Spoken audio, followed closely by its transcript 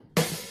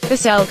The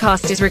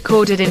Cellcast is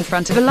recorded in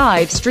front of a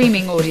live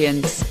streaming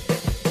audience.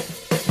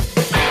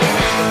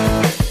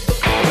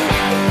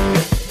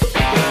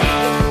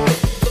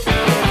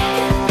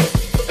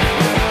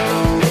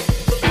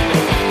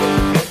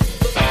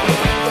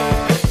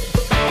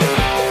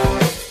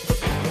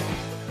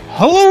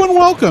 Hello and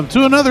welcome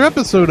to another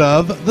episode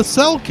of The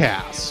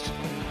Cellcast.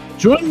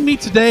 Joining me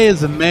today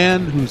is a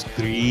man who's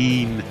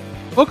green.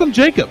 Welcome,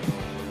 Jacob.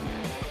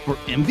 For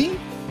envy?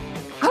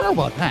 I don't know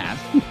about that.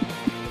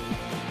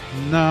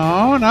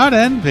 No, not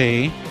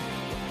envy.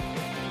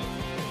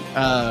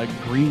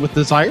 Green with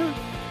desire?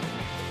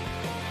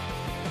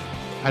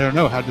 I don't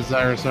know. How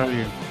desirous are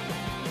you?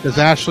 Does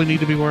Ashley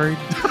need to be worried?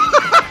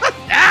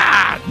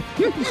 Ah!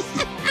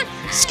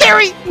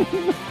 Scary!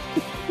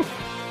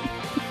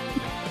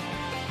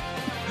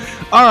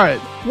 All right.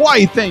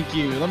 Why, thank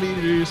you. Let me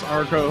introduce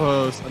our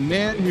co-host, a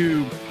man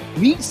who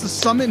needs to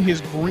summon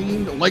his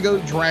green Lego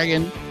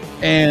dragon,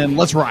 and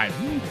let's ride.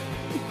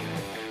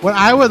 What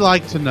I would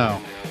like to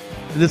know,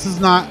 this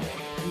is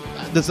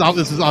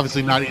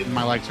obviously not in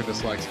my likes or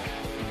dislikes.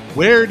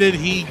 Where did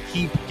he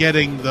keep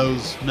getting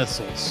those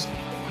missiles?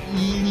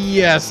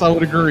 Yes, I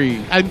would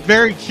agree. I'm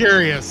very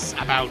curious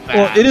about that.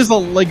 Well, it is a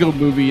Lego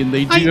movie, and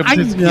they do I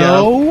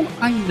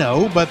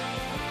know, but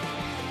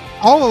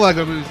all the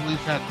Lego movies at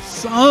least had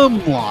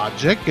some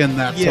logic and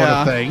that sort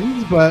of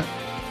things, but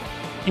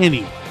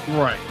anyway.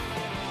 Right.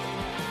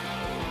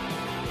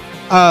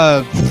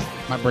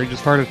 My brain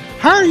just farted.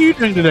 How are you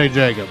doing today,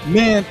 Jacob?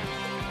 Man,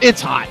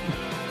 it's hot.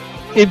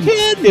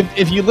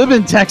 If you live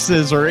in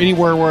Texas or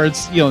anywhere where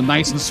it's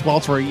nice and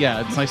sweltering,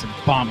 it's nice and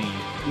balmy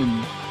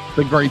in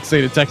the great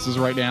state of Texas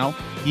right now.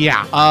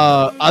 Yeah.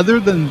 Other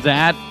than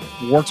that,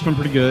 work's been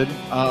pretty good.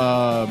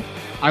 I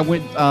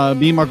went.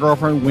 Me and my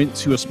girlfriend went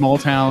to a small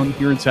town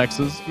here in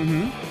Texas.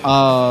 Mm-hmm.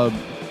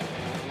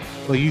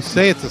 Well, you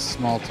say it's a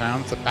small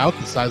town. It's about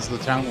the size of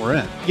the town we're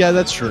in. Yeah,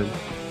 that's true.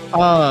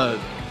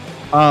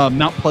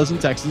 Mount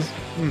Pleasant, Texas,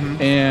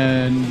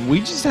 and we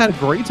just had a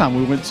great time.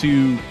 We went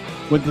to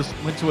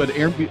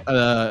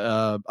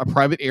a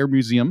private air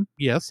museum.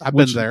 Yes, I've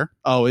been there.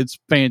 Oh, it's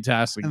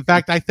fantastic. In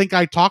fact, I think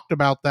I talked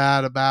about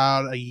that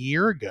about a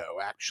year ago,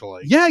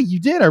 actually. Yeah,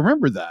 you did. I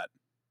remember that.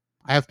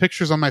 I have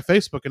pictures on my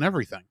Facebook and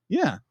everything.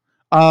 Yeah.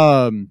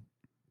 So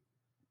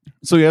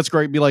yeah, it's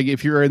great. Be like,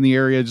 if you're in the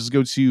area, just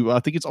go to, I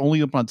think it's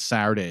only up on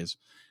Saturdays.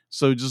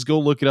 So just go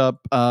look it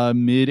up.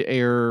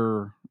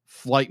 Mid-Air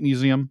Flight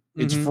Museum.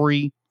 It's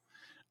free.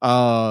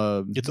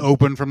 It's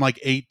open from like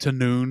 8 to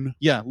noon.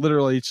 Yeah,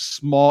 literally, it's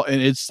small,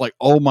 and it's like,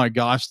 oh my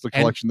gosh, the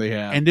collection they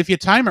have. And if you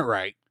time it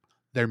right,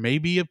 there may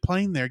be a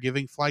plane there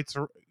giving flights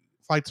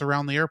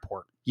around the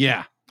airport.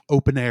 Yeah.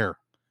 Open air.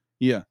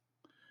 Yeah.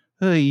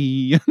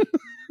 Hey.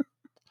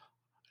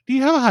 Do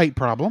you have a height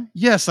problem?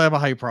 Yes, I have a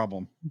height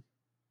problem.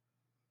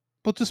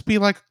 Well, just be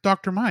like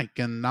Dr. Mike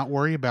and not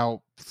worry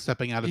about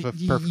stepping out of a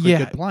perfectly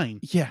good plane.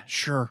 Yeah,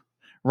 sure.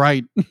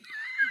 Right.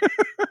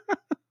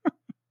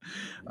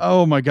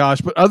 Oh my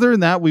gosh. But other than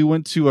that, we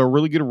went to a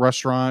really good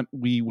restaurant.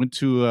 We went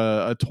to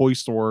a toy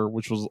store,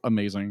 which was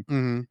amazing.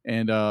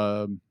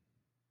 Mm-hmm.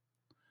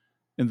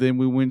 And then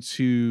we went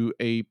to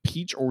a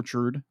peach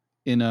orchard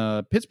in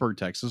Pittsburgh,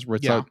 Texas,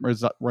 right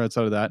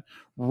outside of that.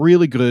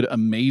 Really good,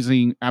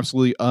 amazing,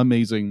 absolutely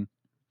amazing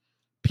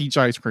peach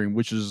ice cream,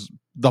 which is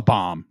the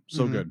bomb.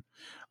 So good.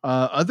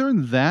 Other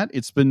than that,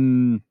 it's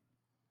been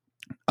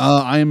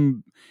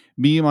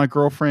me and my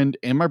girlfriend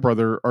and my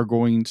brother are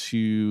going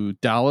to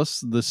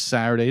Dallas this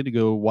Saturday to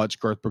go watch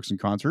Garth Brooks in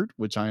concert,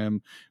 which I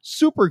am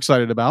super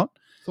excited about.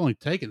 It's only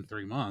taken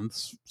 3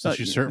 months since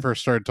you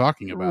first started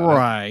talking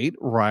about it.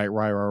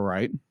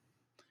 Right.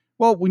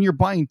 Well, when you're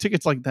buying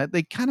tickets like that,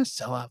 they kind of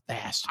sell out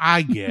fast.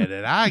 I get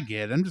it.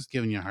 I'm just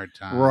giving you a hard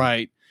time.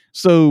 Right.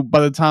 So by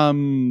the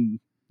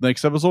time the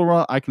next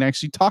episode, I can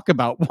actually talk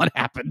about what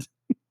happened.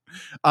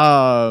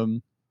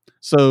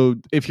 So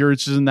if you're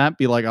interested in that,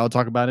 be like, I'll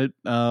talk about it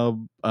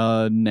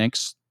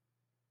next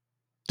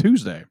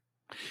Tuesday.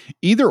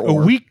 A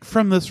week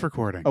from this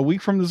recording.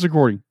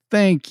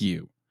 Thank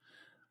you.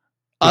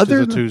 Which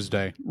is a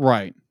Tuesday.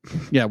 Right.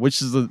 Yeah,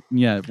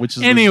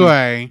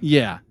 anyway.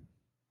 Yeah.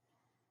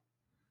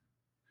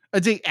 A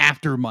day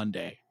after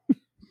Monday.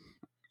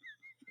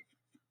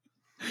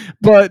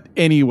 But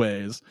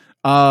anyways,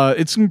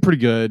 it's been pretty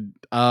good.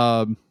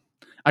 I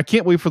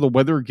can't wait for the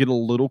weather to get a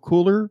little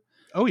cooler.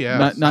 Oh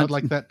yeah, I'd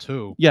like that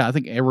too. Yeah, I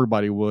think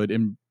everybody would.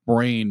 And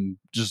Brain,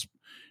 just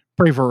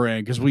pray for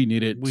rain because we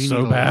need it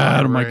so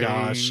bad. Oh my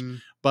gosh!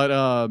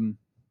 But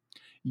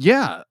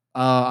yeah,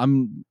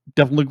 I'm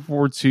definitely looking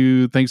forward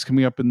to things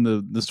coming up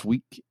in this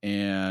week.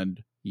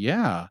 And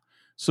yeah,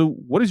 so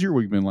what has your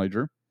week been like,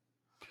 Drew?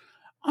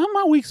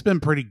 My week's been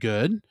pretty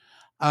good.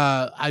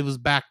 I was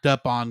backed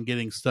up on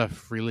getting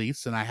stuff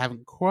released, and I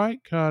haven't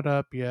quite caught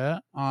up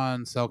yet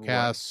on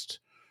Cellcast.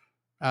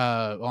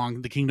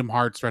 On the Kingdom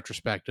Hearts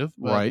retrospective,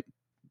 right?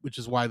 Which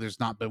is why there's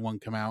not been one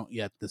come out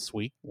yet this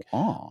week.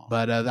 Oh.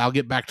 But I'll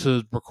get back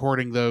to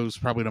recording those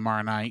probably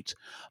tomorrow night.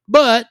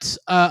 But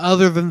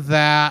other than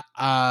that,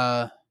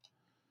 I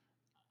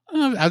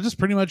just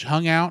pretty much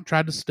hung out,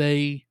 tried to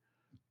stay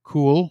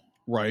cool.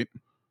 Right.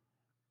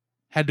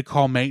 Had to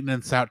call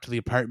maintenance out to the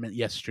apartment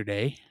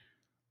yesterday.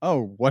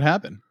 Oh, what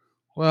happened?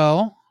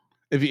 Well,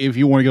 if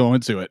you want to go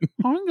into it.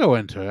 I can go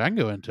into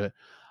it.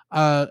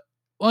 Let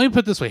me put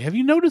it this way. Have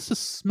you noticed a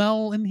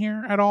smell in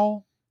here at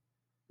all?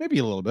 Maybe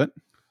a little bit.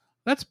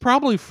 That's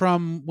probably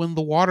from when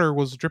the water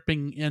was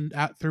dripping in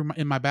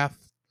my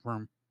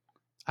bathroom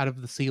out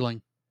of the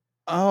ceiling.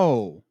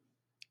 Oh.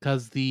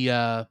 Because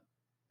the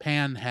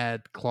pan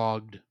had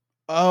clogged.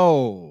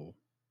 Oh.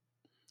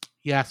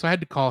 Yeah, so I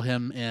had to call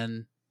him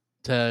in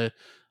to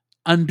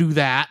undo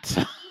that.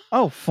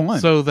 Oh, fun.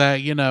 So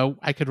that,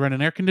 I could run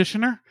an air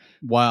conditioner.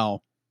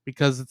 Wow.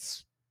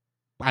 Because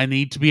I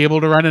need to be able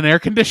to run an air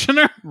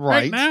conditioner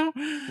right now.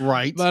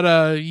 Right.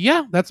 But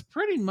yeah, that's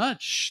pretty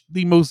much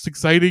the most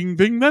exciting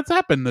thing that's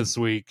happened this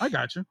week. I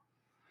got you.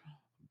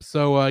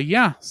 So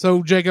yeah.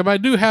 So Jacob, I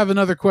do have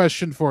another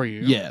question for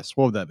you. Yes.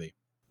 What would that be?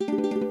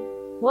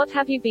 What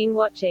have you been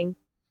watching?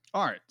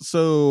 All right.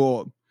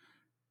 So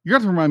you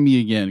have to remind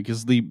me again,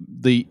 because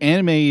the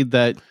anime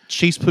that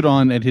Chase put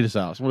on at his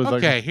house. What is okay,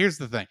 that? Here's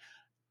the thing.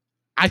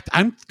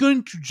 I'm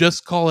going to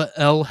just call it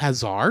El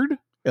Hazard.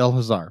 El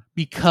Hazard.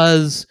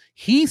 Because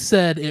he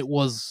said it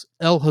was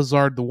El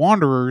Hazard the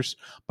Wanderers,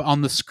 but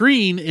on the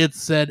screen it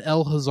said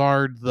El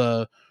Hazard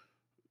the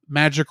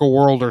Magical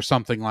World or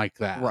something like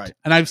that. Right.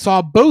 And I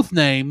saw both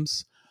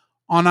names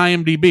on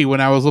IMDb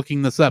when I was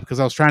looking this up because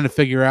I was trying to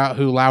figure out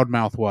who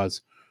Loudmouth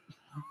was.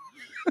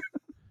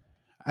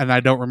 And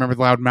I don't remember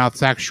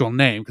Loudmouth's actual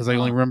name because I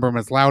only remember him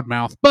as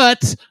Loudmouth.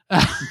 But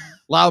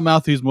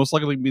Loudmouth, who's most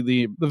likely to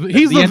be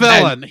he's the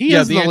villain. He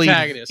is the lead.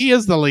 Antagonist. He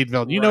is the lead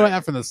villain. You know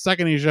that from the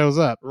second he shows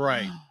up.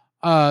 Right.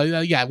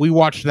 Yeah, we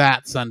watched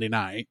that Sunday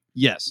night.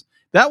 Yes.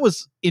 That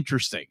was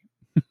interesting.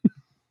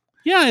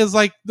 Yeah, it's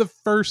like the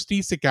first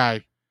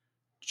isekai.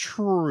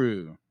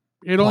 True.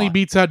 It only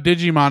beats out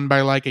Digimon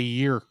by like a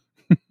year.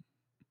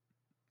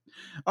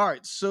 All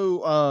right.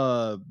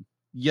 So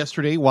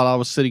yesterday, while I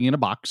was sitting in a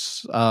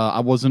box, I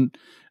wasn't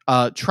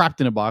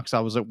trapped in a box. I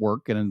was at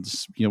work, and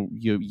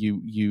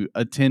you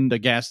attend a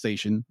gas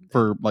station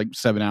for like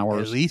 7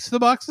 hours. At least the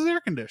box is air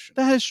conditioned.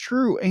 That is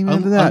true.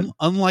 Amen to that.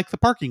 Unlike the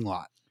parking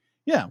lot.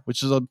 Yeah,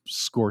 which is a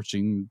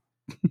scorching.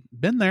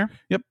 Been there.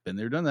 Yep, been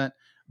there, done that.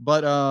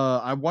 But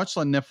I watched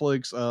on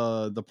Netflix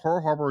the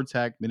Pearl Harbor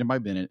Attack minute by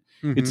minute.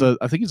 Mm-hmm.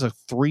 I think it's a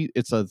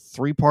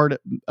 3-part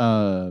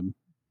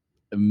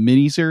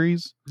mini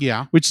series.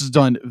 Yeah, which is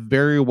done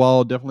very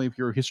well. Definitely, if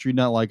you're a history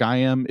nut like I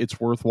am, it's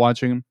worth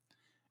watching.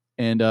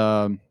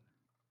 And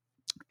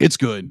it's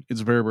good.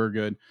 It's very, very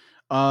good.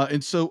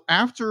 And so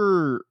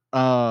after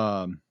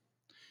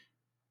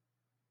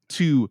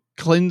to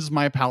cleanse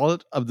my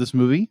palate of this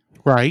movie,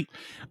 right?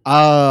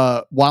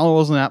 While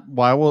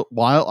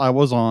I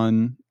was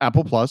on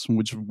Apple Plus,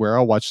 which is where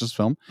I watched this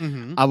film,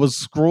 I was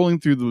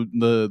scrolling through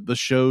the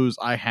shows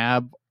I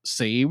have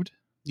saved.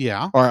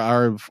 Yeah,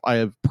 or I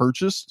have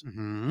purchased,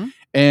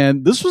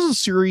 and this was a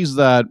series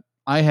that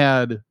I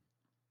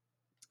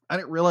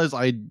didn't realize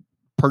I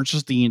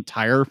purchased the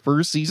entire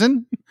first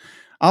season.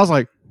 I was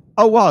like,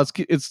 oh wow,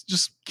 it's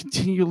just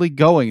continually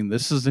going.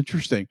 This is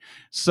interesting.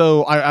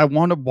 So I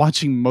wound up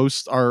watching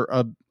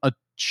a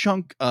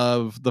chunk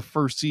of the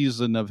first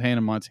season of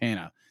Hannah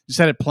Montana. Just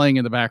had it playing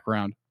in the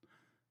background.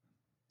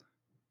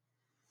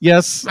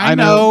 Yes, I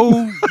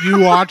know you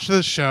watch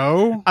the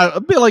show.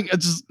 I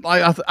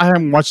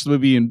haven't watched the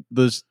movie in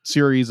the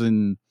series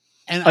in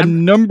a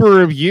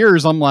number of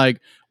years. I'm like,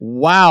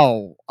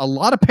 wow, a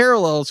lot of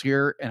parallels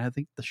here, and I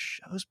think the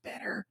show's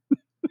better.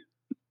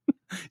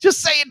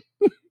 Just saying.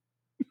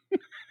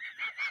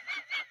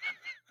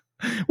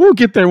 We'll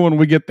get there when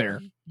we get there.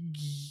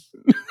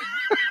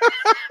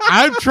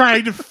 I'm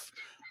trying to.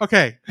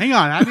 Okay, hang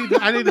on.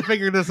 I need to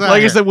figure this out.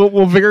 Like I said,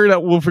 we'll figure it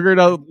out. We'll figure it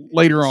out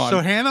later on. So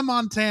Hannah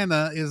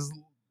Montana is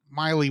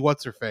Miley.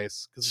 What's her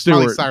face? Because it's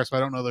Stewart. Miley Cyrus, but I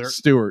don't know their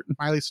Stewart.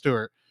 Miley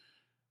Stewart.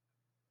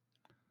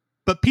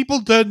 But people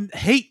didn't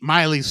hate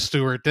Miley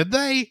Stewart, did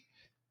they?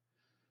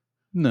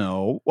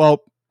 No.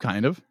 Well,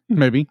 kind of.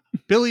 Maybe.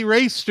 Billy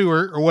Ray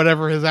Stewart, or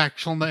whatever his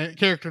actual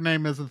character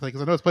name is,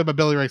 because I know it's played by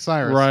Billy Ray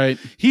Cyrus. Right.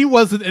 He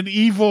wasn't an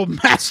evil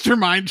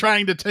mastermind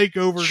trying to take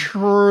over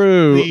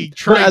the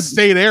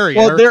tri-state area.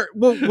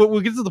 Well,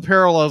 we'll get to the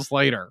parallels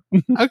later.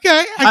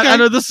 Okay. I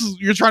know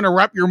you're trying to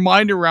wrap your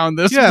mind around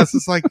this. Yes,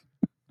 it's like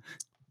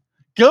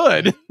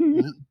good.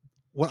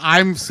 What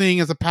I'm seeing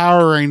as a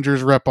Power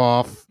Rangers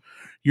ripoff,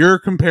 you're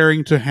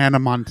comparing to Hannah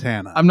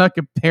Montana. I'm not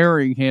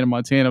comparing Hannah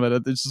Montana,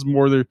 but this is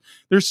more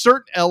there's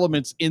certain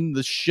elements in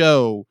the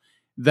show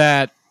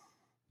that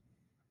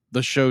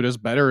the show does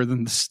better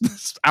than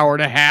this hour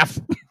and a half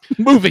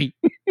movie.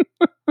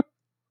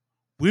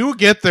 We will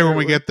get there when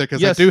we get there,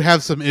 because yes. I do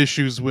have some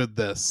issues with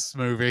this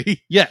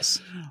movie.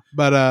 Yes.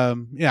 But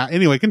yeah,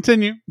 anyway,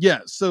 continue. Yeah,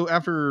 so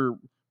after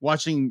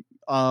watching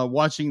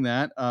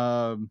that,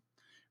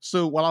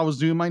 so while I was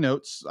doing my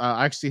notes,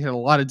 I actually had a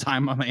lot of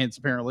time on my hands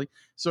apparently.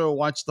 So I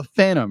watched The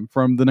Phantom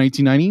from the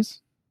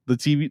 1990s,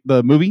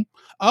 the movie.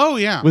 Oh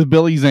yeah, with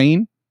Billy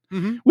Zane,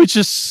 which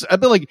is a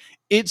bit like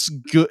it's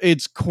good.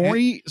 It's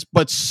corny,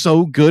 but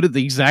so good at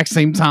the exact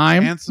same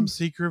time. Handsome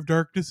Seeker of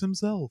Darkness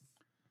himself.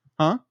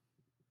 Huh?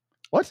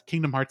 What?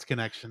 Kingdom Hearts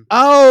Connection.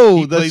 Oh,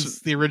 He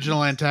plays the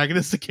original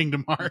antagonist of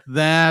Kingdom Hearts.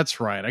 That's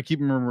right. I keep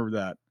remembering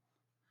that.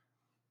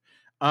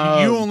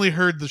 You only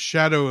heard the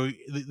shadow,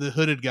 the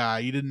hooded guy.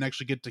 You didn't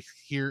actually get to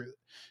hear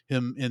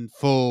him in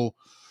full.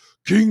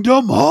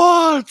 Kingdom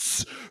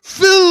Hearts,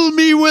 fill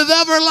me with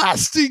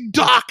everlasting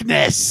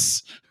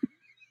darkness.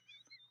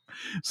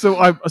 So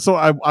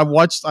I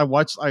watched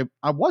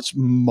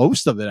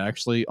most of it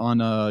actually on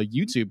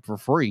YouTube for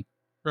free.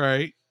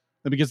 Right.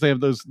 Because they have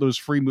those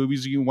free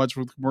movies you can watch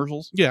with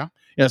commercials. Yeah.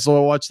 Yeah, so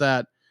I watched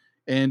that.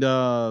 And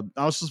I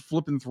was just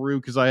flipping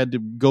through because I had to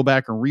go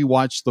back and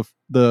rewatch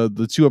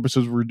the 2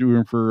 episodes we were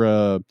doing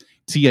for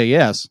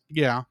TAS.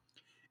 Yeah.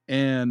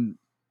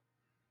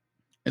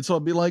 And so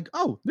I'd be like,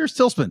 oh, there's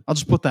Tailspin. I'll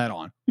just put that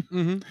on.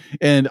 Mm-hmm.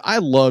 And I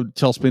loved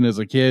Tailspin as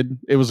a kid.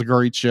 It was a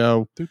great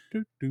show.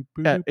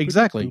 Yeah,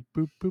 exactly.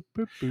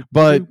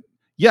 But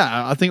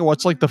yeah, I think I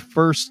watched like the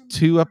first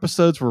 2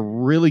 episodes were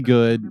really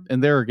good.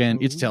 And there again,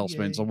 it's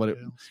Tailspin. So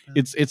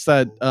it's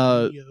that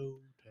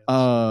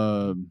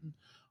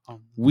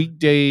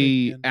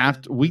weekday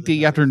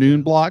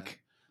afternoon block.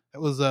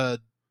 That was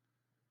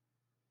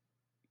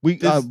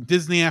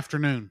Disney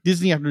Afternoon.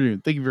 Disney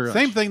Afternoon. Thank you very much.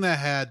 Same thing that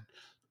had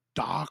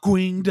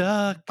Darkwing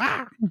Duck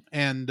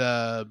and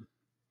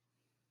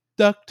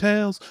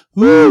DuckTales.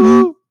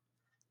 Woo!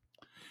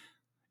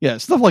 Yeah,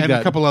 stuff like and that.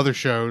 A couple other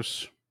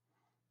shows.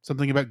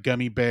 Something about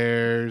gummy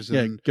bears.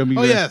 And, gummy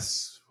bears.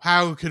 Yes.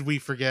 How could we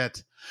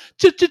forget?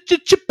 Chip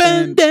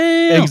and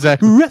Dale.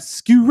 Exactly.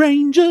 Rescue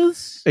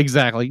Rangers.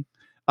 Exactly.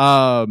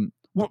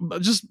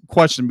 Just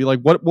question, be like,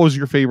 what was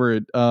your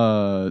favorite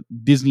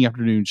Disney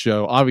Afternoon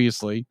show?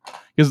 Obviously,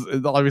 because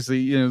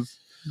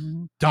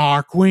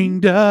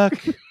Darkwing Duck.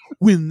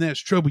 When there's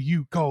trouble,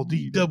 you call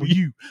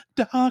DW.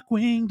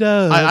 Darkwing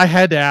Duck. I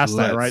had to ask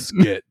that, right? Let's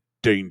get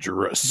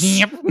dangerous.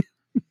 Yep.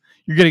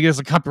 You're gonna get us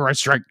a copyright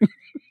strike.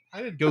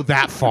 I didn't go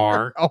that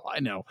far. Oh,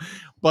 I know,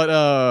 but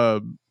I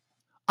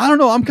don't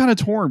know. I'm kind of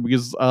torn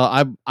because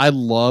I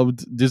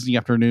loved Disney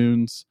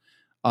Afternoons.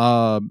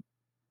 I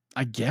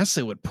guess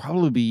it would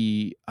probably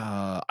be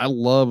I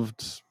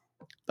loved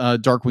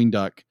Darkwing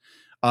Duck.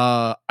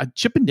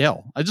 Chip and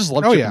Dale. I just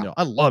love Chip and Dale.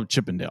 I love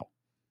Chip and Dale.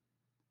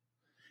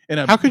 And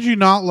how could you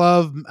not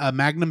love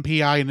Magnum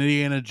PI and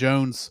Indiana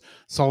Jones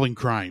solving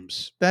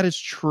crimes? That is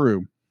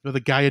true. With a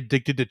guy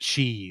addicted to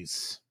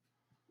cheese.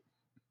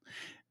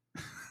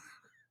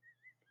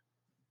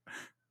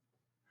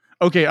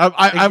 Okay,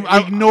 I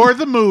ignore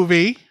the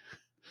movie.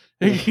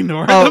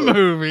 Ignore the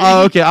movie.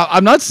 Okay,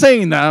 I'm not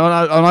saying that.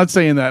 I'm not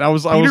saying that.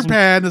 Peter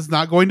Pan is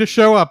not going to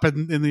show up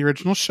in the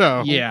original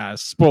show. Yeah,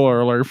 spoiler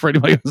alert for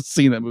anybody who hasn't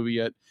seen that movie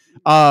yet.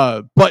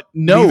 But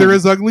no, neither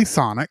is Ugly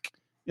Sonic.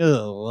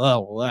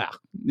 Yeah,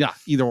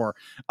 either or.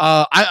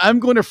 I'm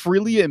going to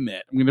freely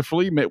admit.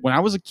 When I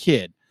was a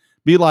kid,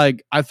 be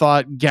like, I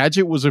thought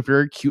Gadget was a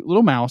very cute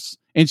little mouse,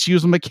 and she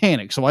was a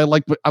mechanic. So I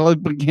like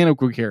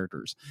mechanical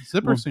characters.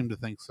 Zipper seemed to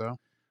think so.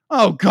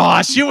 Oh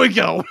gosh, here we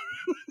go.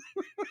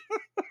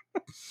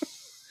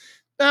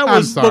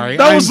 I'm sorry.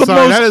 That was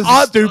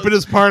the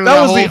stupidest part of the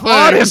whole thing. That was the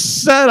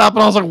oddest setup,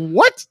 and I was like,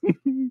 "What?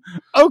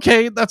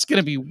 Okay, that's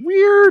gonna be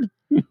weird."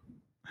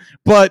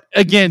 But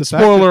again,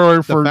 spoiler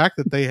alert for the fact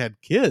that they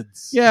had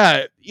kids.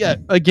 Yeah.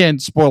 Again,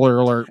 spoiler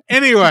alert.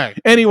 Anyways,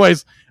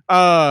 it's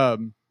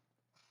like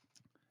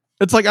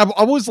I've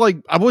always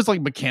like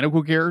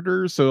mechanical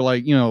characters. So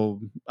like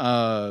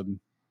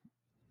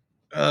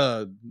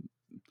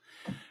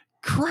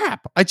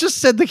crap! I just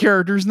said the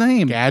character's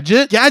name.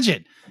 Gadget.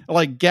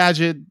 Like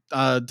Gadget,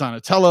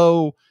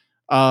 Donatello,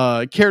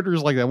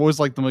 characters like that. Always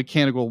like the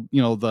mechanical,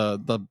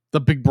 the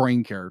big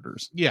brain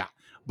characters. Yeah.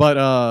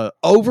 But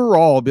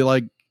overall, I'll be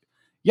like,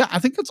 yeah, I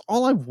think that's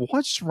all I've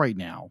watched right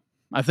now.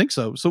 I think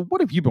so. So what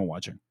have you been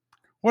watching?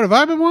 What have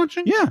I been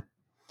watching? Yeah.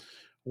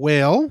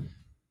 Well,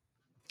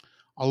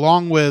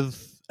 along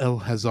with El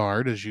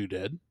Hazard, as you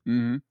did,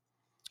 not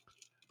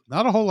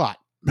a whole lot.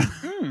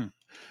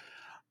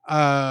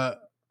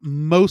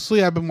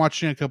 Mostly I've been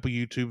watching a couple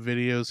YouTube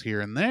videos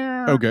here and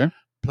there. Okay.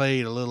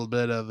 Played a little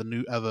bit of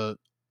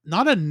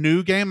not a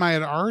new game. I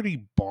had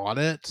already bought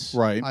it.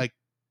 Right. Like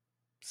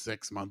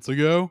 6 months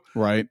ago.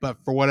 Right. But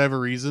for whatever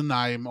reason,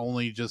 I'm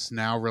only just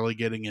now really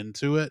getting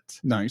into it.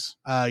 Nice.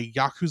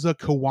 Yakuza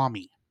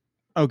Kiwami.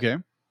 Okay.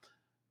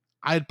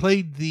 I had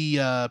played the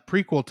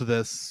prequel to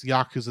this,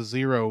 Yakuza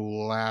 0,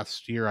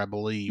 last year, I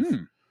believe.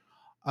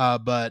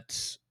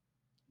 But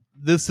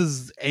this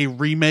is a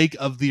remake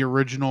of the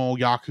original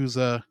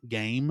Yakuza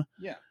game.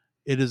 Yeah.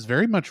 It is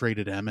very much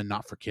rated M and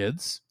not for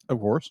kids. Of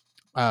course.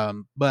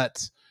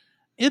 But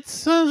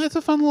it's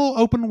a fun little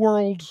open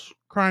world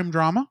crime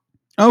drama.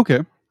 Okay.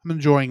 I'm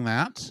enjoying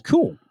that.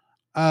 Cool.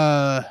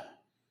 Been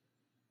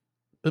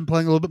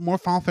playing a little bit more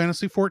Final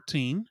Fantasy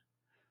 14.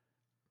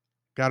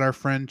 Got our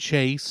friend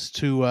Chase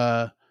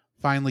to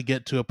finally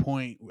get to a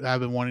point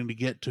I've been wanting to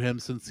get to him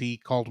since he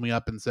called me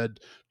up and said,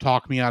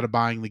 talk me out of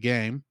buying the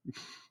game.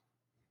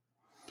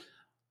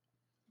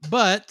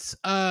 But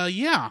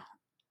yeah.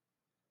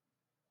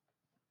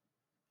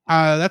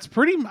 That's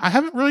pretty. I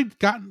haven't really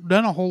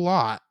done a whole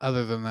lot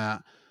other than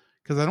that.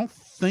 because I don't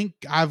think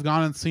I've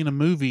gone and seen a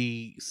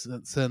movie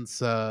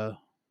since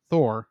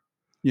Thor.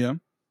 Yeah.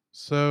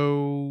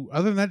 So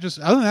other than that,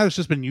 it's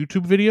just been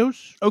YouTube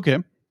videos, Okay.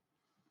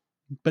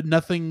 but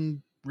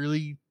nothing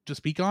really to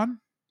speak on.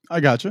 I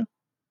gotcha.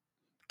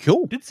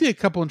 Cool. Did see a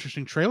couple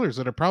interesting trailers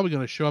that are probably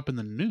going to show up in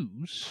the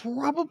news.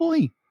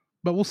 Probably.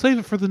 But we'll save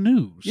it for the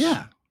news.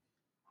 Yeah.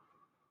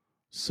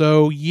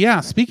 So,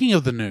 yeah, speaking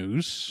of the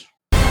news.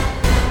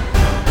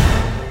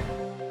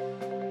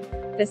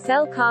 The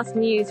Cellcast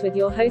News with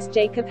your host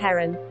Jacob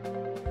Heron.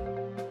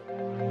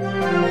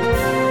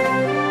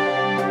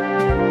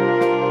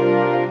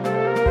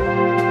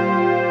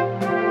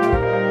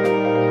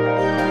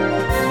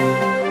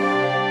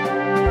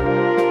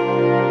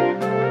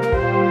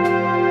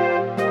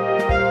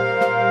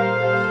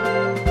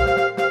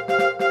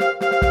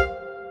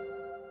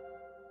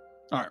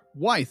 All right.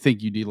 Why?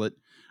 Thank you, D-Lit.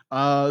 So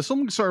I'm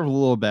going to start with a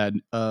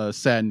little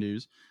sad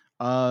news.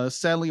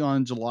 Sadly,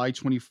 on July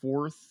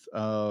 24th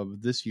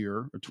of this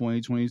year, of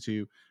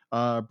 2022,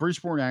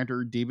 British-born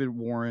actor David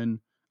Warner,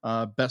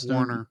 best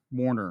known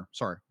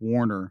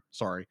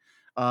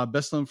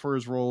for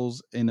his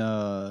roles in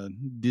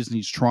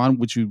Disney's Tron,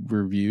 which we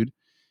reviewed,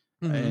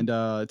 and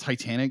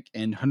Titanic,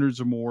 and hundreds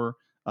of more.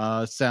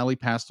 Sadly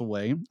passed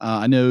away.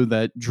 I know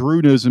that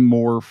Drew knows him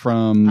more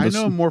from. I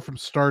know him more from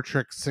Star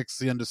Trek VI: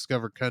 The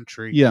Undiscovered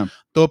Country. Yeah,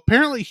 though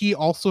apparently he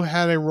also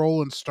had a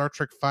role in Star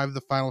Trek V: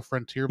 The Final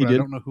Frontier, but I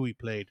don't know who he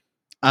played.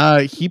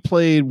 He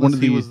played one of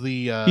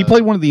the. He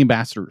played one of the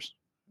ambassadors.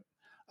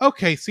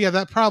 Okay, so yeah,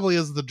 that probably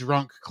is the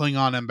drunk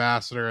Klingon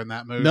ambassador in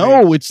that movie.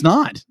 No, it's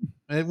not.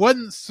 It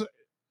wasn't.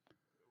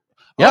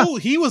 Yeah. Oh,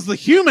 he was the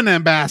human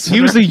ambassador.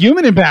 He was the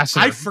human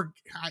ambassador.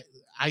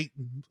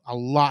 A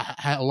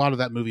lot of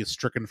that movie is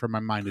stricken from my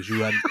mind, as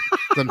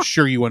I'm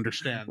sure you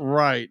understand.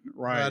 Right.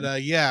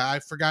 But yeah, I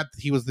forgot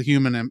that he was the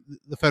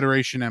the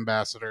Federation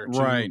ambassador. To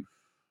right.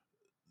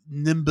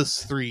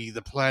 Nimbus 3,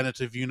 the planet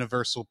of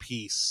universal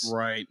peace.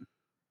 Right.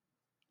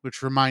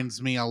 Which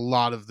reminds me a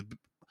lot of the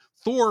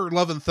Thor: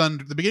 Love and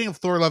Thunder. The beginning of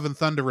Thor: Love and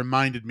Thunder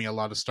reminded me a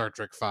lot of Star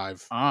Trek V.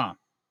 Ah.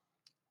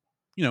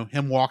 You know,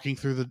 him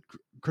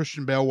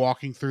Christian Bale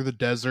walking through the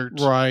desert.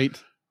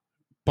 Right.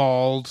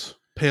 Bald,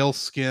 pale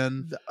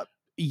skin.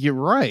 You're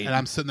right. And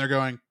I'm sitting there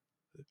going,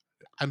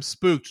 I'm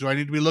spooked. Do I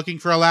need to be looking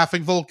for a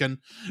laughing Vulcan?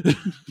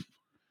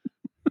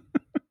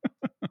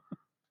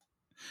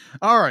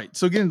 All right.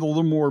 So getting a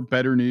little more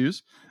better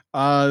news.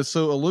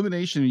 So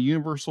Illumination and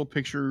Universal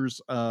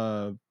Pictures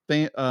have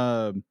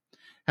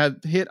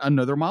hit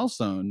another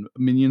milestone.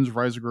 Minions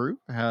Rise of Gru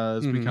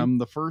has become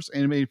the first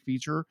animated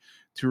feature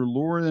to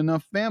lure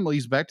enough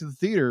families back to the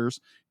theaters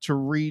to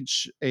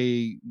reach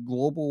a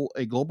global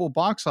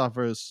box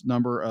office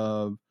number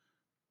of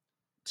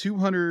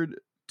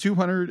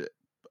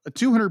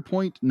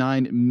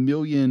 $200.9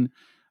 million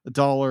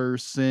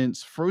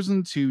since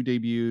Frozen 2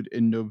 debuted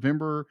in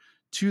November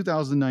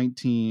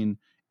 2019,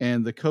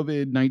 and the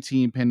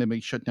COVID-19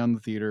 pandemic shut down the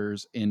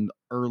theaters in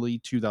early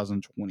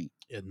 2020.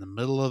 In the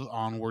middle of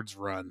Onward's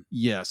run.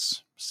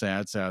 Yes.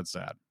 Sad.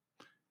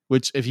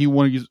 Which, if you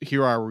want to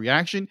hear our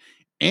reaction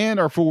and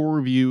our full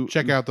review,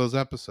 check out those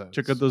episodes.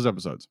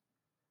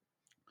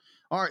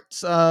 All right.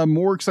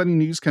 More exciting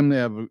news coming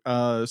out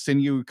of San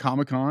Diego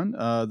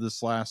Comic-Con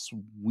this last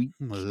week.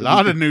 A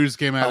lot of news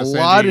came out of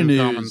San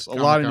Diego Comic-Con.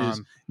 A lot of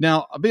news.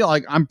 Now,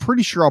 I'm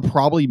pretty sure I'll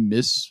probably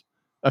miss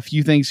a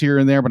few things here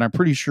and there, but I'm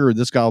pretty sure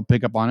this guy will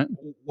pick up on it.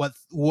 What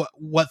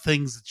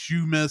things that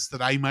you missed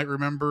that I might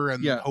remember,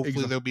 and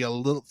hopefully there'll be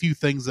a few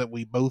things that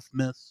we both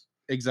miss.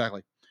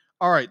 Exactly.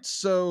 All right.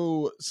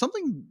 So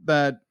something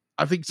that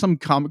I think some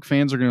comic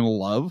fans are going to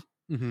love.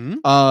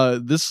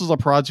 Mm-hmm. This is a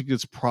project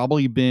that's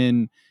probably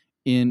been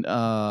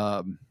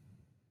inside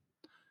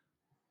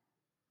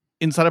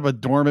of a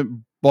dormant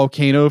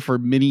volcano for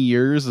many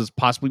years, is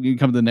possibly going to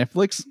come to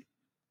Netflix.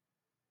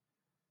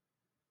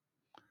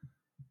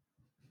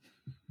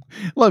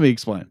 Let me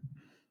explain.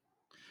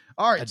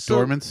 All right,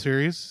 dormant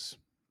series.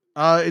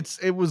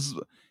 It was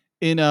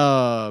in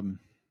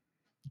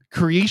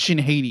Creation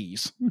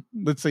Hades.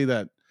 Let's say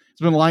that it's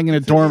been lying in a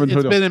dormant.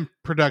 It's been in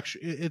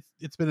production.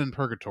 It's been in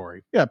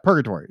purgatory. Yeah,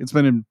 purgatory. It's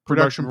been in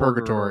production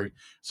purgatory.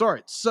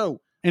 Sorry.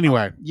 So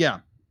anyway, yeah.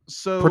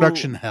 So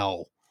production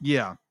hell.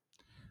 Yeah.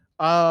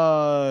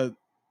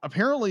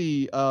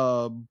 Apparently,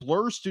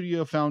 Blur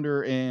Studio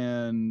founder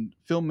and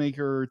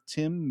filmmaker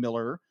Tim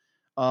Miller,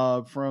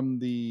 from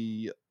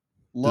the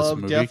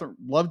Love, Death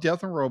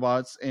and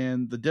Robots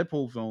and the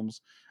Deadpool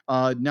films,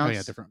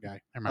 announced different guy.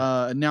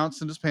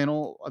 Announced in this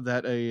panel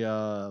that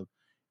a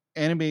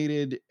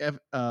animated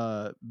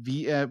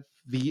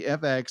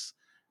VFX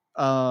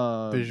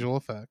visual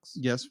effects.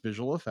 Yes,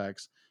 visual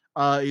effects.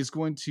 Is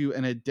going to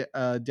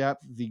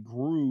adapt the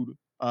Groon,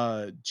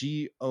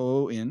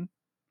 G-O-O-N,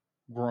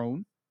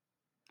 Grown.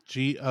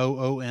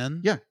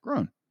 G-O-O-N? Yeah,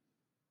 Grown.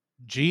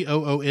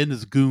 G-O-O-N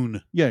is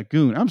goon. Yeah,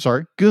 goon. I'm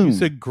sorry. Goon. You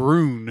said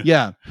groon.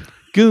 Yeah.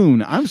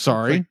 Goon. I'm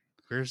sorry. Like,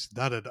 there's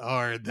not an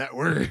R in that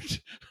word.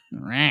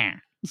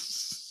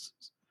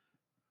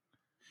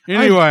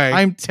 Anyway.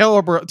 I'm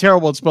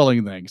terrible at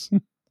spelling things.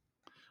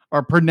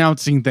 are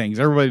pronouncing things.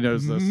 Everybody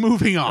knows this.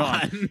 Moving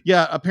on.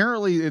 Yeah,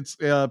 apparently it's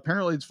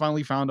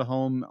finally found a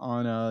home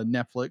on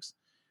Netflix.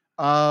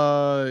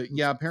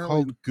 Yeah, apparently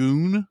called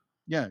Goon.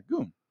 Yeah,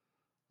 Goon.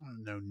 I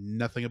don't know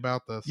nothing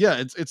about this. Yeah,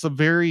 it's a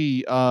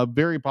very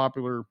very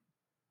popular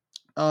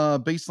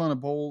based on a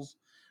polls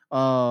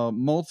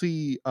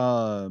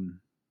multi-Esther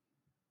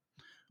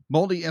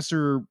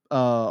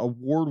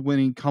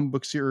award-winning comic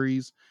book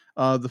series.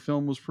 The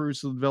film was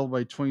previously developed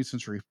by 20th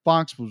Century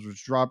Fox, which was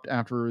dropped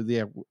after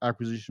the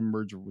acquisition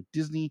merger with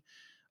Disney.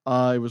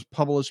 It was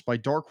published by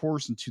Dark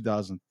Horse in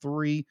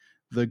 2003.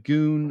 The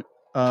Goon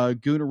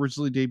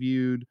originally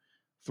debuted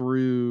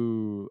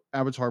through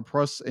Avatar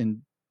Plus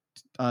in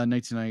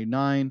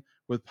 1999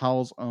 with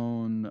Powell's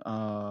own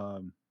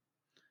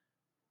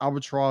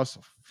Albatross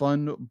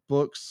Fun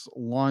Books,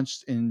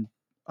 launched in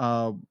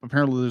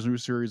apparently there's a new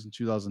series in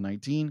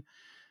 2019.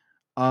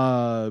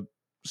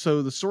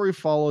 So the story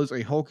follows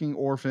a hulking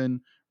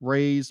orphan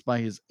raised by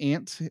his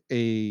aunt,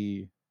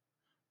 a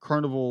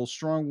carnival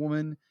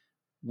strongwoman.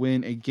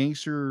 When a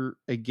gangster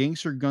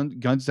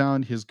guns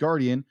down his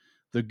guardian,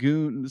 the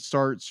Goon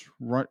starts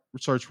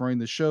running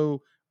the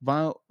show,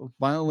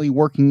 violently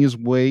working his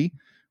way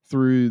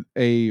through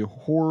a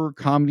horror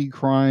comedy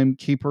crime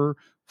caper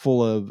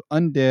full of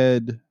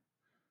undead.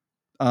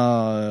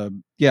 Yeah,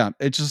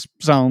 it just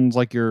sounds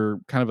like you're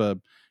kind of a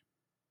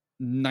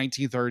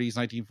 1930s,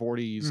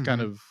 1940s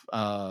kind of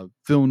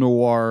film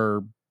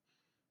noir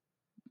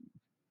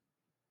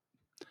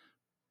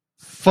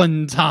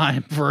fun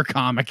time for a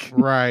comic.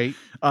 Right.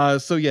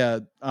 So yeah,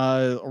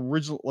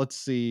 original, let's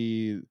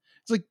see.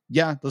 It's like,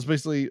 yeah, that's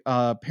basically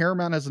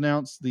Paramount has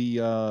announced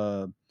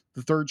the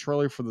third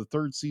trailer for the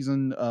third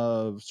season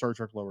of Star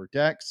Trek Lower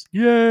Decks.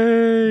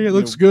 Yay, it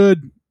looks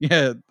good.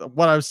 Yeah,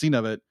 what I've seen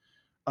of it.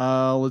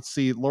 Let's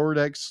see. Lower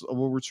Decks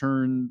will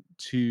return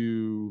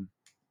to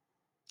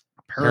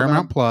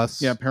Paramount Plus.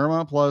 Yeah,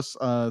 Paramount Plus,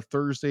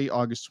 Thursday,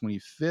 August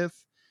 25th.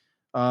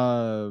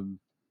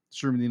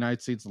 Streaming in the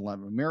United States and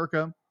Latin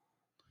America.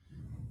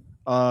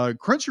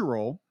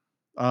 Crunchyroll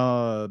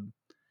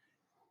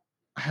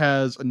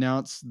has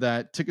announced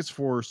that tickets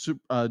for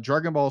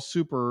Dragon Ball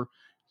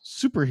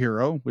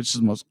Superhero, which is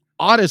the most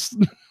oddest.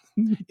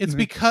 It's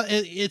because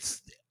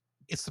it's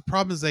the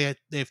problem is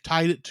they've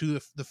tied it to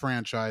the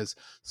franchise.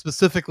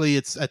 Specifically,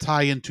 it's a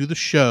tie-in to the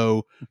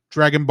show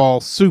Dragon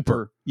Ball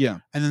Super. Yeah,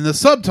 and then the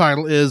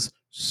subtitle is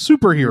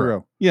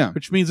Superhero. Yeah,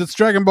 which means it's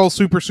Dragon Ball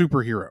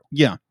Superhero.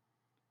 Yeah,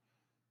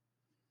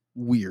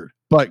 weird,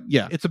 but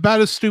yeah, it's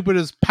about as stupid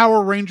as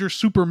Power Ranger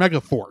Super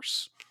Mega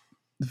Force.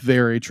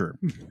 Very true.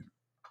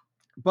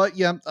 But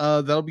yeah,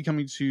 that'll be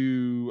coming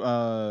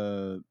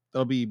to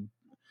that'll be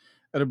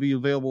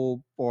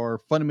available for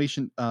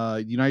Funimation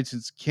United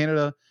States,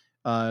 Canada,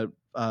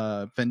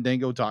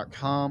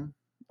 Fandango.com.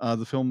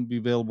 The film will be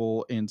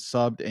available in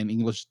subbed and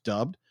English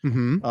dubbed.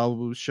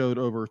 Mm-hmm. Showed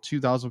over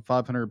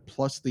 2,500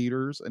 plus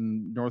theaters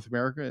in North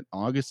America on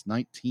August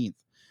 19th.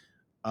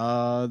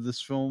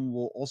 This film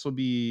will also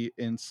be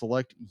in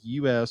select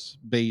US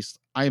based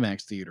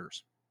IMAX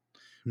theaters,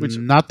 which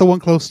not the one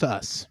close to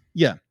us.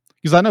 Yeah,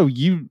 because I know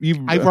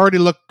I've already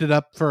looked it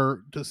up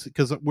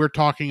because we're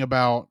talking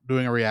about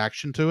doing a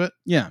reaction to it.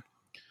 Yeah,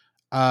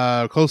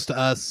 close to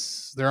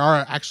us, there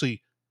are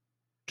actually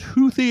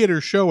 2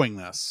 theaters showing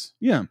this.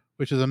 Yeah,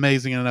 which is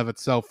amazing in and of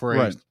itself for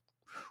a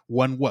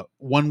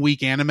 1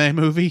 week anime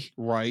movie.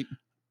 Right.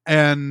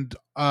 And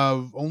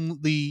only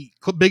the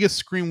biggest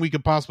screen we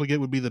could possibly get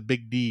would be the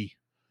Big D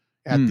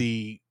at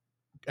the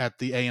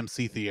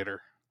AMC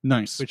theater.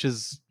 Nice. Which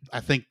is, I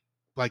think,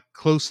 like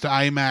close to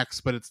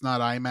IMAX, but it's not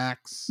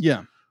IMAX.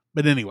 Yeah.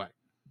 But anyway,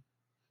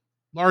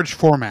 large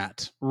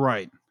format.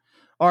 Right.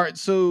 All right.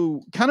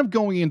 So kind of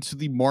going into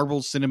the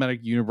Marvel Cinematic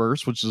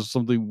Universe, which is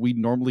something we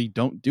normally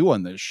don't do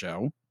on this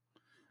show.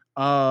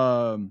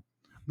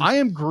 I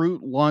Am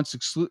Groot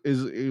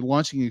is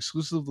launching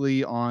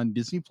exclusively on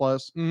Disney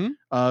Plus,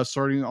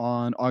 starting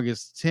on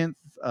August 10th.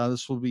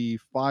 This will be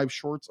 5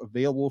 shorts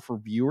available for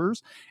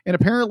viewers, and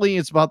apparently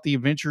it's about the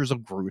adventures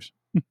of Groot,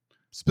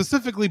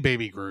 specifically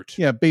Baby Groot.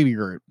 Yeah, Baby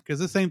Groot, because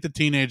this ain't the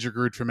teenager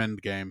Groot from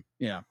Endgame.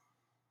 Yeah.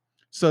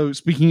 So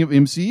speaking of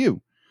MCU,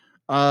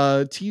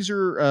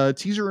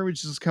 teaser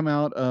images come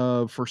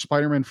out for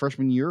Spider-Man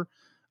Freshman Year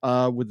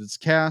with its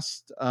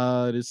cast.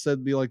 It is said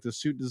to be like the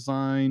suit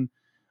design.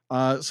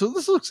 So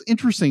this looks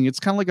interesting. It's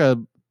kind of like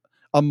a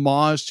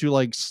homage to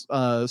like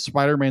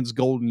Spider-Man's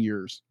golden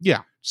years. Yeah.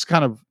 Just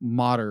kind of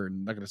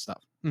modern, that kind of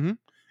stuff. Mm-hmm.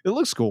 It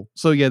looks cool.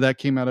 So yeah, that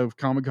came out of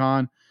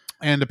Comic-Con.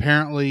 And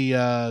apparently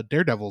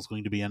Daredevil is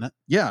going to be in it.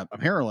 Yeah,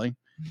 apparently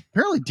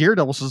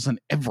Daredevil's is in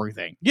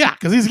everything. Yeah,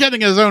 because he's getting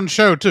his own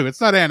show too.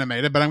 It's not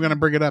animated, but I'm going to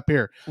bring it up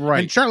here.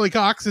 Right. And Charlie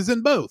Cox is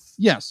in both.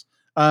 Yes.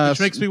 Which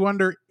makes me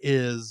wonder,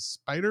 is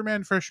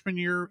Spider-Man Freshman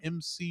Year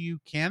MCU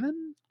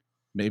canon?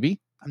 Maybe.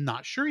 I'm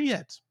not sure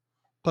yet.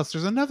 Plus,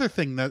 there's another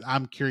thing that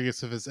I'm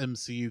curious if is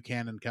MCU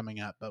canon coming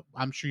up, but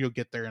I'm sure you'll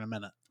get there in a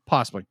minute.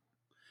 Possibly.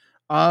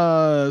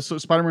 So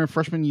Spider-Man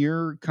Freshman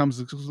Year comes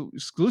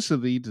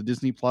exclusively to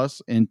Disney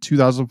Plus in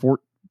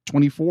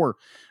 2024.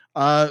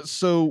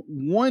 So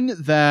one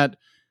that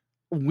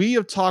we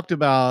have talked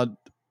about,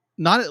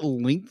 not at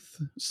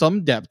length,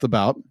 some depth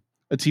about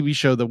a TV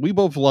show that we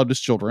both loved as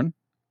children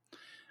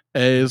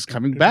is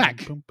coming back.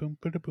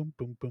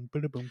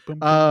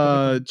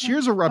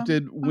 Cheers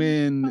erupted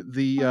when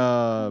the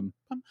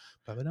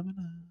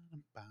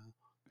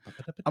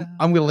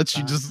I'm gonna let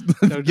you just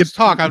just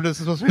talk. I'm just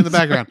supposed to be in the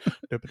background.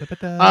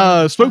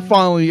 spoke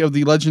finally of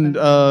the Legend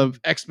of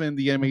X-Men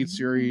the animated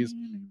series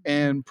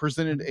and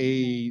presented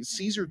a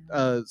sizzle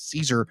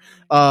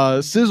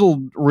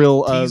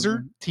reel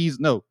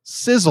Teaser?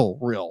 sizzle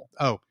reel.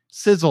 Oh,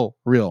 Sizzle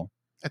reel.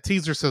 a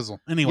teaser sizzle.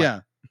 Anyway, Yeah.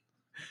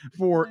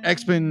 For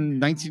X-Men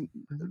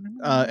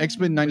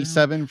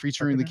 97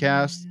 featuring the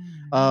cast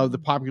of the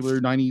popular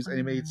 90s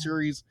animated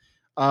series.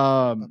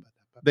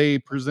 They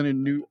presented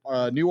new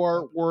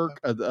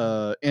artwork,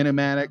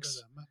 animatics,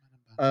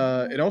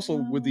 and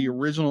also with the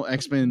original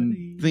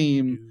X-Men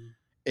theme.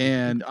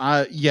 And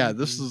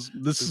this is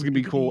gonna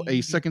be cool.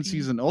 A second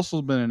season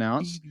also been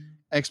announced.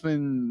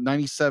 X-Men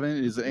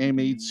 97 is an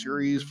animated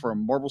series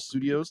from Marvel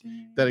Studios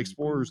that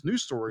explores new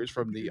stories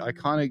from the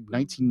iconic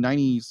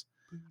 1990s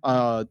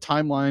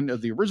timeline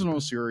of the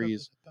original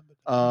series.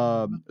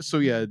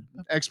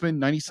 X-Men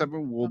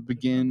 97 will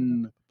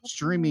begin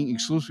streaming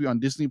exclusively on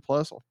Disney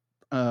Plus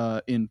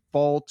in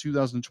fall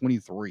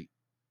 2023.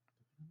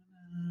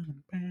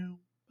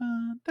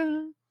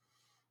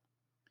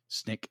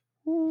 Snick.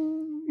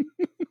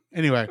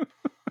 anyway,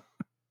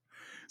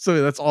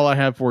 So that's all I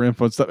have for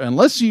info and stuff.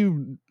 Unless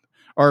you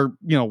are,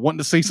 wanting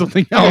to say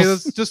something okay,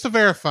 else. just to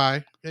verify,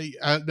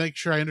 make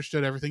sure I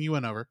understood everything you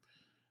went over.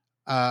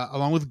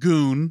 Along with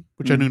Goon,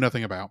 which I knew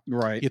nothing about.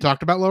 Right. You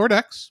talked about Lower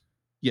Decks.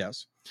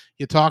 Yes.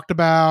 You talked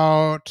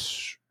about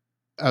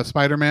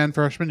Spider-Man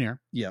freshman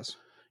year. Yes.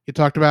 You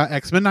talked about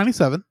X-Men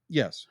 97.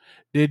 Yes.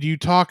 Did you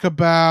talk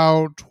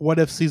about What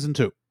If Season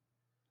 2?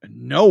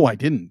 No, I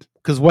didn't.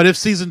 Because What If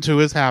Season 2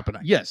 is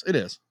happening. Yes, it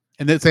is.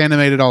 And it's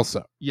animated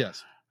also.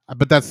 Yes.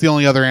 But that's the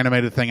only other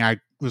animated thing I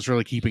was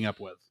really keeping up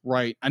with.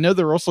 Right. I know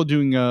they're also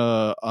doing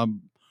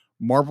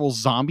Marvel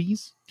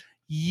Zombies.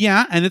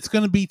 Yeah, and it's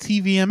going to be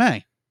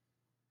TVMA.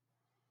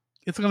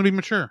 It's going to be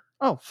mature.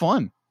 Oh,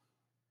 fun.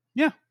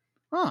 Yeah.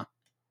 Huh.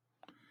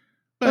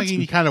 But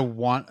you kind of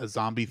want a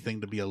zombie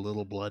thing to be a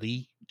little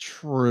bloody.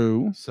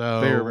 True.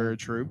 So very, very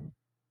true.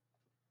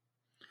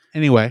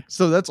 Anyway.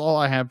 So that's all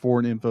I have for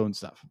an info and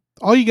stuff.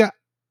 All you got?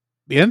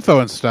 The info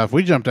and stuff.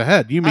 We jumped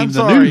ahead. You mean I'm the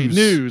sorry,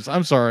 news?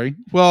 I'm sorry.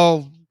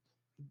 Well,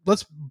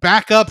 let's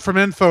back up from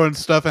info and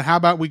stuff, and how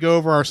about we go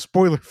over our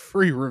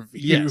spoiler-free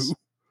review? Yes.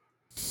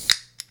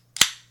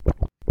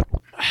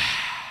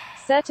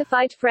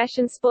 Certified fresh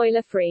and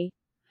spoiler-free.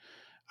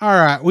 All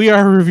right, we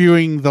are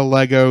reviewing the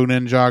Lego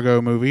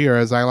Ninjago movie, or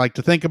as I like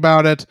to think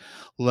about it,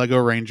 Lego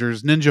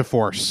Rangers Ninja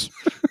Force.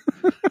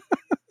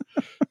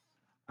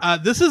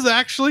 This is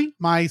actually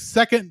my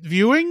second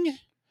viewing.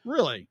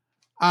 Really?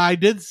 I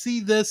did see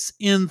this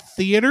in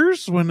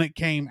theaters when it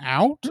came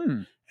out,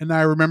 and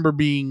I remember it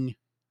being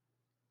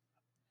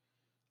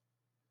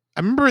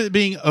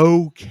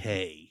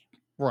okay.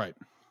 Right.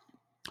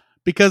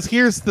 Because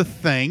here's the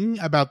thing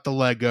about the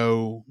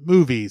Lego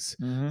movies.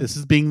 Mm-hmm. This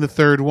is being the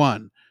third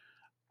one.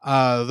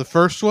 The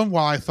first one,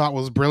 while I thought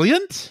was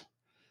brilliant,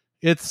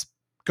 it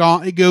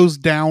goes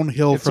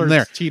downhill from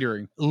there.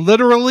 Teetering.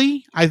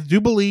 Literally, I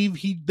do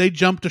believe they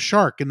jumped a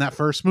shark in that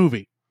first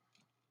movie.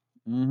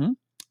 Mm-hmm.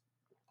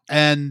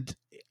 And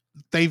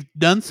they've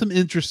done some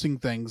interesting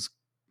things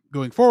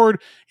going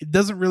forward. It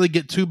doesn't really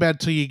get too bad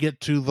till you get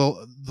to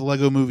the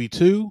Lego Movie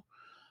 2.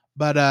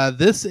 But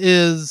this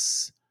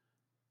is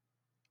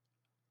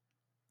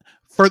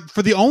for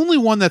the only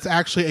one that's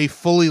actually a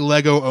fully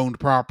Lego owned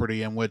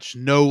property in which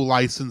no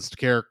licensed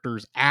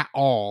characters at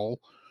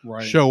all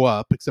show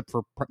up, except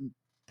for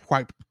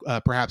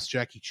perhaps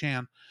Jackie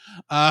Chan.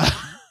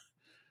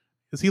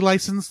 Is he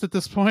licensed at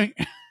this point?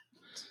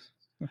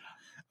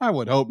 I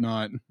would hope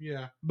not.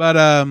 Yeah.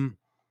 But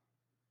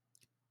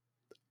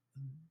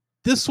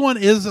this one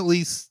is at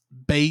least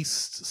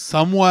based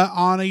somewhat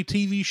on a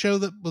TV show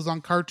that was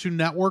on Cartoon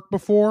Network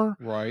before.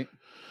 Right.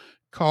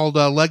 Called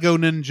Lego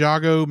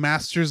Ninjago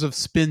Masters of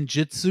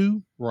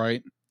Spinjitzu.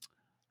 Right.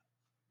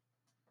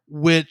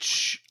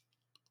 Which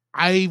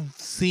I've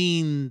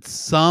seen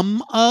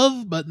some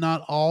of, but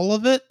not all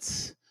of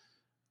it.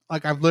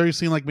 Like, I've literally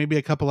seen like maybe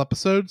a couple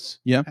episodes.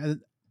 Yeah.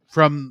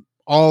 From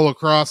all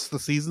across the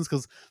seasons,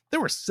 because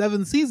there were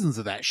 7 seasons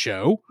of that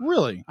show.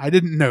 Really? I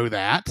didn't know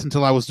that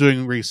until I was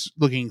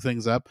looking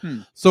things up.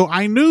 So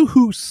I knew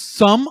who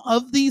some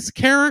of these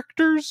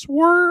characters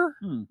were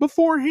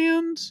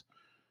beforehand,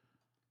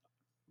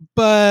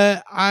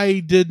 but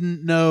I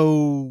didn't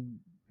know.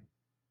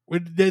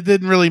 It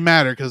didn't really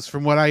matter, because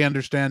from what I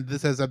understand,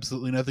 this has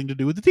absolutely nothing to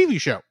do with the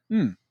TV show.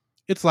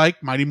 It's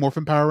like Mighty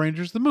Morphin Power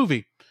Rangers, the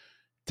movie.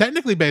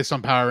 Technically based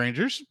on Power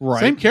Rangers. Right.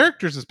 Same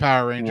characters as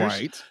Power Rangers.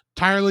 Right.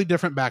 Entirely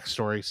different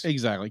backstories.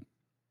 Exactly.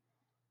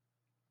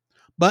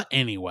 But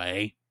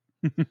anyway,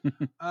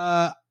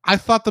 I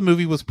thought the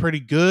movie was pretty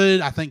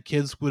good. I think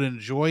kids would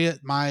enjoy it.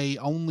 My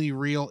only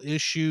real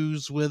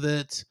issues with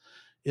it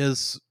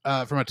is,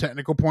 from a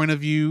technical point of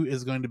view,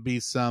 is going to be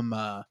some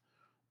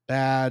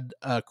bad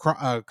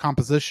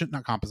composition,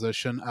 not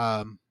composition.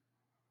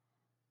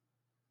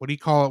 What do you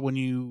call it when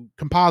you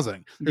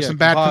compositing? There's some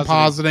bad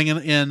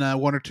compositing in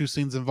one or two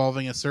scenes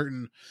involving a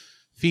certain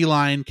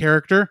feline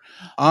character.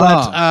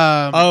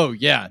 Oh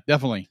yeah,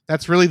 definitely.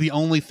 That's really the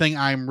only thing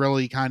I'm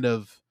really kind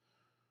of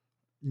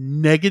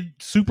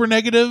super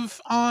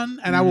negative on,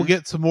 and I will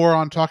get some more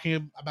on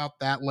talking about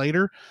that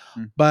later.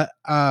 But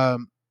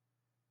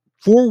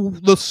for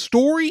the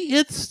story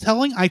it's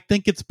telling, I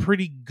think it's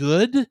pretty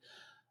good.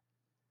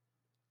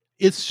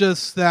 It's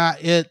just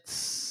that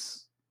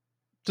it's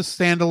just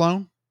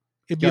standalone.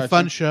 It'd be a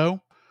fun show.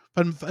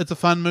 It's a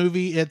fun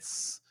movie.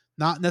 It's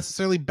not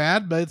necessarily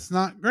bad, but it's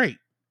not great.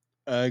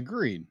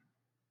 Agreed.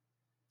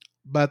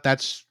 But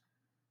that's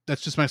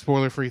just my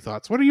spoiler-free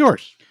thoughts. What are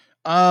yours?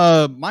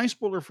 My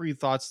spoiler-free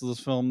thoughts to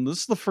this film. This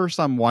is the first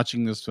time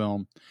watching this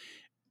film,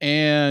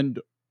 and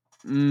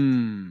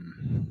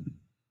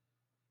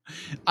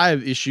I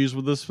have issues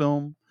with this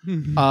film.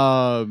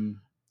 I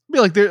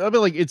feel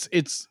like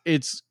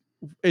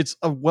it's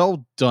a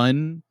well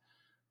done,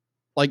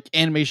 like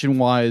animation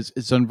wise,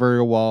 it's done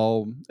very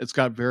well. It's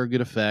got very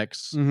good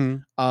effects.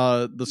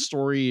 The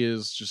story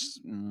is just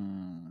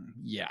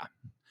yeah.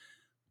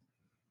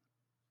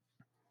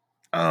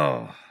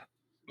 Oh,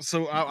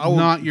 so I will,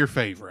 not your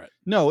favorite.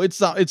 No, it's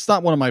not. It's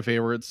not one of my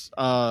favorites.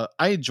 I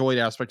enjoyed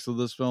aspects of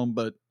this film,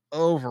 but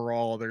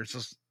overall, there's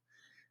just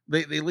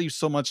they leave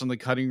so much in the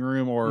cutting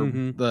room or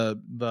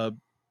the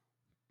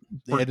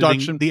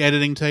production, the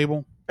editing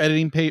table, the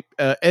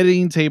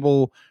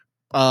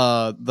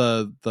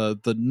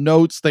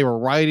notes they were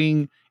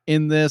writing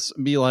in this,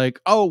 and be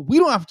like, oh, we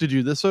don't have to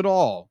do this at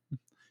all,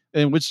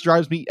 and which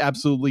drives me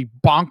absolutely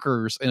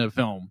bonkers in a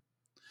film.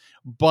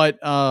 But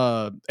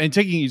and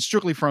taking it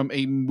strictly from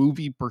a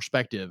movie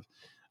perspective,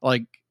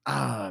 like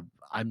I'm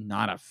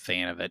not a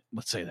fan of it.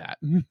 Let's say that.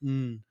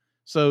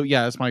 So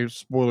yeah, that's my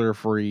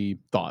spoiler-free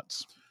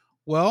thoughts.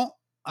 Well,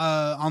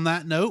 on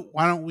that note,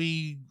 why don't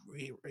we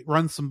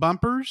run some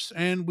bumpers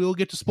and we'll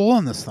get to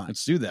spoiling this thing.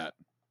 Let's do that.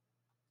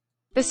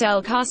 The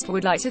Cellcast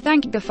would like to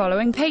thank the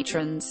following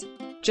patrons: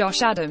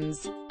 Josh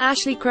Adams,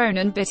 Ashley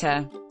Cronin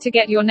Bitter. To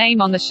get your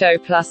name on the show,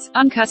 plus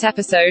uncut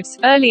episodes,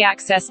 early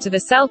access to the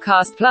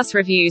Cellcast Plus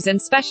reviews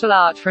and special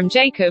art from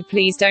Jacob,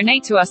 please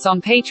donate to us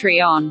on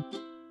Patreon.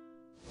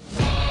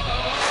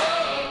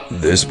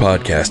 This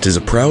podcast is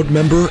a proud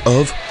member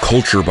of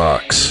Culture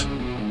Box.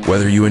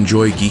 Whether you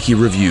enjoy geeky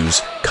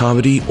reviews,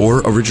 comedy,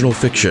 or original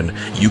fiction,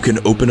 you can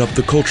open up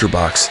the Culture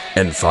Box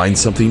and find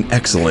something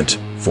excellent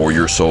for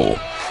your soul.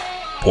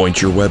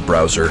 Point your web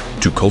browser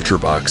to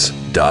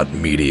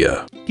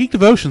culturebox.media. Geek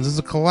Devotions is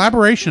a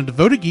collaboration of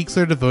devoted geeks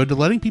that are devoted to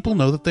letting people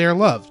know that they are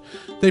loved.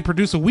 They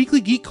produce a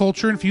weekly geek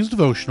culture-infused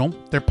devotional,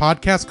 their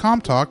podcast Com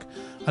Talk,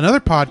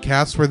 another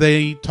podcast where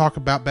they talk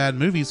about bad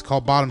movies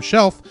called Bottom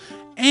Shelf,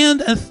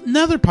 and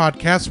another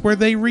podcast where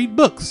they read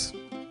books,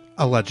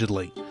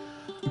 allegedly.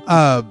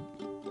 And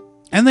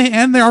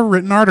there are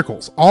written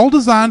articles, all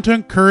designed to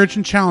encourage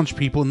and challenge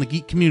people in the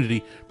geek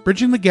community,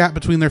 bridging the gap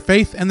between their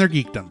faith and their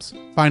geekdoms.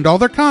 Find all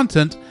their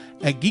content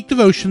at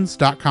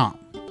geekdevotions.com.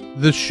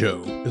 This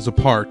show is a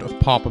part of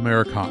Pop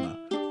Americana.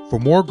 For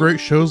more great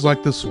shows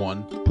like this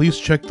one, please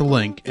check the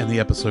link in the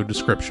episode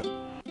description.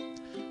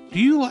 Do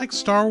you like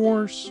Star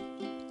Wars?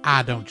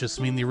 I don't just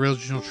mean the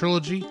original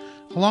trilogy.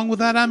 Along with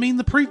that, I mean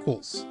the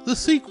prequels, the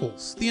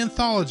sequels, the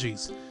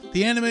anthologies,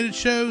 the animated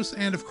shows,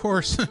 and of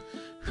course,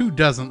 who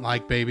doesn't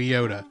like Baby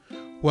Yoda?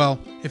 Well,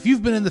 if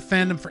you've been in the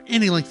fandom for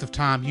any length of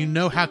time, you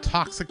know how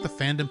toxic the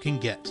fandom can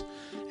get.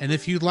 And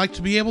if you'd like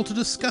to be able to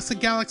discuss a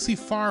galaxy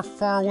far,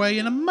 far away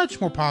in a much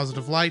more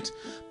positive light,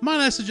 might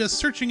I suggest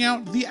searching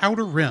out The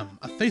Outer Rim,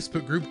 a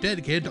Facebook group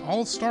dedicated to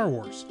all of Star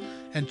Wars,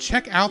 and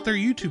check out their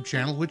YouTube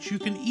channel, which you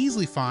can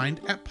easily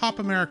find at Pop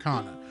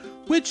Americana,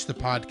 which the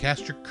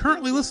podcast you're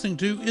currently listening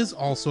to is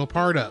also a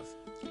part of.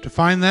 To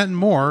find that and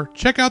more,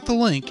 check out the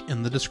link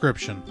in the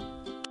description.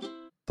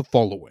 The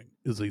following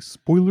is a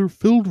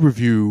spoiler-filled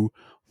review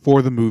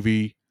for the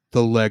movie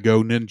The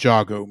Lego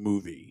Ninjago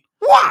Movie.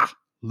 Wah!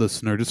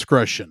 Listener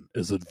discretion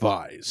is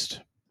advised.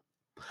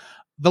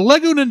 The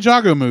Lego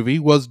Ninjago Movie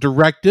was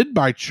directed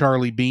by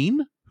Charlie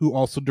Bean, who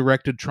also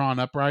directed Tron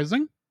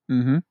Uprising,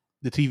 the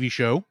TV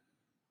show.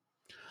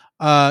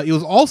 It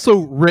was also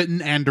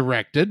written and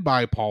directed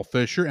by Paul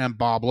Fisher and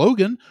Bob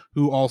Logan,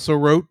 who also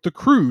wrote The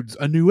Croods: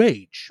 A New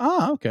Age.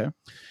 Ah, okay.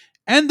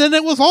 And then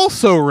it was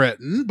also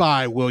written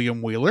by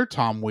William Wheeler,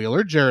 Tom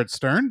Wheeler, Jared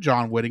Stern,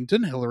 John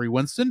Whittington, Hillary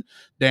Winston,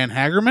 Dan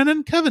Hagerman,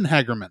 and Kevin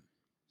Hagerman.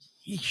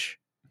 Yeesh.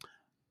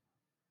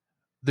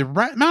 The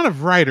amount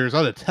of writers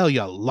ought to tell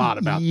you a lot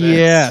about this.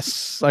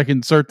 Yes, I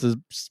can start to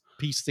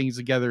piece things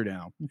together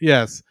now.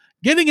 Yes.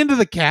 Getting into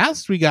the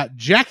cast, we got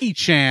Jackie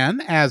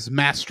Chan as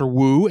Master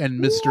Wu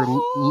and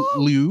Mr.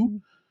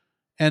 Liu.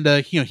 And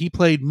he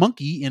played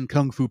Monkey in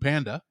Kung Fu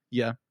Panda.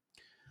 Yeah.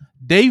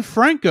 Dave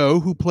Franco,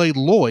 who played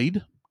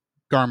Lloyd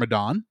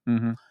Garmadon.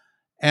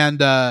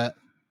 And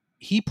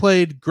he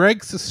played Greg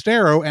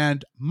Sestero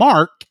and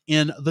Mark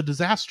in The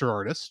Disaster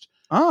Artist.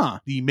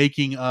 The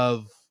making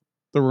of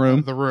The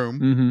Room. The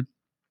Room.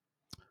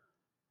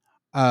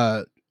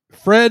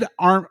 Fred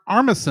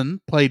Armisen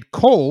played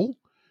Cole,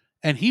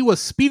 and he was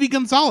Speedy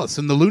Gonzales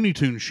in the Looney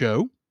Tunes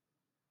show.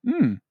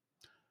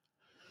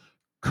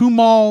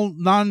 Kumail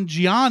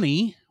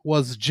Nanjiani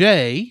was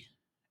Jay,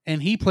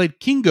 and he played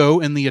Kingo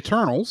in The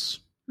Eternals.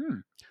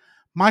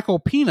 Michael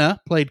Pena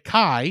played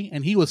Kai,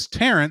 and he was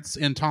Terrence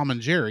in Tom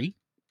and Jerry.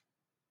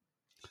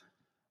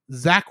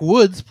 Zach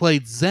Woods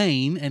played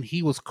Zane, and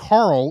he was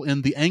Carl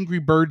in the Angry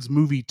Birds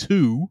movie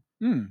 2.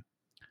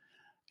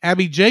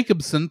 Abby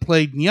Jacobson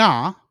played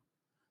Nya.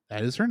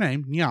 That is her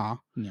name, Nya.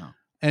 Yeah.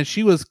 And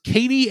she was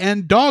Katie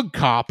and Dog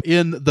Cop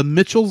in The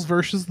Mitchells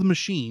versus the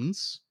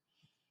Machines.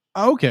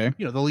 Okay.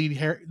 You know, the lead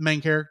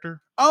main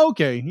character.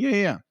 Okay.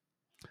 Yeah.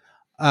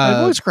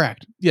 My voice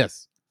cracked.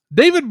 Yes.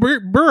 David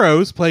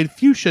Burrows played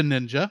Fuchsia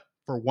Ninja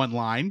for one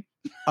line.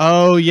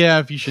 Oh,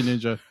 yeah, Fuchsia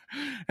Ninja.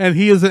 And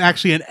he is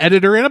actually an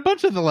editor in a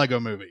bunch of the Lego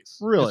movies.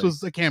 Really? This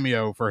was a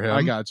cameo for him.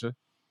 I gotcha.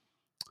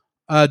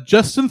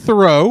 Justin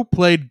Theroux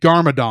played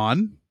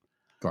Garmadon.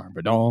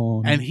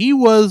 And he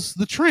was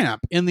the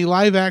Tramp in the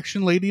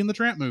live-action Lady and the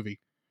Tramp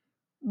movie.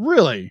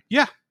 Really?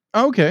 Yeah.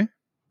 Okay.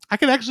 I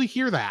could actually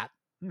hear that.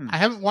 I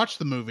haven't watched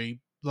the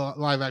movie, the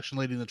live-action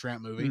Lady and the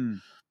Tramp movie,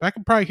 but I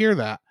could probably hear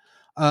that.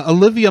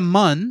 Olivia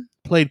Munn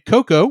played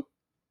Coco,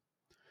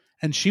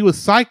 and she was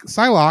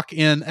Psylocke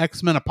in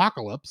X-Men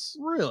Apocalypse.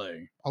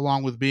 Really?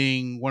 Along with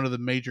being one of the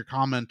major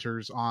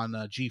commenters on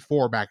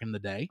G4 back in the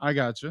day. I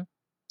gotcha.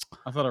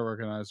 I thought I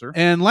recognized her.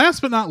 And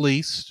last but not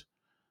least,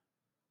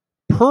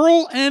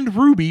 Pearl and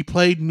Ruby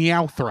played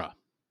Meowthra.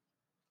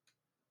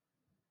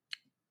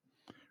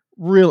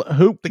 Real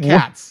who? The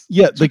cats.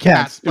 Yeah, the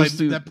cats.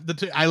 Played,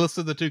 I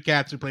listed the two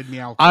cats who played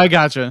Meowthra. I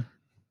gotcha.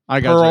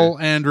 Pearl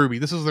and Ruby.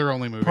 This is their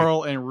only movie.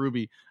 Pearl and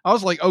Ruby. I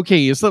was like,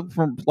 okay, is that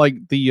from like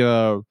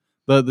the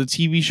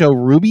TV show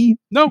Ruby?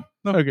 No.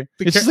 Okay,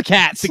 it's just the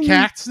cats. The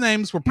cats'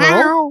 names were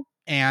Pearl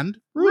and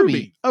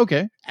Ruby.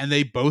 Okay, and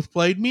they both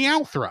played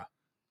Meowthra.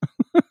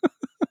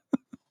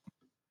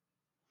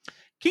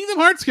 Kingdom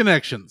Hearts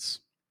connections.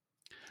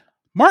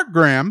 Mark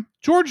Graham,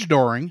 George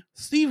Doring,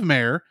 Steve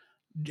Mayer,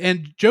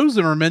 and Joe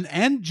Zimmerman,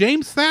 and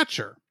James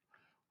Thatcher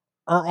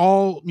are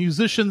all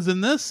musicians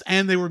in this,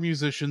 and they were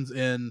musicians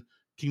in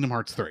Kingdom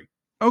Hearts 3.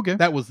 Okay.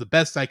 That was the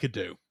best I could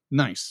do.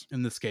 Nice.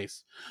 In this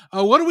case.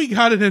 What do we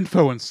got in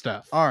info and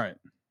stuff? All right.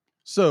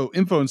 So,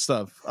 info and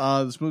stuff.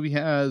 This movie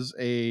has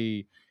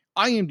a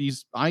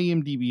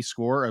IMDb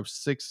score of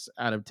 6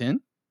 out of 10.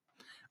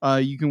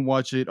 You can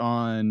watch it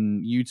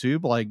on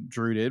YouTube like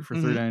Drew did for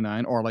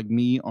 $3.99, or like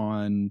me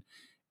on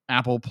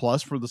Apple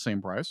Plus for the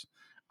same price.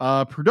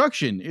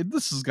 Production.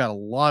 This has got a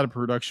lot of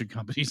production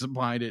companies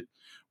behind it.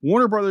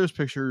 Warner Brothers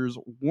Pictures,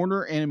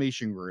 Warner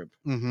Animation Group,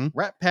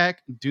 Rat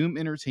Pack, Doom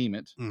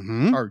Entertainment,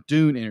 or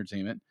Dune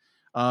Entertainment,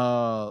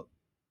 Lord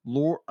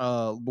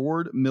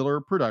Miller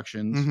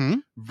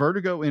Productions,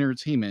 Vertigo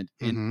Entertainment,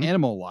 and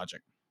Animal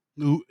Logic.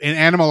 And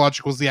Animal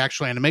Logic was the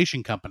actual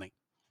animation company.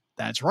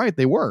 That's right,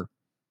 they were.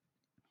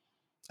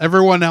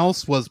 Everyone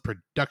else was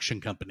production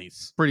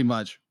companies. Pretty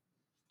much.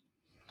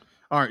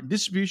 All right,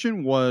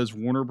 distribution was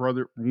Warner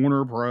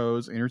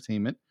Bros.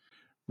 Entertainment.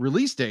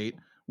 Release date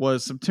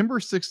was September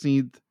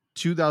 16th,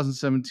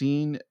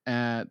 2017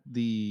 at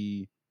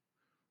the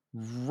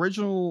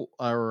original,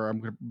 or I'm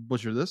going to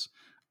butcher this,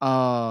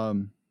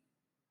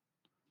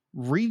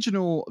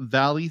 Regional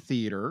Valley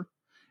Theater.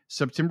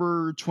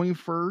 September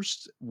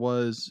 21st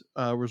was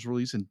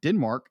released in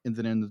Denmark, and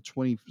then in the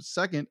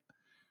 22nd,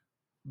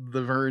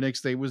 the very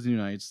next day was the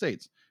United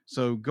States.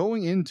 So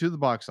going into the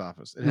box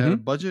office, it had a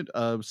budget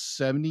of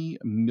 $70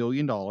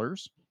 million.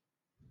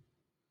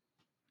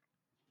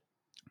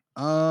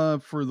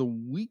 For the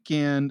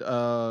weekend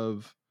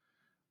of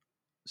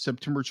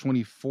September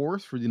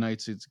 24th for the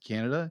United States and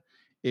Canada,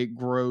 it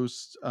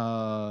grossed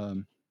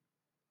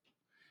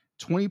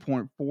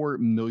 $20.4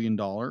 million.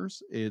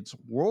 Its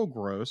world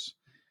gross,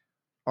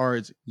 or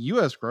its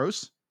U.S.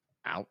 gross,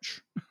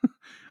 ouch,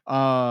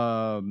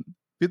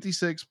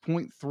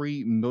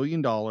 $56.3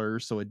 million.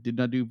 So it did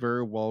not do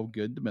very well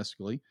good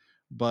domestically,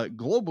 but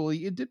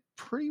globally it did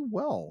pretty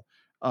well.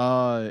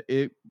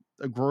 It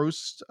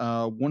grossed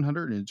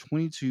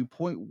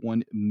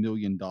 $122.1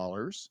 million.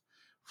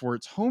 For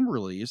its home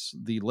release,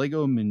 the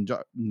Lego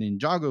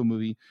Ninjago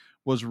movie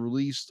was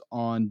released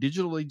on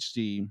digital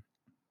HD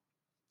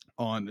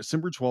on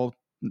December 12th,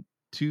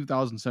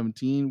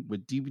 2017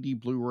 with DVD,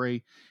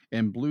 Blu-ray,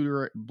 and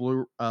Blu-ray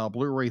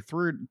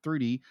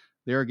 3D.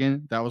 There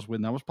again, that was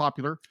when that was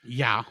popular.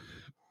 Yeah.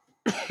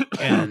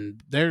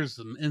 And there's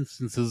some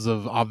instances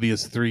of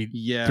obvious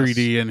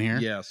 3D in here.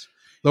 Yes.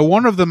 The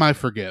one of them I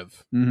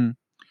forgive.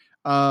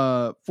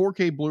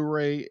 4K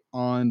Blu-ray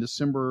on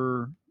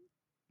December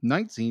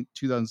 19th,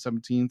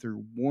 2017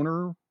 through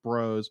Warner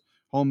Bros.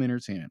 Home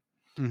Entertainment.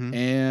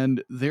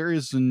 And there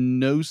is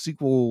no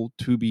sequel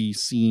to be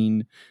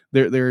seen.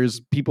 There's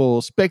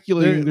people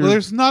speculating.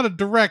 There's not a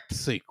direct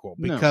sequel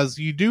because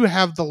you do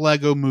have the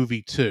Lego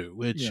Movie 2,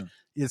 which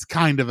is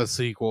kind of a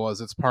sequel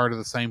as it's part of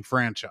the same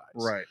franchise.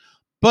 Right.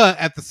 But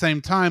at the same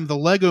time, the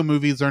Lego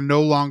movies are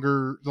no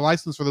longer, the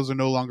license for those are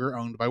no longer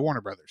owned by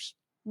Warner Brothers.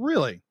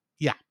 Really?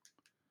 Yeah.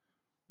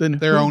 Then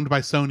They're owned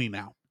by Sony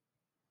now.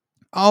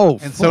 Oh,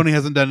 and Sony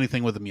hasn't done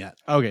anything with them yet.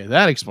 Okay,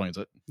 that explains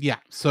it. Yeah,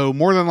 so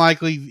more than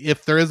likely,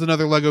 if there is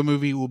another Lego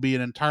movie, it will be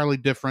an entirely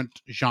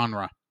different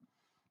genre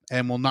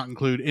and will not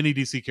include any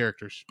DC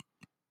characters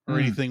or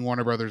anything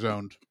Warner Brothers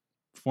owned.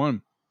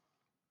 Fun.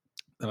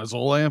 That's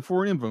all I have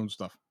for info and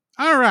stuff.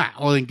 All right,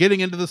 well, then getting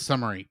into the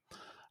summary.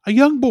 A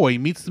young boy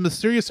meets the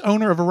mysterious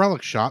owner of a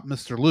relic shop,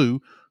 Mr. Liu,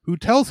 who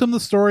tells him the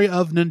story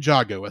of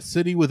Ninjago, a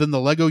city within the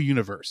Lego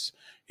universe.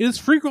 It is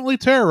frequently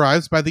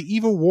terrorized by the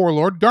evil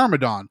warlord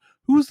Garmadon,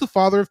 who is the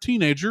father of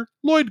teenager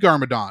Lloyd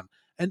Garmadon,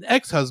 an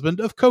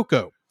ex-husband of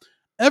Coco.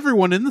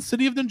 Everyone in the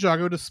city of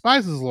Ninjago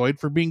despises Lloyd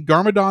for being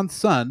Garmadon's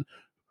son,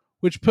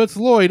 which puts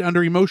Lloyd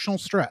under emotional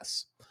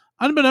stress.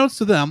 Unbeknownst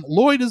to them,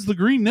 Lloyd is the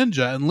Green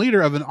Ninja and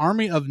leader of an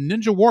army of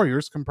ninja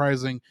warriors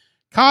comprising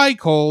Kai,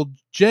 Cole,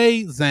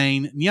 Jay,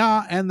 Zane,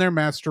 Nya, and their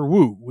master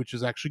Wu, which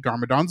is actually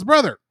Garmadon's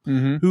brother,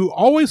 who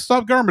always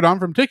stopped Garmadon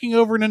from taking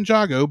over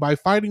Ninjago by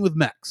fighting with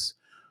mechs.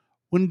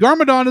 When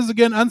Garmadon is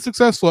again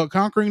unsuccessful at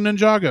conquering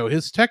Ninjago,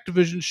 his tech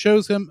division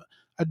shows him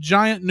a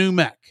giant new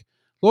mech.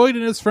 Lloyd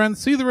and his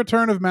friends see the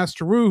return of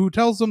Master Wu, who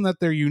tells them that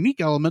their unique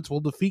element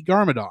will defeat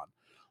Garmadon.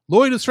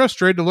 Lloyd is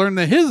frustrated to learn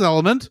that his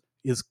element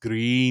is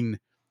green.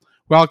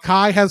 While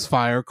Kai has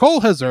fire,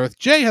 Cole has earth,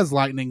 Jay has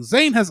lightning,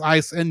 Zane has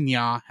ice, and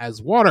Nya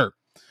has water.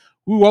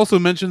 Wu also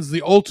mentions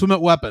the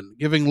ultimate weapon,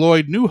 giving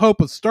Lloyd new hope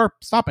of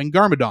stopping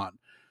Garmadon,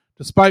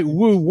 despite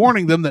Wu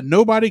warning them that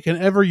nobody can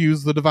ever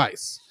use the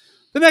device.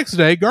 The next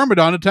day,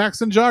 Garmadon attacks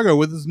Ninjago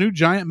with his new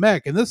giant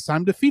mech, and this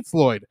time defeats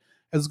Lloyd.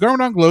 As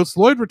Garmadon gloats,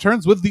 Lloyd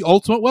returns with the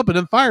ultimate weapon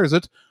and fires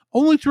it,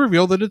 only to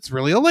reveal that it's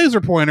really a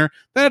laser pointer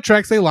that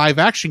attracts a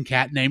live-action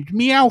cat named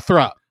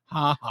Meowthra.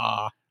 Ha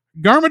ha.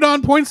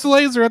 Garmadon points the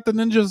laser at the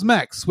ninja's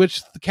mechs,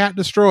 which the cat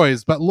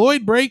destroys, but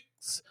Lloyd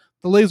breaks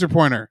the laser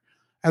pointer.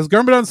 As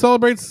Garmadon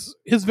celebrates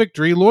his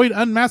victory, Lloyd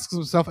unmasks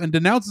himself and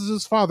denounces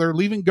his father,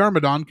 leaving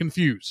Garmadon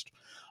confused.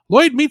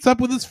 Lloyd meets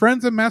up with his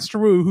friends and Master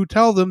Wu, who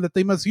tell them that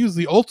they must use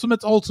the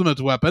ultimate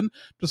weapon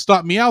to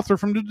stop Meowthra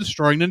from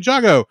destroying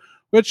Ninjago,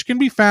 which can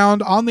be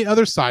found on the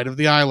other side of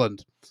the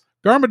island.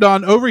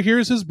 Garmadon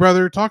overhears his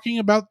brother talking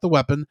about the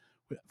weapon,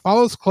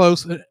 follows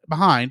close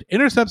behind,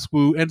 intercepts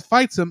Wu, and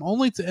fights him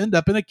only to end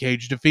up in a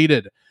cage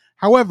defeated.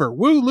 However,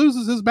 Wu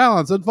loses his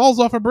balance and falls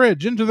off a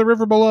bridge into the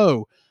river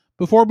below.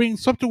 Before being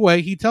swept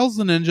away, he tells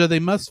the ninja they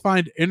must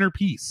find inner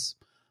peace.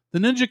 The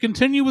ninja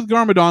continue with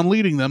Garmadon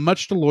leading them,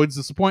 much to Lloyd's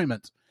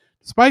disappointment.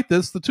 Despite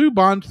this, the two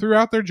bond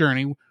throughout their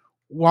journey,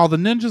 while the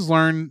ninjas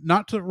learn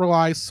not to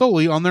rely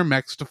solely on their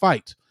mechs to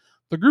fight.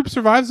 The group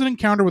survives an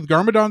encounter with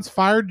Garmadon's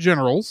fired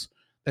generals,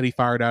 that he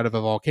fired out of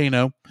a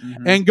volcano,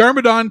 and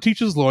Garmadon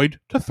teaches Lloyd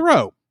to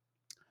throw.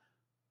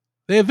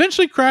 They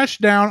eventually crash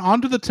down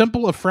onto the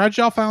Temple of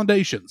Fragile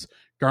Foundations,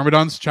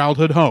 Garmadon's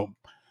childhood home.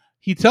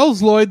 He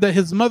tells Lloyd that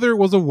his mother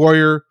was a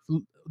warrior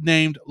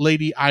named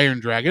Lady Iron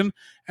Dragon,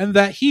 and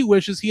that he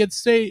wishes he had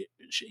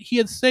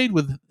stayed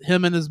with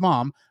him and his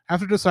mom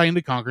after deciding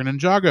to conquer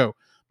Ninjago,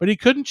 but he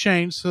couldn't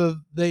change, so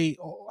they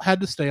had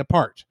to stay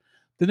apart.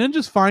 The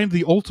ninjas find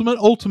the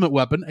ultimate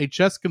weapon, a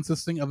chest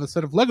consisting of a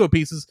set of Lego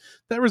pieces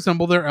that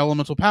resemble their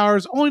elemental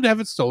powers, only to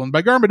have it stolen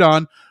by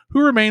Garmadon,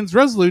 who remains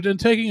resolute in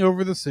taking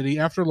over the city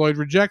after Lloyd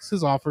rejects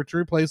his offer to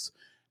replace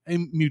a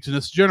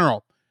mutinous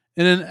general.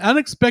 In an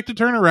unexpected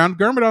turnaround,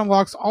 Garmadon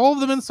locks all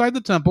of them inside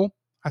the temple.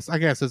 I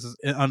guess this is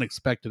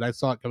unexpected. I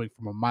saw it coming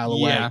from a mile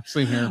away. Yeah,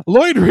 same here.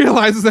 Lloyd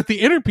realizes that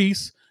the inner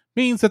peace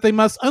means that they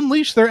must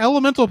unleash their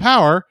elemental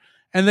power,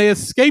 and they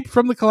escape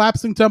from the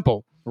collapsing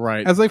temple.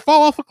 Right. As they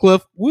fall off a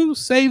cliff, Wu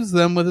saves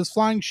them with his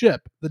flying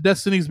ship, the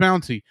Destiny's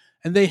Bounty,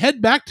 and they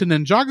head back to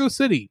Ninjago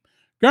City.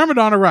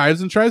 Garmadon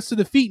arrives and tries to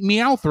defeat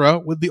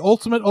Meowthra with the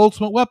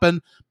ultimate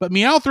weapon, but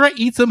Meowthra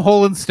eats him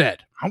whole instead.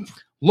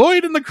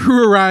 Lloyd and the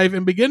crew arrive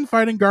and begin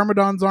fighting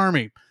Garmadon's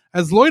army.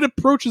 As Lloyd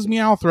approaches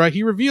Meowthra,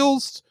 he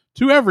reveals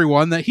to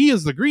everyone that he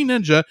is the Green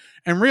Ninja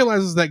and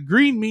realizes that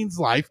green means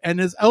life, and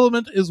his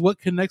element is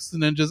what connects the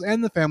ninjas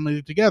and the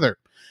family together.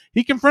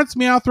 He confronts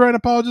Meowthra and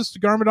apologizes to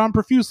Garmadon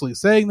profusely,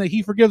 saying that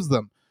he forgives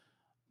them.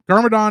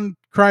 Garmadon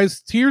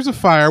cries tears of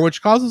fire,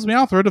 which causes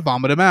Meowthra to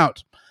vomit him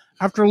out.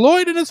 After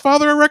Lloyd and his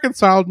father are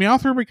reconciled,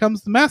 Meowthra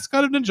becomes the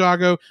mascot of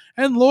Ninjago,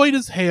 and Lloyd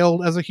is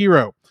hailed as a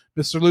hero.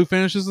 Mr. Liu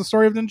finishes the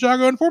story of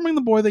Ninjago, informing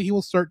the boy that he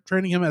will start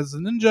training him as a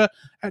ninja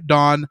at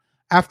dawn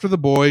after the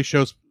boy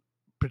shows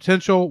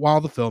potential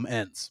while the film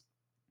ends.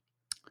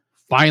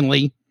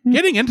 Finally.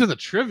 Getting into the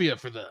trivia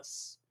for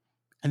this.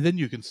 And then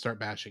you can start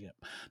bashing it.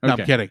 No,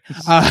 Okay. I'm kidding.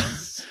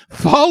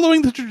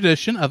 Following the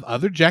tradition of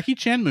other Jackie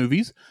Chan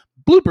movies,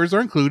 bloopers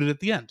are included at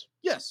the end,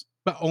 Yes.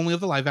 but only of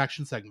the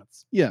live-action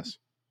segments. Yes.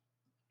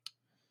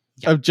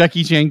 Of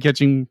Jackie Chan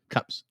catching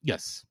cups.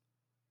 Yes.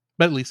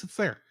 But at least it's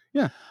there.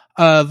 Yeah.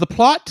 The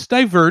plot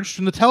diverged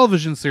from the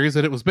television series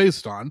that it was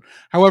based on.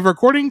 However,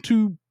 according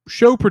to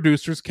show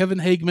producers Kevin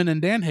Hageman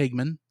and Dan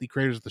Hageman, the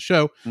creators of the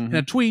show, in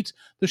a tweet,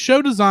 the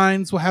show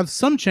designs will have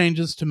some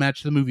changes to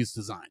match the movie's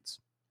designs.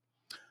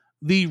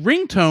 The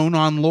ringtone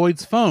on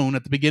Lloyd's phone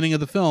at the beginning of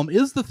the film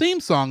is the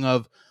theme song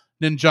of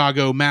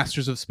Ninjago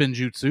Masters of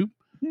Spinjutsu,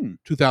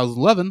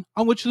 2011,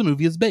 on which the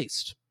movie is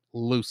based.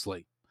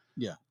 loosely.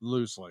 Yeah,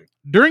 loosely.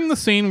 During the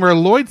scene where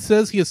Lloyd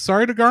says he is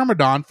sorry to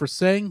Garmadon for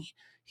saying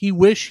he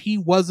wish he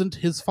wasn't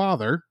his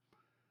father,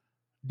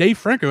 Dave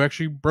Franco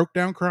actually broke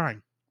down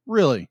crying.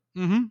 Really?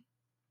 Mm-hmm.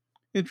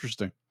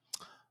 Interesting.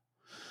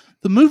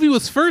 The movie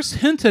was first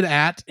hinted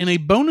at in a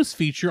bonus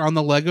feature on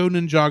the Lego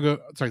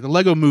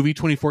Movie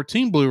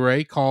 2014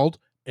 Blu-ray called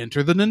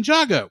Enter the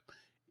Ninjago.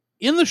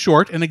 In the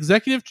short, an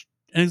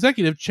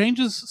executive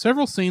changes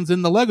several scenes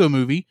in the Lego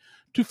Movie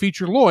to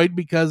feature Lloyd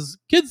because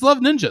kids love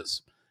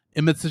ninjas.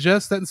 Emmett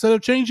suggests that instead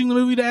of changing the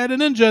movie to add a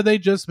ninja, they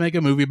just make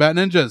a movie about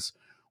ninjas,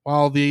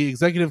 while the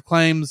executive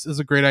claims is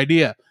a great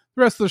idea.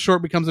 The rest of the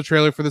short becomes a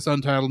trailer for this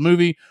untitled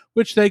movie,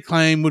 which they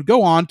claim would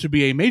go on to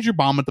be a major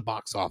bomb at the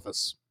box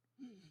office.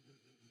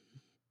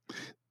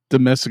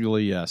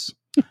 Domestically, yes.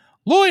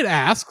 Lloyd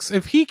asks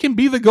if he can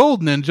be the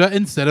gold ninja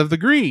instead of the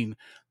green.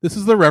 This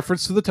is the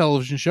reference to the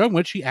television show in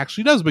which he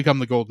actually does become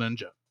the gold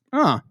ninja.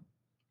 Huh.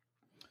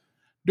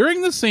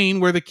 During the scene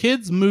where the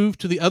kids move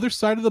to the other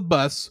side of the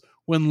bus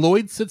when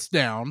Lloyd sits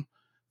down,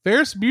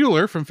 Ferris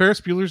Bueller from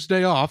Ferris Bueller's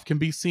Day Off can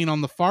be seen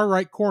on the far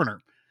right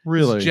corner.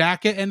 Really? His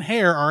jacket and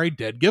hair are a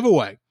dead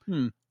giveaway.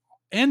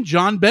 And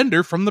John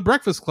Bender from The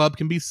Breakfast Club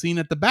can be seen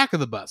at the back of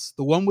the bus,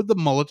 the one with the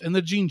mullet and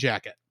the jean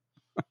jacket.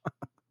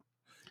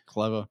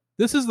 Clever.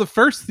 This is the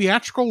first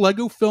theatrical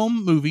Lego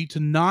film movie to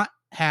not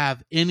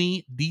have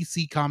any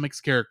DC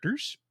Comics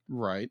characters.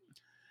 Right.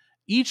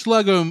 Each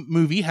Lego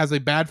movie has a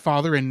bad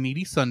father and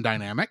needy son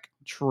dynamic.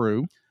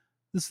 True.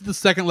 This is the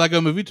second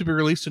Lego movie to be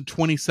released in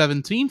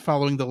 2017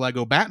 following the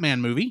Lego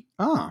Batman movie.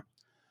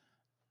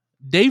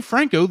 Dave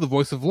Franco, the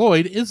voice of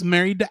Lloyd, is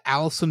married to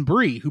Alison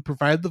Brie, who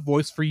provided the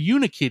voice for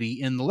Unikitty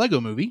in the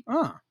Lego movie.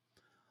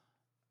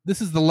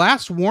 This is the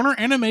last Warner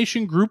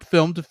Animation Group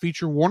film to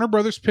feature Warner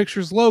Brothers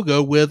Pictures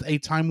logo with a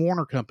Time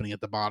Warner company at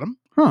the bottom.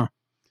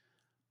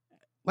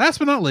 Last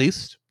but not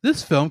least,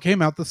 this film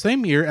came out the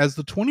same year as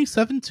the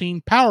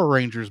 2017 Power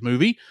Rangers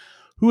movie,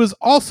 who is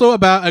also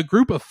about a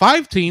group of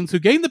 5 teens who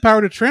gain the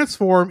power to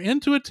transform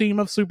into a team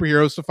of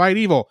superheroes to fight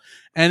evil.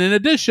 And in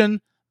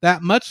addition,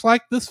 that much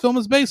like this film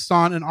is based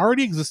on an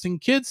already existing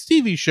kids'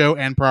 TV show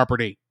and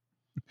property.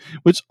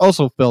 Which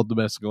also failed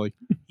domestically.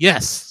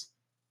 Yes.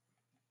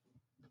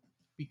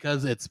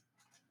 Because it's...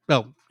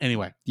 Well,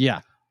 anyway.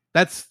 Yeah.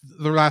 That's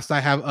the last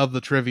I have of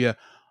the trivia.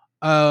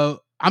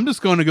 I'm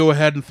just going to go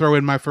ahead and throw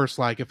in my first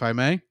like, if I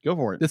may. Go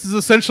for it. This is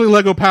essentially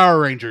Lego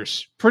Power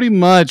Rangers. Pretty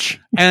much.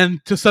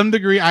 And to some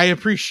degree, I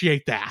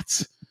appreciate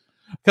that.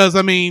 Because,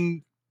 I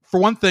mean,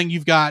 for one thing,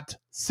 you've got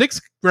 6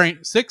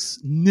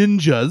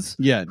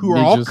 ninjas who are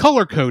all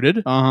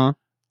color-coded.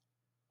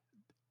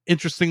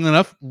 Interestingly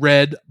enough,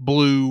 red,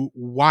 blue,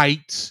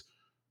 white,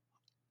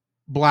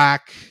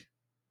 black.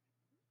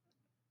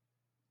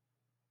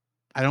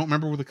 I don't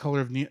remember what the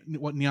color of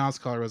what Nia's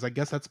color was. I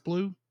guess that's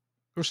blue.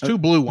 There's 2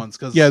 blue ones.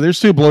 There's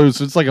 2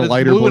 blues. It's like a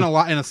lighter blue.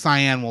 And a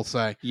cyan, we'll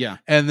say. Yeah.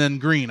 And then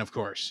green, of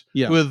course.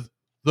 Yeah. With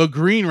the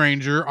Green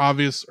Ranger,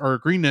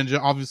 Green Ninja,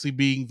 obviously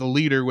being the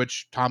leader,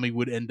 which Tommy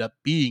would end up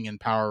being in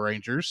Power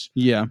Rangers.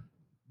 Yeah.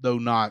 Though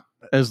not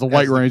as the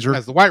White Ranger.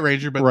 As the White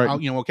Ranger, but right.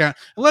 And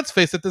let's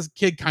face it, this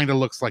kid kind of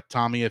looks like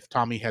Tommy if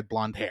Tommy had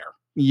blonde hair.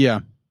 Yeah.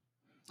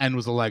 And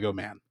was a Lego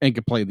man. And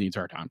could play the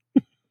entire time.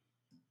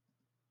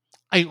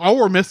 All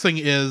we're missing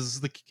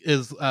is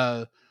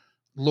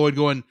Lloyd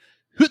going,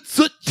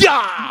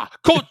 I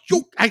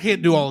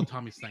can't do all of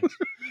Tommy's things.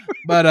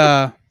 But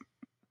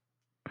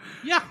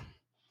yeah.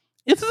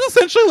 It's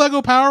essentially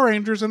Lego Power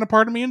Rangers, and a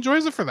part of me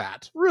enjoys it for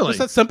that. Really? Just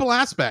that simple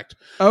aspect.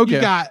 Okay.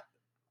 You got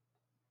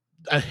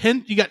a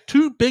hint. You got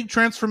 2 big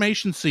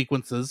transformation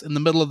sequences in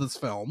the middle of this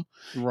film.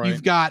 Right.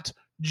 You've got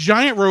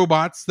giant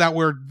robots that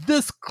were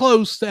this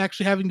close to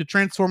actually having to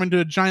transform into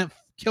a giant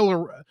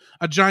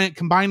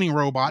combining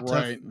robot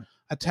to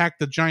attack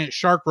the giant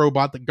shark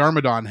robot that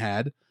Garmadon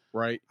had.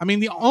 Right. I mean,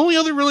 the only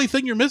other really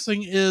thing you're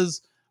missing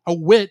is a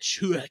witch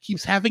who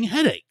keeps having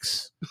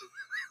headaches.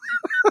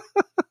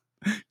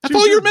 That's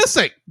all you're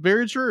missing.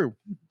 Very true.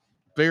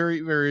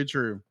 Very, very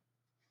true.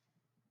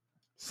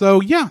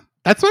 So yeah,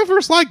 that's my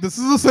first like. This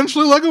is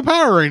essentially Lego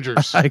Power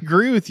Rangers. I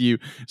agree with you.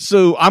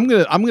 So I'm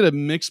gonna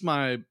mix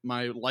my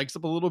likes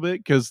up a little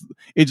bit because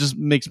it just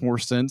makes more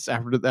sense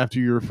after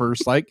your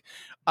first like.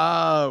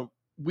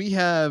 We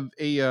have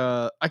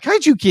a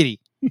kaiju kitty.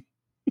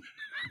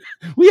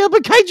 We have a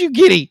kaiju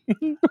kitty.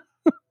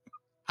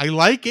 I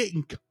like it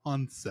in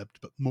concept,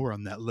 but more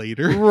on that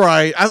later.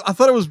 Right. I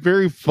thought it was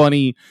very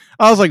funny.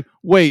 I was like,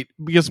 wait,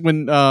 because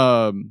when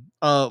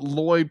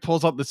Lloyd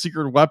pulls out the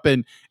secret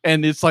weapon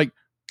and it's like,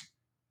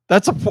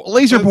 that's a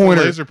laser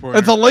pointer.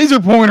 It's a laser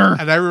pointer.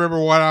 And I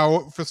remember when I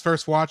was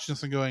first watching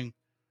this and going,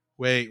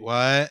 wait,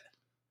 what?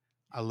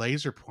 A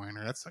laser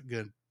pointer? That's not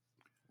good.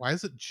 Why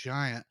is it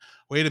giant?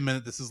 Wait a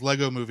minute. This is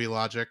Lego movie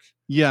logic.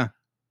 Yeah.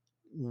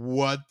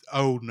 What?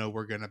 Oh no,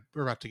 we're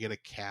about to get a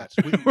cat.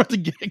 We're about to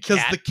get a cat.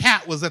 Because the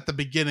cat was at the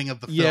beginning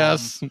of the film.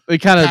 Yes, they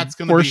kind of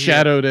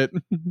foreshadowed it.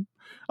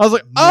 I was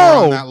like,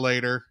 more on that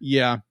later.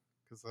 Yeah,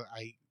 because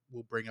I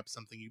will bring up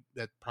something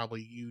that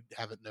probably you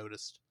haven't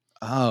noticed.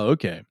 Oh,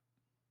 okay.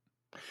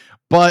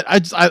 But I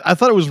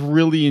thought it was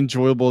really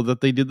enjoyable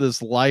that they did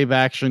this live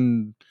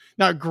action.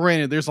 Now,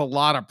 granted, there's a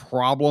lot of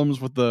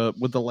problems with the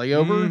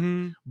layover,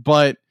 Mm-hmm.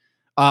 but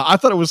I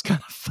thought it was kind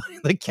of funny.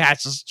 The cat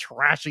just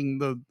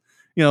trashing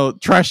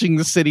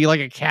the city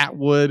like a cat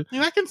would. I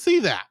mean, I can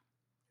see that.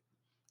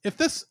 If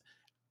this,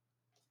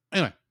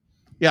 anyway,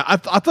 yeah, I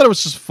thought it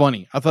was just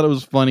funny. I thought it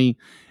was funny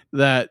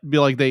that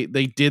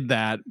they did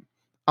that.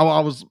 I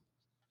thought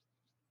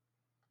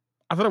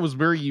it was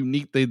very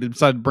unique. They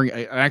decided to bring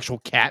an actual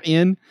cat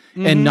in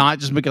and not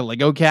just make a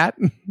Lego cat.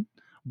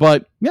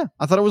 But yeah,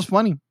 I thought it was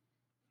funny.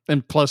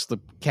 And plus, the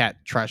cat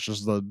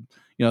trashes the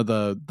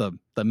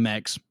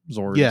mechs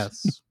Zords.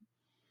 Yes.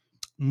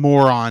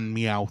 More on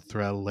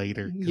Meowthra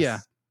later. Yeah.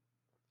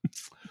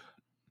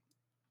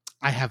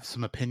 I have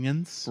some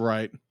opinions.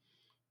 Right.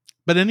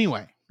 But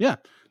anyway. Yeah.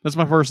 That's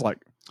my first like.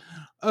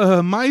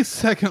 My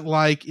second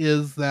like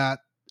is that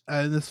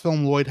in this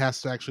film, Lloyd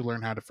has to actually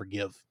learn how to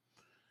forgive.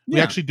 We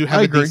actually do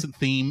have a decent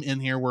theme in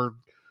here where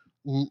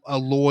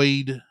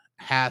Lloyd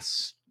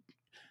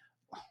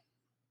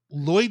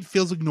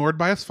feels ignored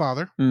by his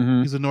father.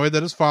 Mm-hmm. He's annoyed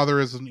that his father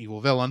is an evil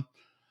villain,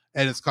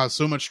 and it's caused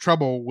so much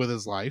trouble with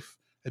his life.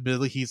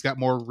 Admittedly, he's got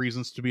more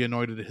reasons to be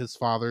annoyed at his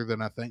father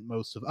than I think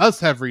most of us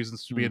have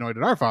reasons to be annoyed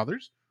at our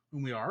fathers,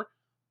 whom we are.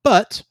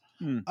 But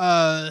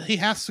he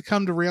has to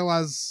come to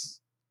realize,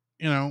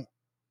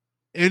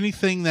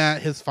 anything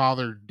that his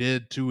father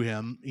did to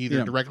him,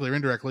 either directly or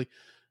indirectly,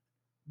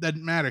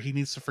 doesn't matter. He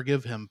needs to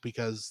forgive him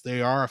because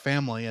they are a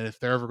family, and if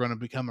they're ever going to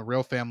become a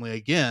real family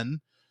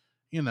again,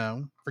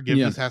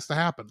 forgiveness has to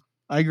happen.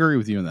 I agree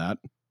with you on that.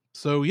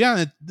 So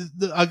yeah,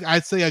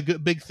 I'd say a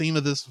good big theme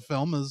of this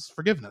film is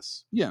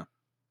forgiveness. Yeah,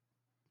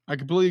 I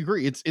completely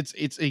agree.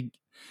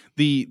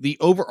 The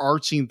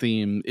overarching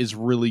theme is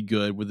really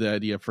good with the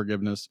idea of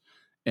forgiveness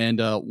and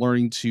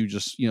learning to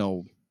just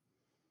learning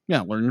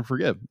to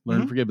forgive,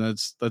 learn to forgive.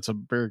 That's a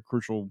very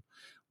crucial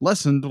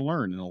lesson to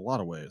learn in a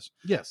lot of ways.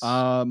 Yes.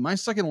 My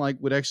second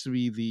would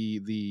actually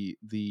be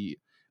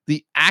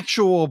the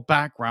actual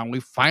background. We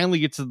finally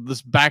get to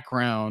this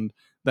background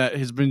that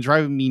has been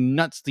driving me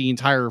nuts the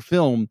entire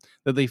film,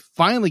 that they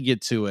finally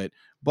get to it,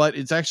 but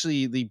it's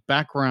actually the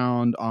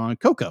background on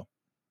Coco.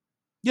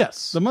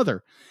 Yes. The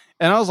mother.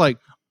 And I was like,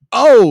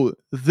 oh,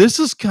 this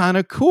is kind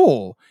of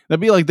cool.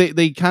 That'd be like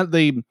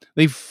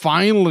they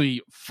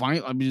finally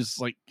I'm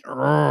just like,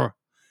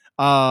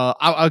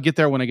 I'll get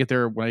there when I get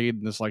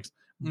in this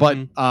but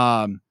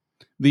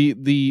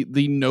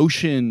the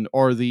notion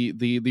or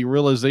the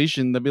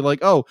realization that'd be like,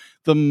 oh,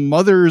 the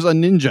mother's a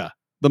ninja,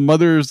 the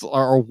mother's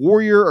are a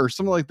warrior or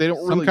something like. They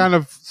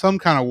don't some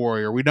kind of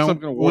warrior. We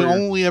don't we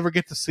only ever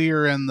get to see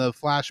her in the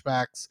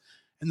flashbacks,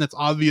 and that's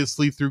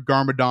obviously through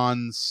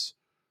Garmadon's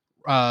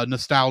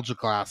nostalgia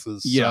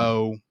classes.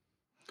 So,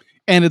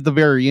 and at the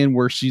very end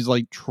where she's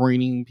like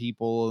training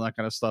people and that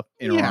kind of stuff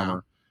in her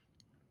armor.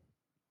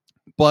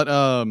 But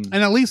and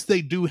at least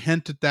they do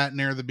hint at that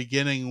near the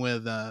beginning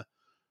with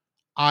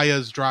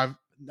Nya's driving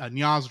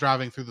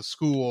through the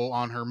school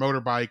on her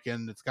motorbike,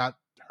 and it's got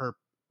her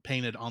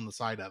painted on the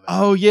side of it.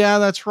 Oh yeah,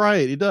 that's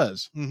right. It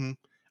does. Mm-hmm.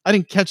 I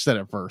didn't catch that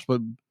at first,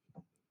 but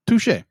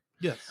touche.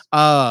 Yes.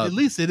 At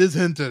least it is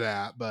hinted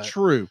at. But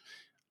true.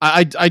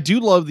 I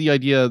do love the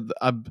idea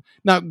of,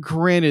 now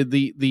granted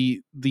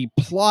the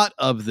plot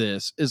of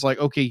this is like,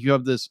 okay, you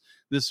have this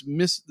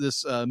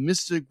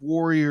mystic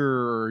warrior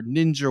or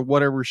ninja,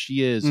 whatever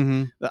she is.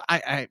 Mm-hmm.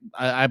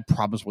 I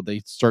promise what they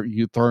start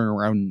you throwing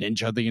around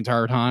ninja the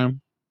entire time.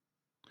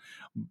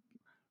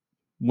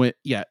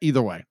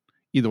 Either way.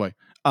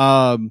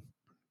 That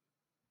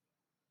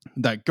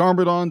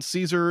Garmadon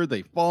sees her,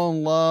 they fall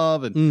in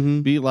love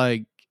and be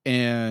like,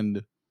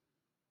 and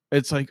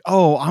it's like,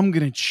 oh, I'm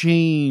gonna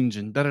change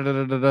and da da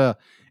da da da,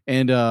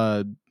 and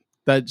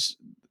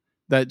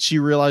that she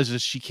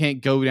realizes she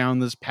can't go down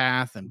this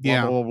path and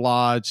blah blah blah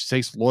blah. She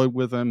takes Lloyd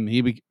with him.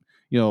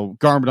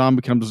 Garmadon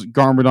becomes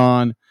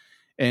Garmadon,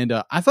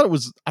 and I thought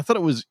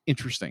it was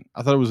interesting.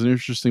 I thought it was an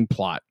interesting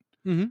plot.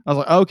 Mm-hmm. I was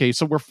like, okay,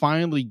 so we're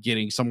finally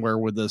getting somewhere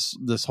with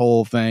this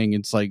whole thing.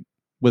 It's like,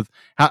 with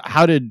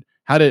how did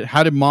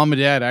mom and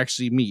dad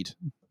actually meet?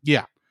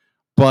 Yeah,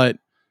 but.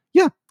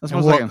 Yeah, that's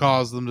what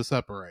caused them to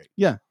separate.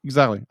 Yeah,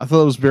 exactly. I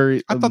thought it was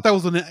very. I thought that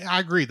was I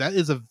agree. That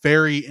is a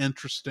very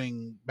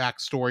interesting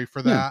backstory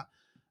for that.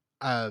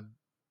 Yeah.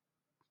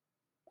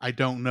 I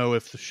don't know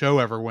if the show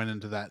ever went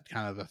into that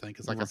kind of a thing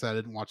because, like I said, I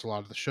didn't watch a lot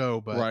of the show.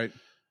 But right,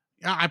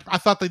 yeah, I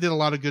thought they did a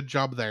lot of good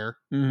job there.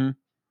 Mm-hmm.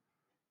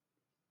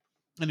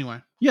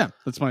 Anyway, yeah,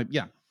 that's my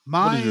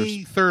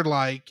My third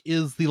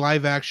is the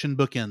live action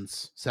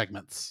bookends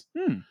segments.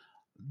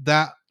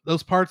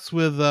 Those parts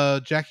with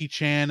Jackie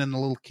Chan and the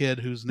little kid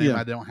whose name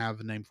I don't have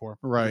a name for.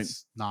 Right.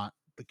 It's not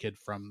the kid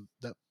from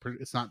that.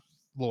 It's not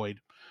Lloyd.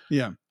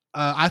 Yeah.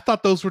 I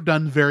thought those were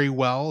done very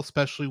well,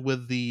 especially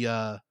with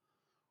the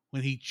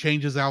when he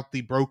changes out the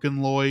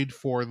broken Lloyd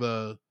for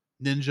the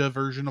ninja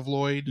version of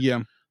Lloyd.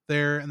 Yeah.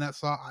 There and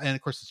that's and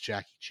of course it's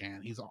Jackie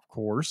Chan. He's a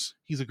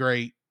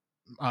great.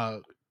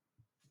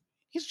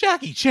 He's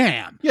Jackie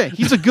Chan. Yeah,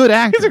 he's a good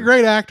actor. He's a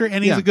great actor,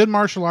 and he's a good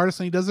martial artist,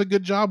 and he does a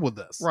good job with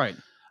this. Right.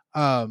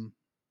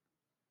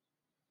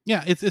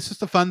 Yeah, it's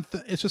just a fun.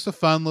 It's just a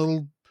fun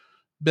little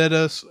bit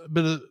of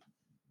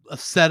a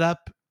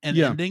setup and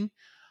ending,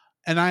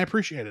 and I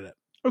appreciated it.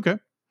 Okay.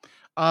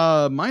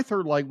 My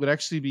third like would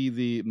actually be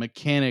the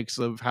mechanics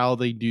of how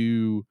they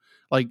do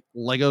like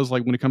Legos,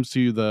 like when it comes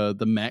to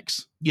the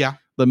mechs. Yeah.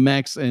 The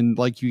mechs, and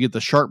like you get the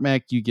shark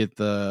mech, you get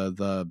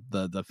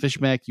the fish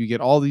mech, you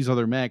get all these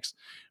other mechs,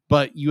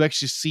 but you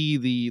actually see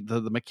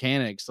the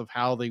mechanics of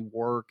how they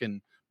work,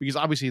 and because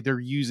obviously they're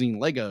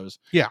using Legos.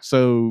 Yeah.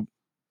 So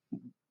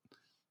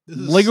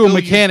Lego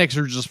mechanics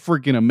are just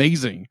freaking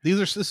amazing.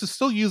 This is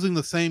still using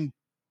the same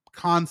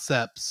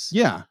concepts.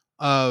 Yeah.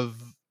 Of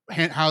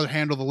how to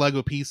handle the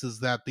Lego pieces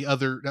that the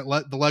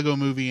Lego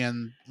movie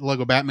and the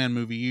Lego Batman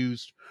movie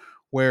used,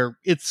 where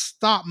it's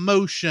stop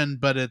motion,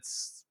 but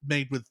it's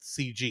made with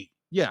CG.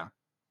 Yeah.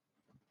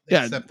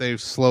 Except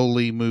they've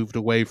slowly moved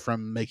away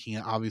from making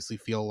it obviously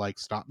feel like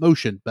stop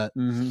motion. But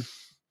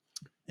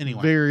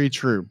anyway. Very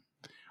true.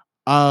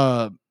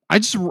 I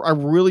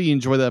really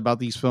enjoy that about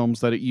these films,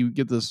 that you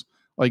get this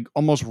like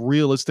almost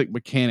realistic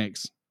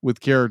mechanics with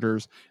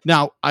characters.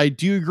 Now, I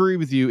do agree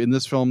with you. In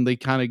this film, they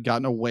kind of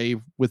gotten away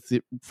with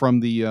it from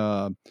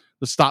the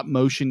stop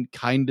motion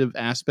kind of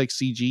aspect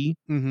CG.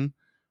 Mm-hmm.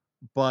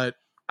 But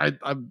I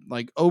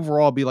like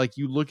overall be like,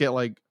 you look at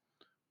like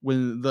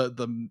when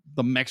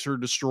the mechs are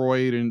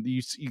destroyed, and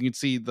you can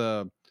see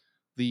the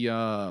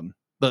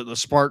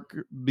spark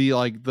be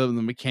like the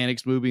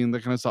mechanics moving and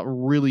that kind of stuff. I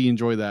really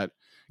enjoy that.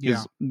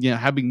 Yeah,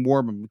 having more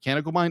of a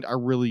mechanical mind, I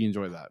really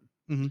enjoy that.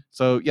 Mm-hmm.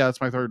 So yeah, that's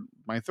my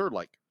third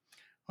like.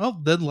 Well,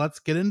 then let's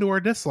get into our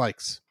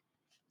dislikes.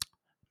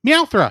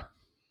 Meowthra.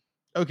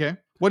 Okay.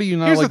 What do you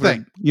not Here's like? the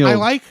thing. I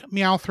like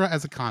Meowthra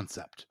as a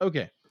concept.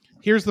 Okay.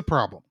 Here's the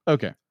problem.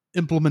 Okay.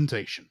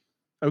 Implementation.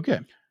 Okay.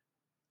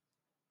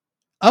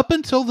 Up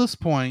until this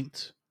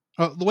point,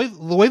 the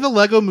way the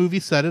Lego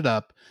movie set it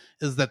up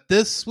is that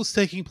this was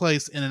taking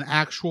place in an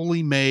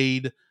actually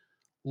made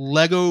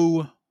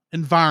Lego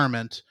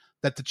environment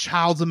that the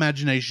child's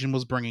imagination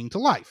was bringing to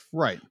life.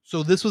 Right.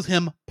 So this was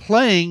him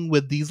playing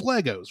with these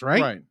Legos,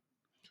 right? Right.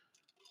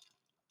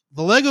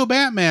 The Lego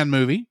Batman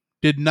movie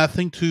did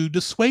nothing to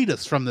dissuade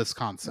us from this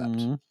concept.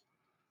 Mm-hmm.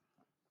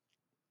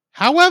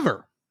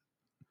 However,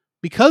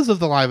 because of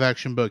the live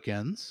action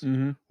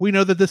bookends, we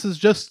know that this is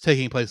just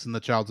taking place in the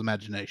child's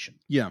imagination.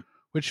 Yeah.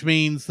 Which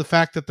means the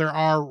fact that there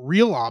are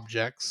real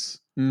objects,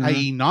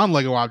 i.e.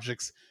 non-Lego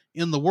objects,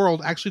 in the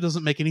world actually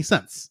doesn't make any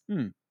sense.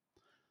 The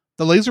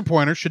laser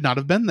pointer should not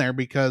have been there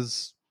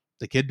because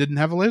the kid didn't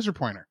have a laser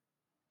pointer.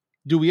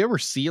 Do we ever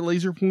see a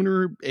laser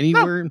pointer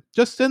anywhere? No,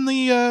 just in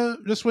the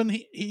just when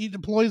he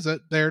deploys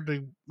it there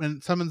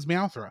and summons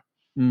Meowthra.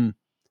 And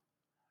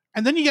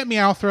then you get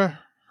Meowthra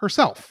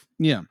herself.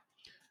 Yeah.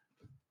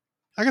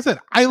 Like I said,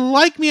 I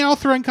like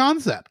Meowthra in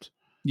concept.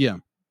 Yeah.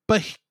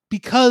 But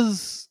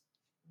because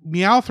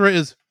Meowthra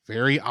is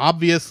very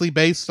obviously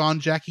based on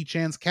Jackie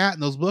Chan's cat in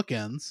those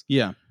bookends.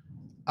 Yeah.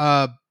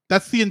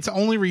 That's the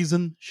only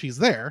reason she's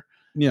there.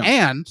 Yeah.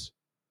 And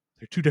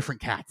they're two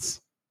different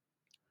cats.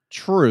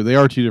 True. They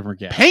are two different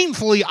cats.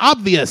 Painfully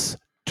obvious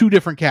two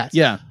different cats.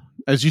 Yeah.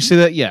 As you say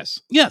that,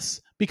 yes.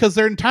 Yes. Because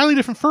they're entirely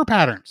different fur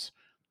patterns.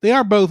 They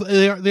are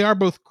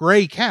both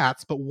gray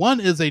cats, but one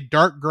is a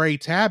dark gray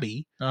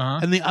tabby,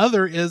 and the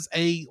other is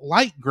a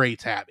light gray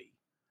tabby.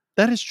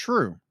 That is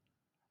true.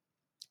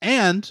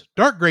 And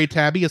dark gray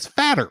tabby is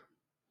fatter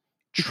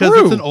because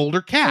it's an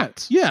older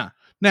cat. Yeah.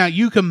 Now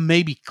you can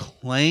maybe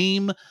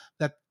claim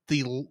that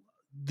the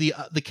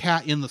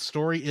cat in the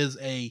story is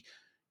a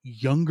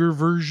younger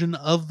version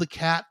of the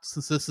cat,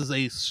 since this is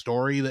a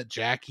story that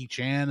Jackie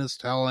Chan is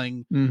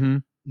telling,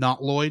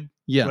 not Lloyd.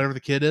 Yeah. Whatever the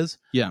kid is.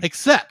 Yeah.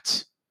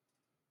 Except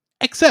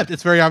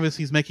it's very obvious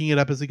he's making it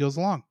up as he goes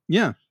along.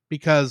 Yeah.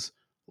 Because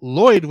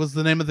Lloyd was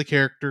the name of the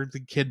character the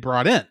kid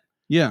brought in.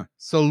 Yeah.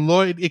 So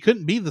Lloyd, it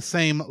couldn't be the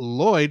same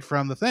Lloyd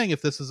from the thing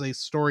if this is a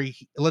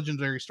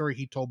legendary story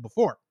he told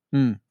before.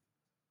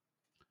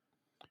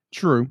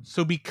 True.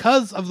 So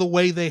because of the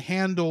way they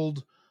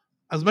handled,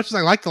 as much as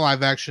I like the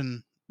live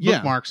action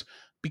bookmarks,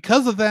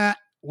 because of that,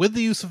 with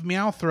the use of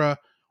Meowthra,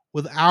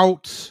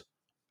 without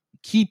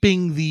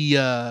keeping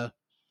the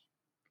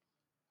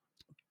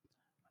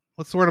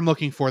what's the word I'm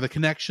looking for? The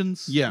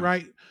connections. Yeah.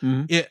 Right.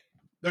 You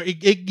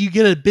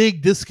get a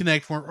big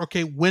disconnect from,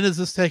 okay, when is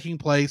this taking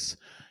place?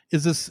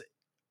 Is this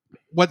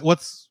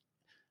what's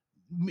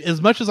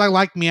as much as I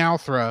like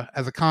Meowthra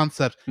as a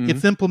concept,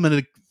 it's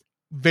implemented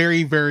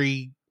very,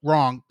 very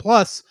wrong.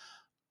 Plus,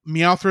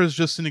 Meowthra is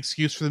just an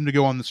excuse for them to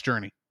go on this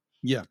journey.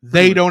 Yeah.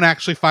 They don't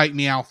actually fight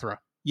Meowthra.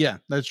 Yeah,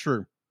 that's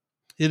true.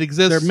 It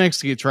exists. They're meant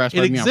to get trashed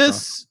by Meowthra. It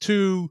exists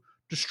to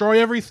destroy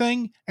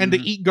everything and to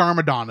eat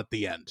Garmadon at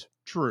the end.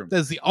 True.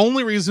 That's the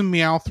only reason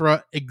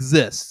Meowthra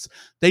exists.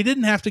 They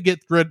didn't have to they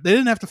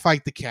didn't have to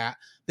fight the cat.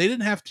 They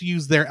didn't have to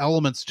use their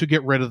elements to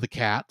get rid of the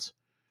cat.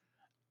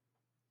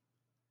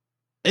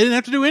 They didn't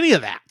have to do any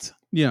of that.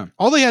 Yeah.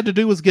 All they had to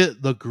do was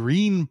get the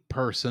green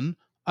person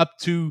up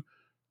to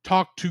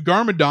talk to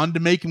Garmadon to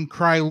make him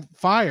cry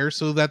fire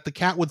so that the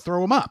cat would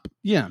throw him up.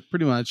 Yeah,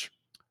 pretty much.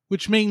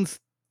 Which means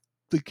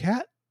the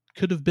cat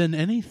could have been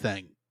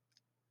anything.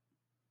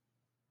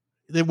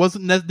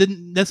 it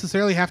didn't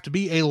necessarily have to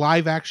be a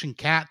live action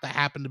cat that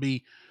happened to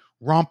be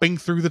romping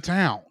through the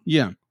town.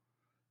 Yeah.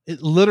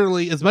 It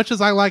literally, as much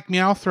as I like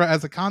Meowthra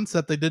as a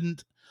concept, they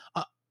didn't.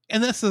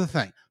 And this is the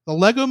thing: the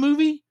Lego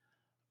Movie,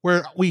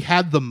 where we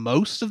had the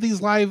most of these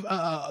live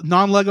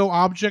non-Lego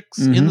objects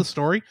in the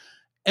story,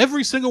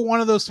 every single one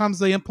of those times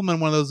they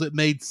implemented one of those, it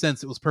made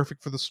sense. It was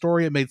perfect for the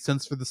story. It made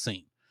sense for the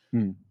scene.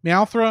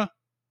 Meowthra,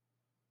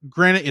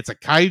 granted, it's a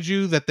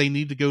kaiju that they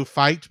need to go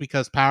fight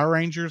because Power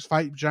Rangers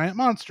fight giant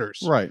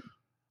monsters. Right.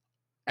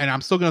 And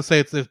I'm still going to say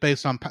it's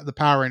based on the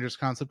Power Rangers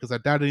concept because I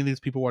doubt any of these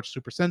people watch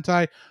Super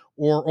Sentai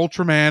or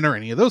Ultraman or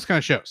any of those kind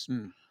of shows.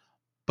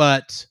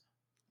 But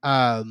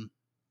the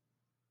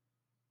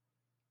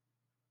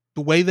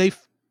way the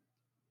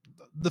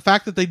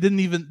fact that they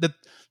didn't even,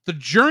 the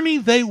journey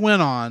they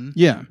went on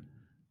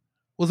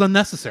was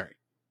unnecessary.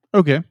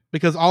 Okay.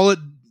 Because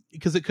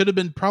it could have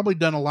been probably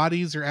done a lot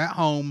easier at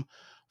home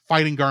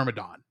fighting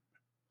Garmadon.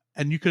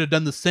 And you could have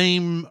done the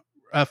same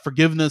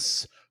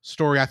forgiveness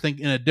story, I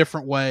think, in a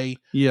different way.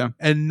 Yeah.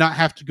 And not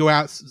have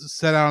to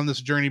set out on this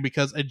journey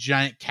because a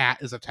giant cat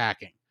is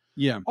attacking.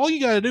 Yeah. All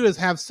you got to do is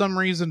have some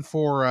reason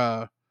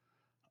for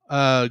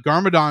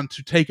Garmadon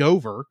to take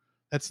over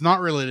that's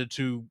not related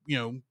to,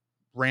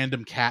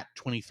 random cat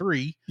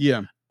 23.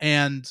 Yeah.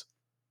 And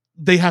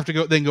they have to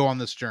go on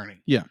this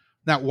journey. Yeah.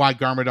 Not why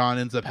Garmadon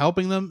ends up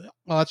helping them.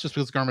 Well, that's just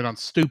because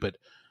Garmadon's stupid.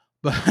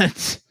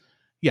 But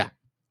yeah.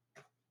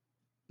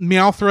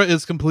 Meowthra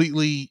is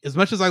completely, as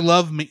much as I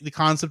love the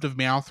concept of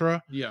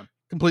Meowthra,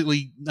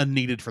 completely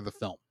unneeded for the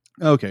film.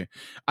 Okay.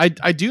 I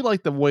do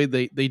like the way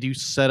they do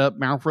set up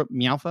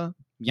Meowthra,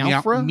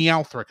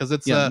 because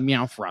it's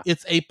Meowthra.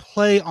 It's a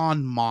play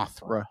on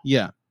Mothra.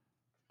 Yeah.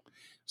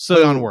 So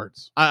play on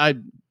words.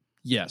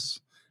 Yes.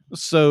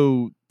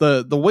 So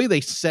the way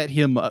they set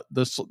him up,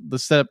 the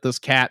set up this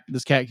cat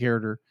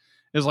character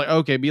is like,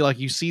 okay, be like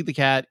you see the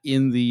cat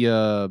in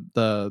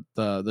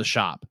the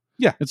shop.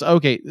 Yeah. It's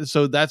okay.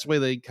 So that's the way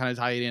they kind of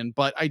tie it in.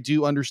 But I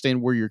do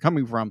understand where you're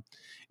coming from,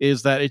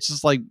 is that it's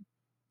just like,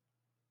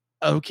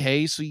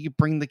 okay, so you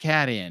bring the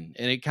cat in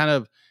and it kind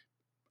of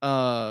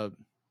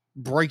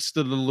breaks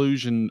the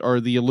illusion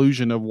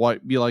of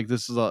what be like,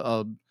 this is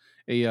a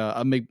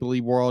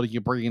make-believe world. You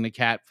bring in a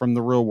cat from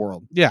the real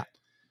world. Yeah.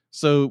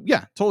 So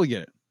yeah, totally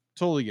get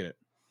it.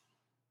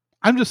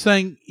 I'm just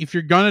saying, if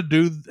you're going to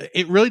do,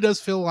 it really does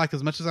feel like,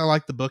 as much as I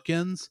like the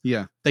bookends,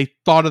 they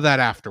thought of that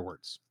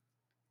afterwards.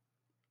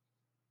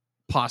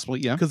 Possibly,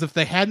 yeah. Because if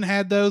they hadn't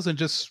had those and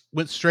just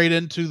went straight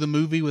into the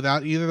movie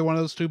without either one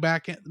of those two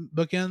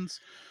bookends,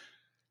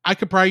 I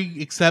could probably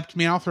accept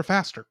Meowthra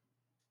faster.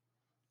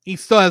 He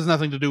still has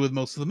nothing to do with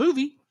most of the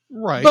movie.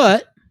 Right.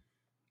 But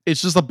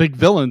it's just a big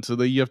villain so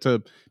that you have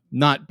to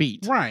not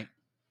beat. Right.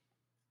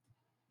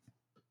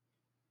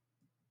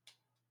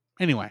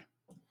 Anyway.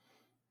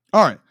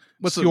 All right.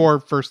 What's your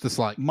first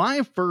dislike?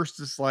 My first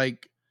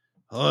dislike,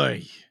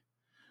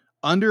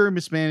 under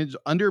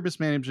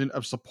mismanagement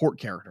of support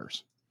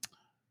characters.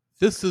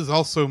 This is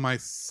also my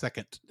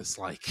second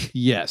dislike.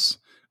 Yes.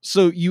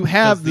 So you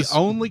have the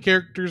only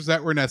characters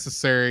that were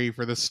necessary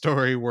for this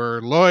story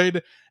were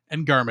Lloyd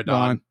and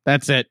Garmadon.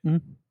 That's it.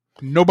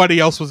 Nobody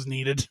else was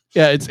needed.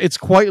 Yeah,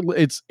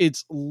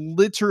 it's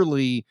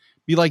literally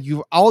be like,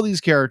 you all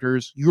these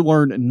characters, you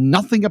learn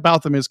nothing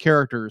about them as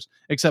characters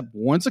except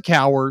one's a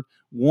coward,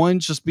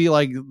 one's just be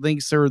like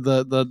thinks they're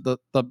the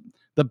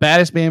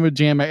baddest mamma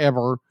jamma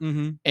ever,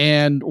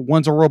 and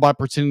one's a robot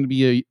pretending to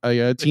be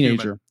a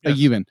teenager, a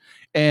human,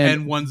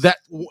 and one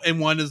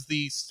is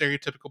the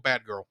stereotypical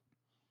bad girl.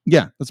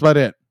 Yeah, that's about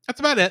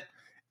it.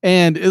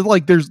 And it's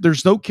like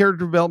there's no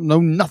character development, no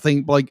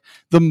nothing. Like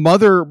the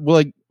mother,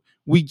 like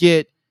we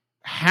get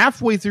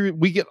halfway through,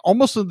 we get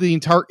almost to the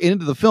entire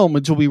end of the film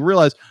until we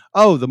realize,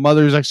 oh, the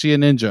mother is actually a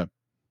ninja.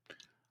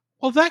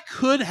 Well, that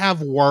could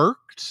have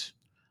worked,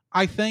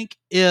 I think,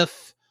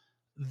 if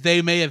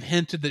they may have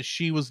hinted that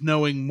she was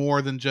knowing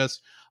more than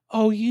just,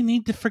 oh, you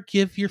need to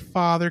forgive your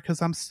father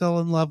because I'm still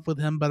in love with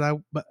him,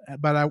 but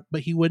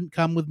he wouldn't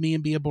come with me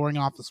and be a boring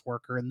office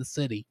worker in the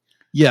city.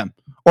 Yeah,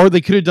 or they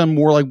could have done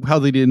more like how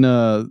they did in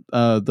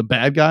the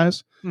Bad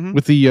Guys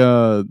with the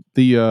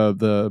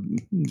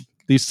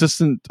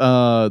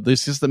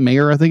assistant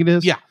mayor, I think it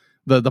is. Yeah,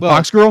 the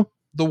Fox girl,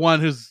 the one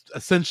who's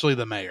essentially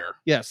the mayor.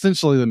 Yeah,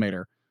 essentially the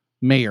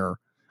mayor.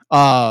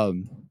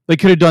 They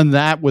could have done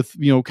that with,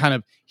 kind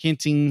of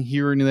hinting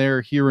here and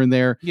there.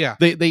 Yeah,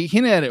 they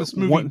hint at it. This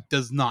movie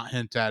does not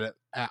hint at it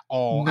at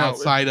all. No,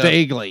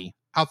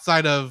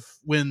 outside of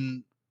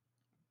when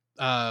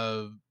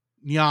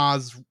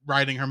Nya's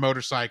riding her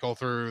motorcycle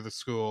through the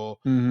school.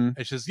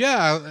 It's just,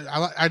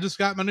 I just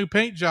got my new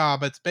paint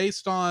job. It's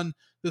based on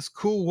this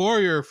cool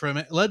warrior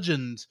from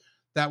Legend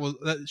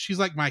she's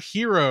like my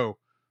hero.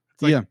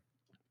 It's like,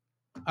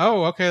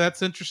 oh, okay,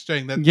 that's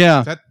interesting.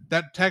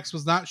 That text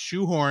was not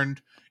shoehorned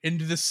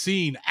into the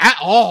scene at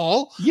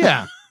all.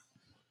 Yeah.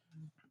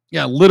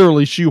 Yeah,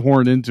 literally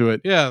shoehorned into it.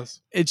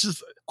 Yes. It's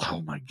just,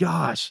 oh my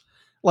gosh.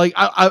 Like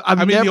I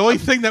mean, the only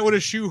thing that would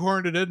have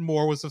shoehorned it in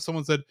more was if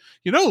someone said,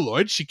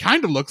 Lloyd, she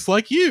kind of looks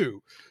like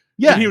you.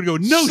 Yeah. And he would go,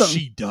 no,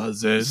 she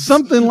doesn't.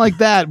 Something like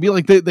that. Be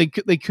like, they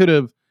could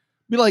have,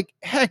 be like,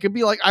 heck, it'd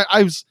be like,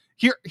 I was,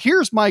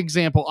 here's my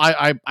example.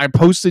 I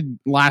posted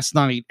last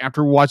night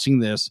after watching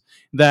this,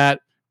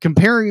 that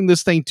comparing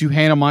this thing to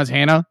Hannah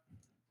Montana.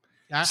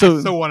 I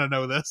so want to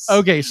know this.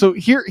 Okay, so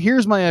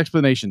here's my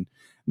explanation.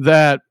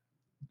 That,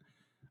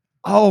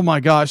 oh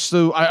my gosh,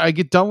 so I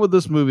get done with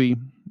this movie,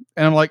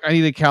 and I'm like, I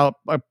need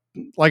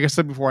like I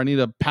said before, I need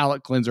a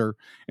palate cleanser,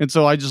 and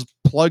so I just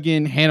plug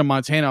in Hannah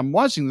Montana. I'm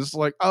watching this,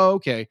 like, oh,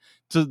 okay,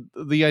 to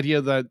the idea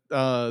that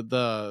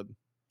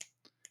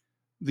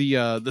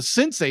the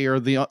sensei or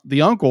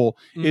the uncle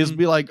is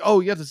be like, oh,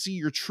 you have to see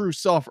your true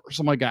self or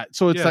something like that.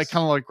 So it's that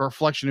kind of like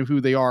reflection of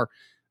who they are,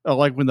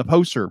 like when the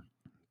poster.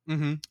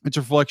 It's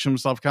a reflection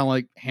of stuff, kind of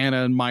like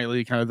Hannah and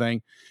Miley kind of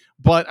thing.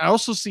 But I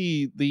also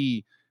see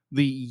the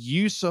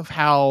use of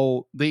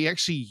how they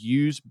actually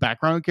use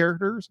background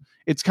characters.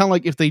 It's kind of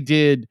like if they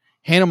did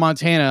Hannah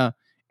Montana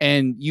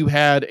and you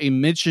had a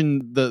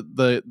mention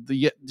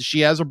the she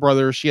has a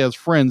brother, she has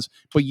friends,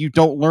 but you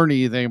don't learn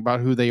anything about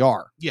who they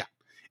are. Yeah.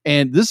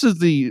 And this is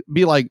be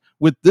like,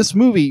 with this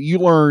movie, you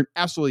learn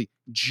absolutely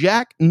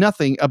jack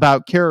nothing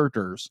about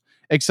characters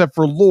except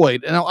for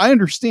Lloyd. And now I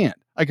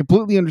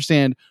completely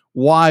understand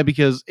why,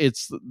 because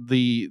it's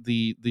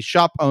the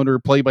shop owner,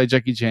 played by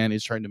Jackie Chan,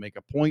 is trying to make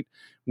a point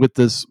with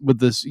this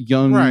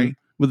young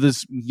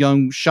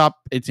shop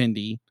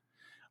attendee.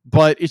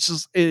 But it's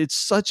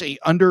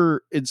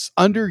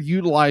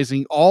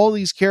underutilizing all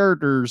these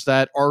characters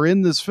that are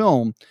in this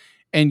film,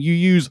 and you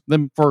use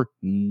them for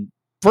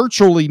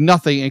virtually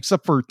nothing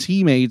except for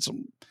teammates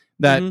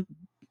that.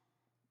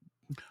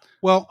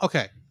 Well,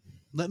 okay,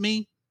 let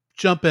me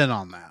jump in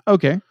on that.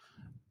 Okay.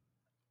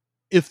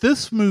 If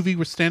this movie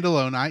were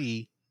standalone,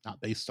 i.e.,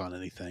 not based on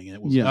anything, and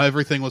it was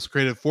everything was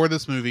created for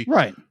this movie,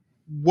 right?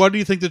 What do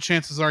you think the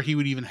chances are he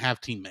would even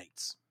have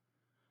teammates?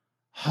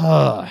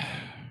 I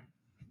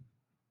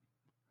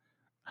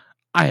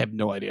have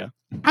no idea.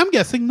 I'm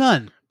guessing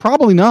none.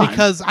 Probably not,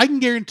 because I can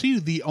guarantee you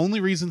the only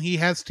reason he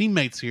has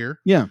teammates here,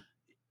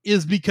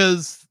 is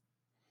because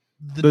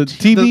the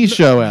TV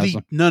show has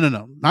them. No,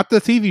 not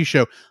the TV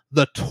show.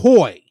 The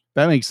toy.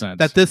 That makes sense.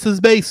 That this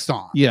is based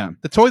on. Yeah.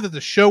 The toy that the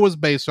show was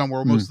based on,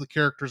 where most of the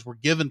characters were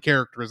given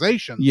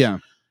characterizations. Yeah.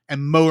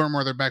 And more and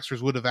more of their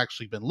backstories would have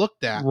actually been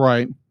looked at.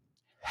 Right.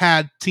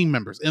 Had team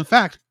members. In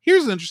fact,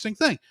 here's an interesting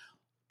thing.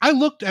 I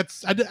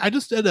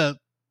just did a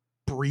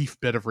brief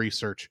bit of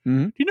research.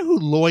 Do you know who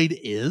Lloyd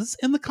is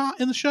in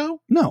the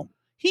show? No.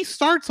 He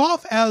starts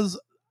off as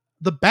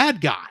the bad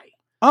guy.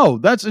 Oh,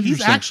 that's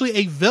interesting. He's actually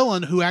a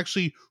villain who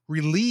actually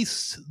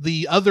released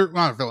the other,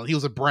 not a villain, he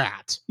was a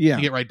brat. Yeah.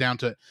 To get right down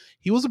to it.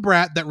 He was a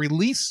brat that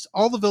released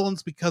all the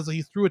villains because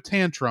he threw a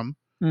tantrum,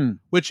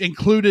 which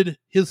included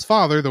his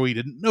father, though he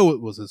didn't know it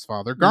was his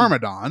father,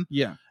 Garmadon.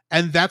 Yeah.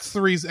 And that's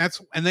the reason,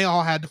 and they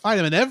all had to fight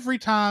him. And every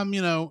time,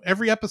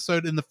 every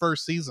episode in the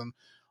first season,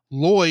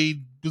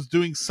 Lloyd was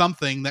doing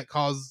something that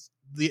caused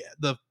the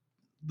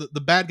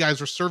bad guys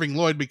were serving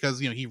Lloyd because,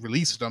 he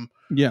released them.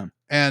 Yeah.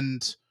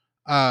 And,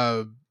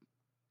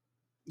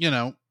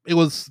 it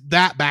was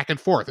that back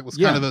and forth. It was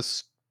kind of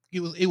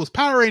it was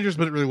Power Rangers,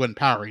 but it really wasn't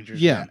Power Rangers.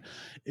 Yeah.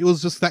 It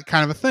was just that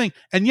kind of a thing.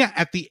 And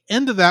at the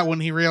end of that, when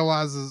he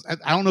realizes,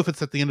 I don't know if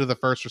it's at the end of the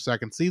first or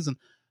second season,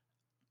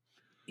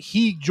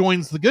 he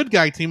joins the good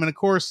guy team. And of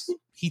course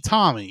he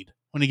Tommied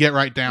when you get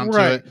right down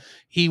to it.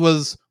 He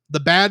was the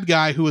bad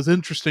guy who was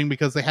interesting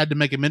because they had to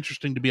make him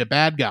interesting to be a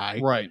bad guy.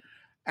 Right.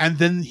 And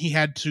then he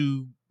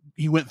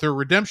went through a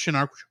redemption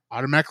arc, which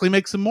automatically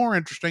makes him more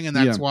interesting. And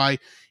that's why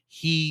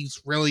he's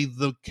really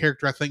the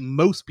character I think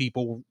most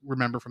people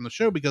remember from the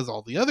show, because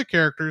all the other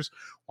characters,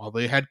 while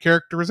they had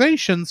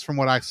characterizations from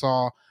what I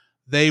saw,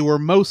 they were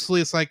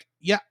mostly, it's like,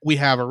 we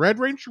have a Red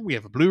Ranger, we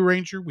have a Blue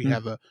Ranger, we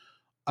have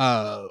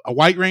a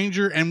White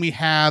Ranger, and we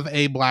have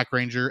a Black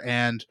Ranger.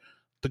 And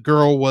the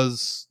girl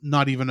was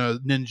not even a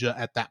ninja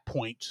at that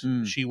point.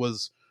 She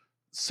was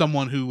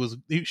someone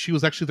she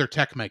was actually their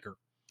tech maker.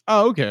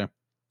 Oh, okay.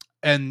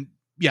 And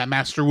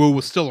Master Wu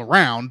was still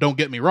around, don't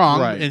get me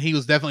wrong, and he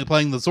was definitely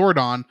playing the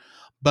Zordon,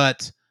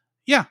 but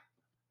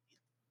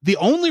the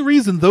only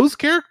reason those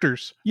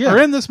characters are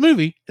in this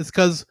movie is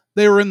because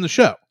they were in the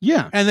show.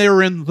 Yeah. And they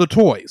were in the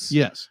toys.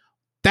 Yes.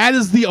 That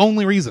is the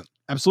only reason.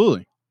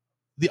 Absolutely.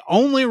 The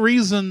only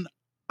reason,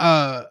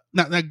 now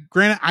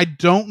granted, I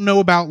don't know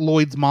about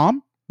Lloyd's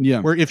mom.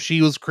 Yeah. Where if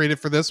she was created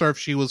for this or if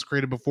she was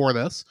created before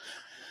this.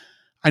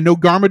 I know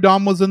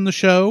Garmadon was in the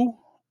show,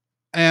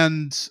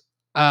 and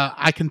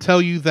I can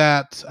tell you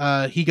that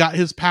he got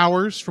his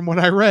powers, from what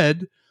I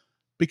read,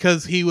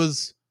 because he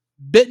was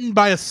bitten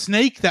by a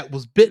snake that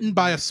was bitten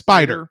by a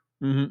spider,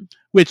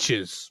 which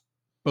is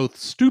both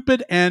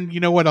stupid and, you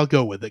know what, I'll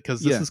go with it,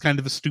 because this is kind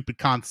of a stupid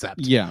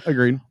concept. Yeah,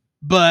 agreed.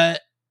 And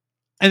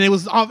it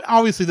was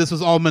obviously, this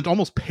was all meant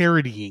almost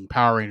parodying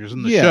Power Rangers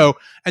in the show,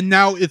 and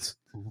now it's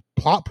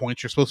plot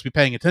points you're supposed to be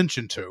paying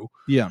attention to.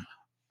 Yeah.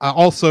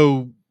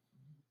 Also,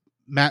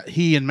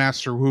 he and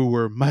Master Wu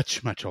were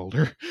much, much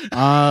older.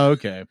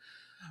 Okay.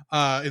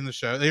 in the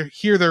show.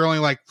 They're only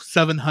like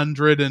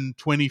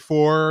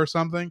 724 or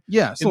something.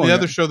 Yeah. In the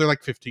other show, they're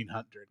like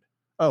 1500.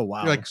 Oh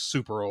wow. They're like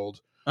super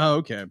old. Oh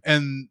okay.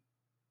 And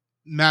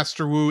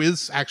Master Wu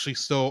is actually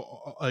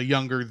still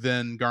younger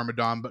than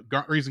Garmadon,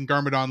 but reason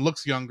Garmadon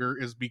looks younger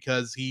is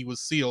because he was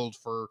sealed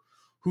for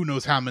who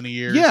knows how many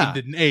years and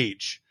didn't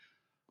age.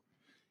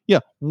 Yeah.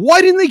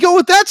 Why didn't they go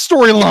with that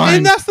storyline?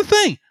 And that's the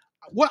thing.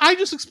 What I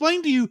just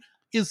explained to you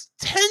is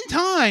 10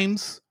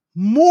 times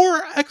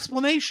more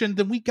explanation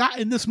than we got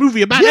in this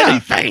movie about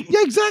anything.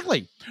 Yeah,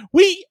 exactly.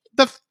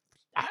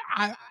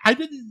 I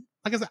didn't,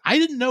 like I said, I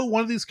didn't know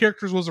one of these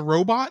characters was a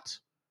robot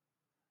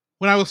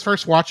when I was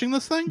first watching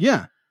this thing.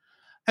 Yeah.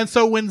 And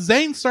so when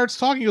Zane starts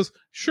talking, he goes,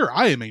 "Sure,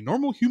 I am a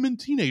normal human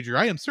teenager.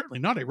 I am certainly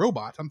not a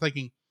robot." I'm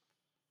thinking,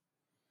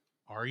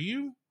 are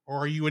you?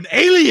 Or are you an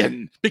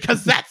alien?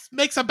 Because that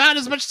makes about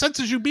as much sense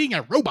as you being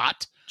a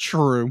robot.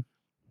 True.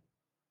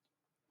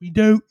 We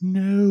don't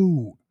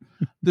know.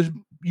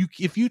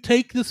 If you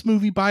take this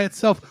movie by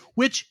itself,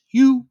 which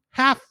you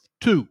have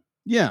to.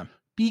 Yeah.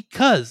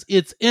 Because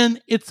it's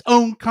in its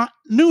own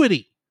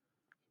continuity.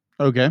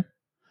 Okay.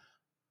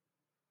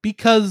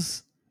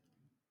 Because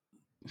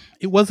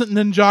it wasn't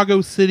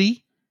Ninjago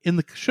City in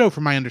the show,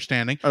 from my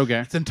understanding.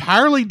 Okay. It's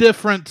entirely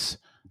different.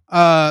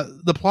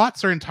 The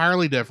plots are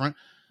entirely different.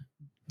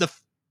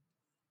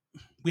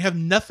 We have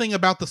nothing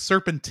about the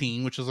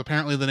Serpentine, which is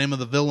apparently the name of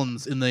the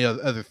villains in the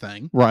other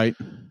thing. Right.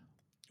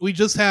 We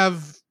just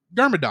have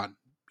Garmadon.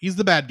 He's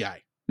the bad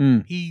guy.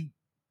 He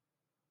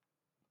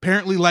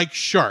apparently likes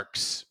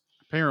sharks.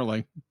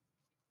 Apparently.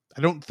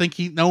 I don't think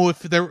he know if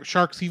their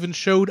sharks even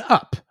showed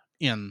up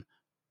in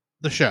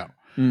the show.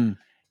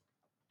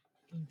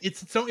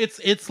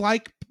 It's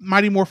like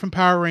Mighty Morphin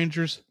Power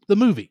Rangers, the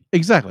movie.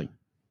 Exactly.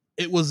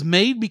 It was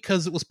made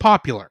because it was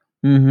popular.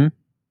 Mm-hmm.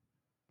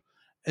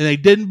 And they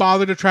didn't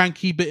bother to try and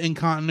keep it in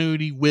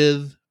continuity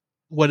with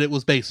what it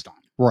was based on.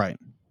 Right.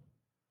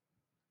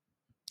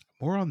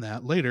 More on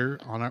that later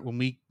when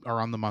we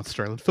are on the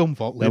Monster Island Film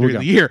Vault later in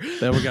the year.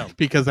 There we go.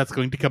 Because that's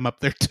going to come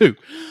up there too.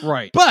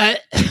 Right.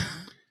 But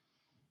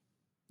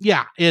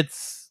yeah,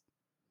 it's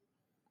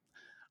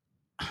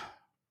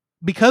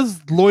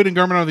because Lloyd and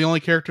Garmadon are the only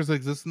characters that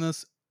exist in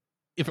this.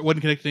 If it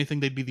wasn't connected to anything,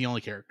 they'd be the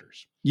only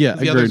characters. Yeah,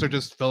 the others are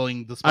just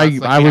filling the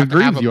spots. I would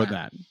agree with you on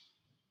that.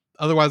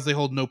 Otherwise, they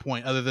hold no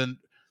point other than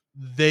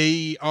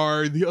they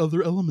are the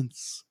other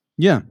elements.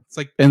 Yeah. It's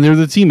like, and they're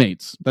the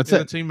teammates. That's it.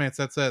 The teammates.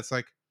 That's it. It's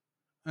like,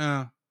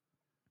 that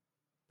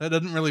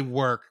doesn't really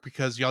work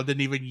because y'all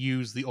didn't even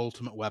use the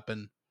ultimate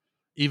weapon.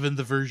 Even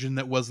the version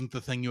that wasn't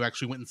the thing you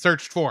actually went and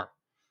searched for.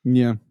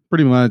 Yeah,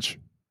 pretty much.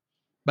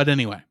 But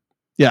anyway.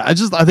 Yeah, I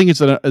think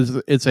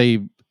it's a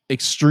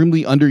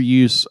extremely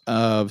underuse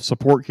of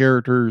support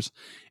characters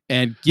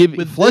and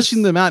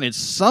fleshing them out in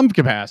some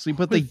capacity,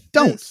 but they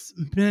don't.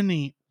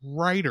 Many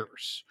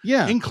writers,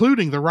 yeah,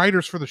 including the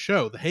writers for the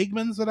show, the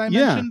Hagmans that I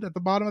mentioned at the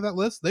bottom of that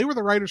list, they were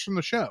the writers from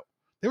the show.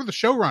 They were the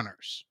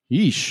showrunners.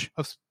 Yeesh.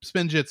 Of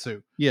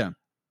Spinjitzu. Yeah,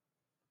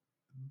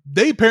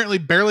 they apparently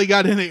barely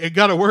got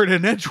a word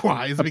in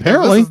edgewise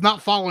because this is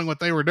not following what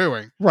they were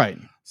doing. Right.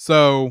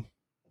 So,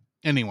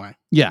 anyway,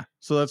 yeah.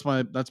 So that's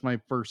my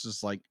first.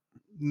 Is like,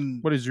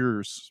 what is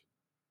yours?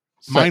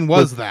 Mine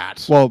was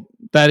that. Well,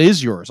 that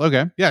is yours.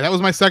 Okay. Yeah, that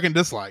was my second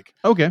dislike.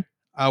 Okay.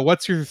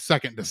 What's your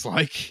second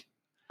dislike?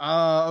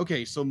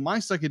 Okay, so my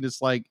second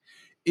dislike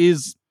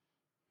is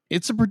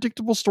it's a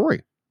predictable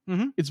story.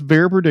 Mm-hmm. It's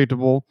very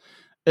predictable.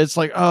 It's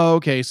like, oh,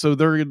 okay, so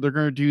they're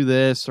gonna do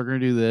this, they're gonna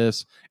do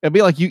this. It'd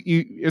be like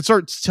it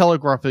starts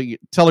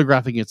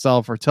telegraphing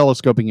itself or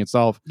telescoping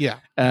itself,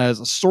 as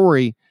a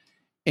story,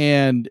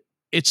 and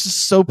it's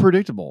just so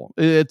predictable.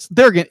 It's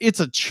there again. It's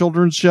a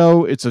children's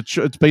show. It's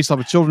based off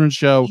a children's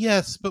show.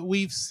 Yes, but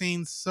we've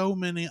seen so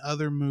many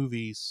other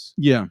movies,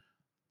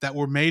 that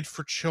were made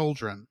for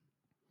children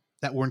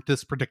that weren't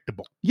this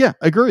predictable. Yeah,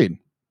 agreed.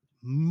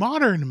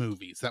 Modern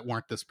movies that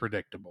weren't this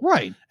predictable.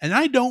 Right. And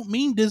I don't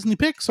mean Disney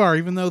Pixar,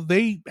 even though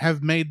they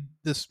have made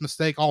this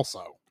mistake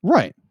also.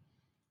 Right.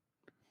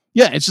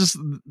 Yeah, it's just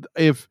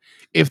if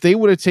they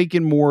would have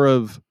taken more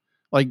of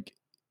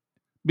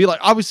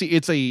obviously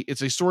it's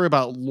a story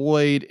about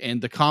Lloyd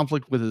and the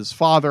conflict with his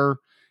father,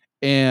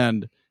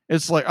 and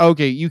it's like,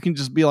 okay, you can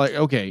just be like,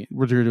 okay,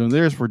 we're doing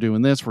this, we're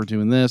doing this, we're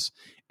doing this.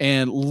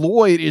 And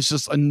Lloyd is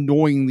just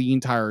annoying the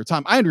entire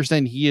time. I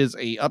understand he is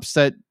a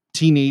upset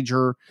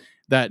teenager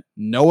that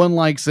no one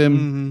likes him.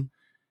 Mm-hmm.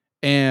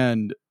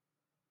 And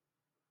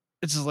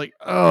it's just like,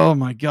 oh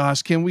my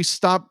gosh, can we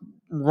stop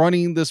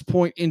running this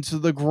point into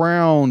the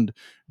ground?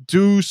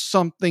 Do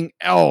something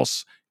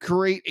else.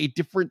 Create a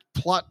different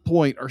plot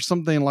point or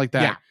something like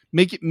that. Yeah.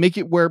 Make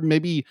it where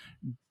maybe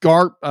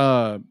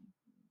Garmadon.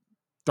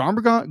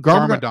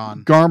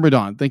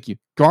 Thank you.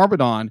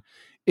 Garmadon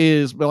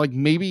is, but like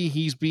maybe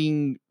he's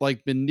being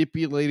like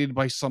manipulated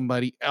by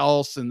somebody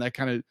else, and that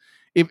kind of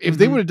if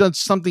they would have done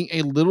something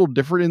a little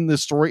different in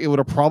this story, it would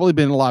have probably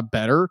been a lot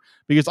better.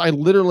 Because I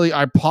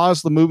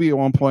paused the movie at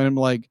one point and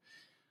I'm like,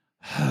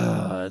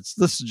 this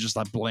is just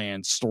a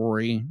bland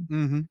story.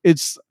 Mm-hmm.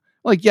 It's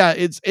Like, yeah,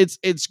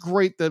 it's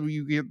great that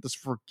you get this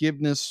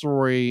forgiveness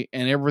story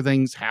and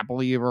everything's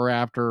happily ever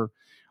after,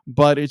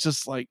 but it's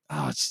just like,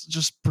 it's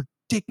just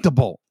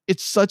predictable.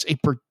 It's such a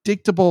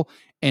predictable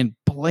and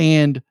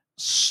bland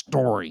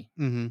story.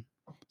 Mm-hmm.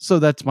 So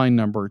that's my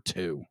number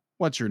 2.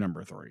 What's your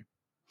number 3?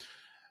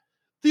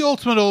 The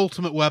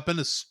ultimate weapon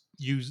is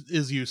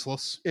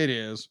useless. It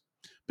is.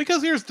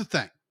 Because here's the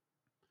thing.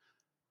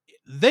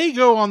 They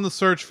go on the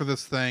search for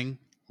this thing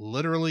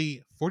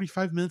literally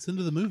 45 minutes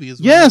into the movie is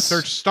when the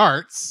search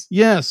starts.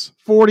 Yes,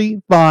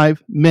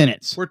 45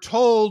 minutes. We're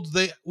told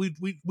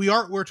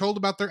we're told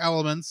about their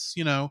elements,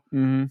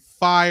 Mm-hmm.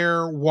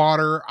 fire,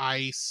 water,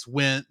 ice,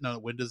 wind. No,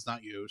 wind is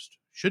not used.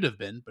 Should have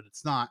been, but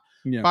it's not.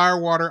 Yeah. Fire,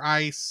 water,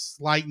 ice,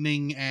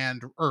 lightning,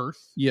 and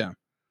earth. Yeah.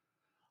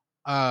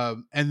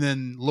 And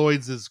then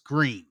Lloyd's is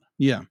green.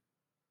 Yeah.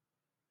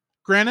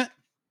 Granted,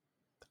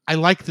 I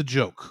like the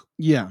joke.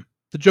 Yeah.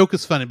 The joke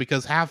is funny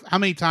because how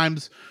many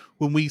times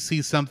when we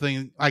see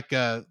something like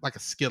a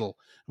Skittle,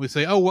 we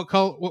say, "Oh, what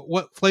color?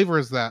 What flavor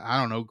is that?" I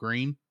don't know,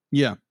 green.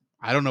 Yeah.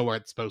 I don't know where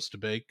it's supposed to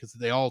be because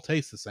they all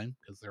taste the same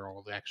because they're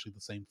all actually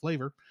the same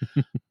flavor.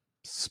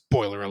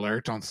 Spoiler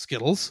alert on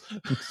Skittles.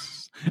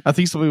 I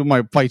think some people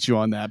might fight you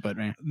on that, but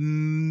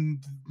man,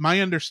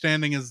 my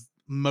understanding is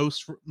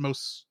most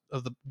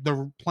of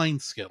the plain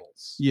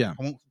Skittles. Yeah,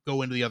 I won't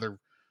go into the other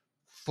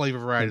flavor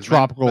varieties,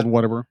 tropical and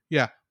whatever.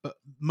 Yeah, but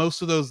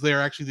most of those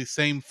they're actually the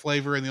same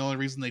flavor, and the only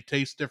reason they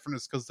taste different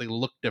is because they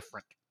look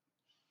different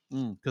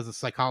because of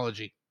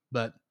psychology.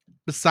 But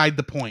beside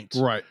the point,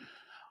 right?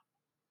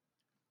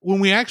 When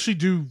we actually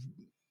do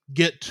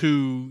get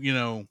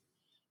to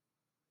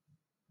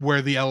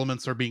where the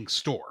elements are being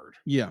stored,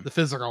 the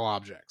physical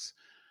objects.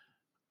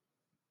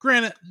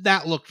 Granted,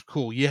 that looked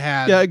cool. You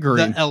had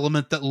the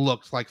element that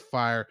looked like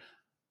fire.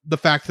 The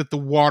fact that the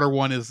water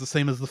one is the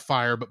same as the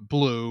fire but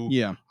blue.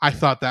 Yeah, I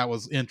thought that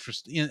was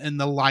interesting. And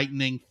the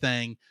lightning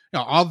thing,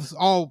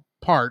 all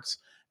parts.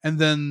 And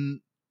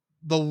then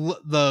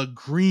the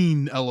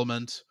green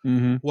element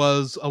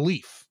was a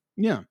leaf.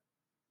 Yeah,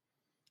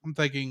 I'm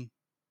thinking,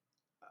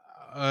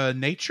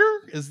 nature?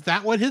 Is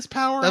that what his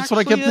power? That's what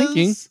I kept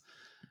thinking.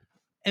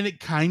 And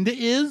it kind of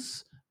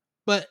is,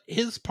 but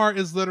his part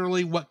is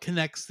literally what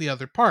connects the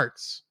other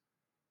parts.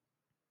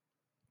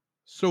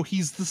 So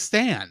he's the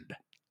stand.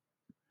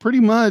 Pretty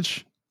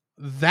much.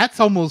 That's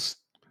almost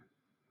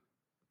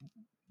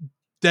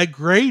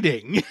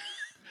degrading.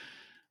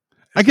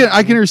 I can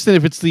understand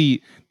if it's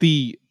the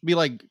be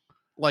like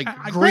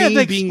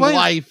green being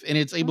life and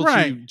it's able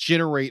to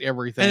generate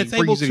everything and it's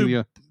able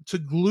to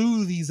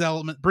glue these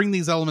elements, bring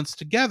these elements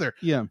together.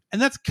 Yeah.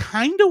 And that's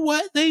kind of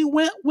what they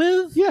went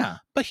with. Yeah.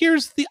 But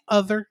here's the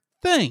other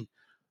thing.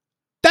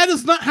 That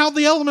is not how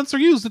the elements are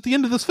used at the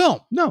end of this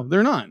film. No,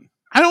 they're not.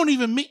 I don't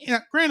even mean,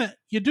 granted,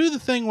 you do the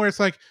thing where it's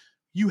like,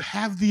 you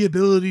have the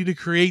ability to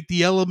create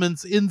the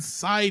elements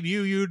inside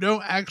you. You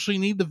don't actually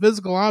need the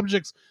physical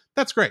objects.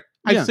 That's great.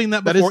 I've seen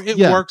that before. It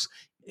works.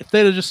 If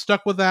they'd have just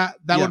stuck with that,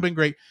 that would have been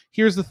great.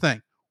 Here's the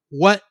thing.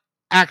 What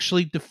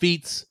actually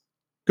defeats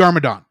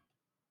Garmadon?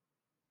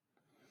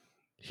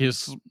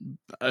 His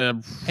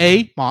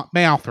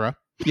Meowthra.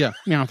 Yeah,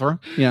 Meowthra.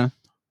 Yeah.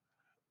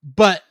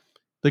 But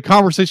the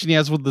conversation he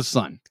has with the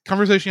sun.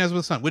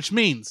 Which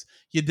means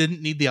you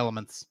didn't need the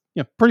elements.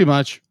 Yeah, pretty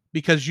much.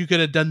 Because you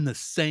could have done the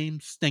same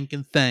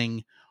stinking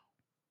thing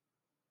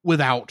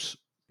without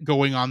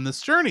going on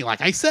this journey. Like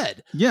I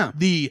said. Yeah.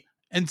 The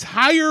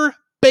entire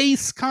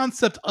base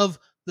concept of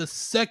the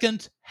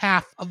second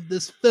half of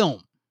this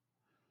film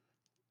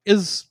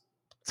is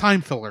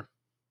time filler.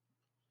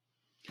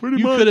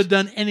 Pretty much. You could have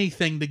done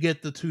anything to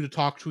get the two to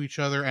talk to each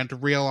other and to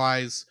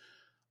realize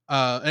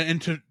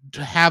and to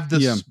have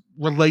this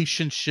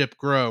relationship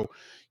grow.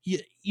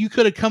 You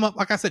could have come up,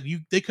 like I said,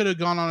 they could have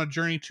gone on a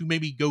journey to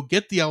maybe go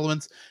get the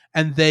elements,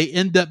 and they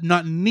end up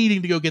not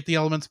needing to go get the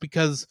elements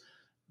because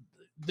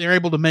they're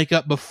able to make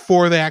up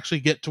before they actually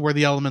get to where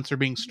the elements are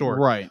being stored.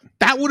 Right.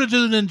 That would have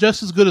been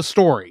just as good a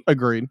story.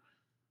 Agreed.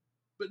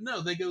 But no,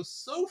 they go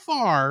so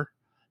far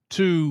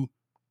to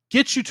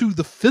get you to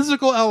the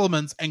physical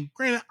elements, and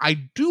granted,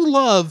 I do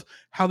love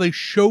how they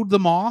showed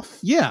them off.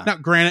 Yeah. Now,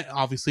 granted,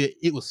 obviously,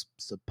 it was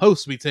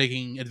supposed to be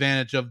taking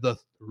advantage of the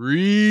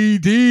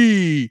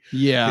 3D.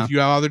 Yeah. If you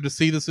bothered to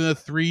see this in a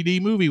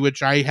 3D movie,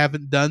 which I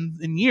haven't done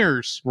in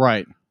years.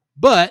 Right.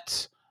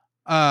 But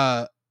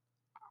I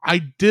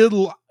did,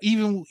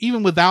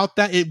 even without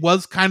that, it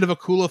was kind of a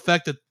cool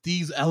effect that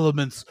these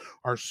elements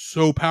are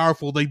so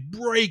powerful. They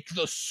break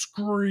the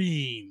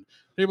screen.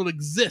 They're able to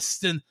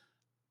exist in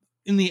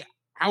the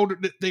outer,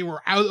 they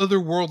were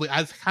otherworldly.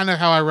 That's kind of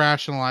how I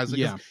rationalize it.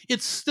 Yeah.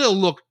 It still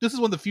looked, this is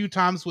one of the few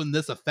times when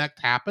this effect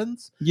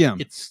happens. Yeah.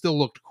 It still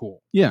looked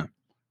cool. Yeah.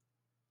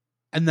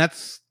 And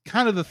that's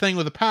kind of the thing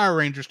with a Power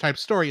Rangers type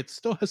story. It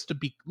still has to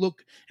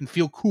look and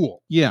feel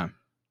cool. Yeah.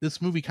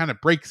 This movie kind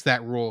of breaks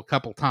that rule a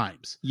couple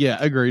times. Yeah,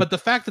 agreed. But the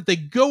fact that they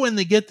go and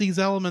they get these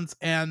elements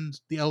and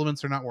the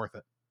elements are not worth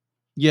it.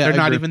 Yeah. They're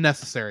not even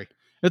necessary.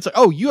 It's like,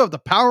 oh, you have the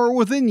power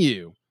within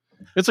you.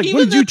 It's like,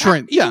 what did you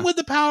train? Even with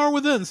the power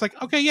within, it's like,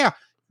 okay, yeah,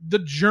 the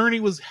journey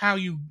was how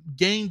you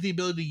gained the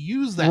ability to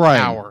use that Right.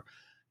 power.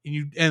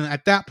 And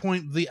at that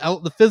point,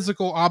 the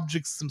physical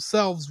objects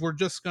themselves were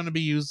just going to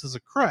be used as a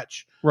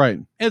crutch. Right.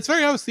 And it's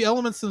very obvious the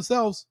elements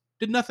themselves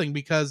did nothing,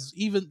 because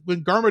even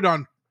when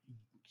Garmadon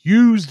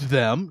used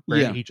them,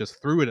 granted, he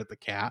just threw it at the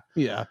cat.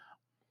 Yeah.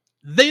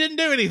 They didn't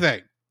do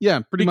anything. Yeah,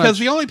 pretty because much.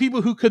 the only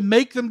people who could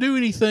make them do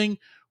anything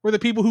were the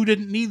people who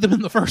didn't need them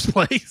in the first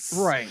place.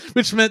 Right.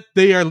 Which meant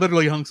they are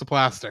literally hunks of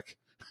plastic.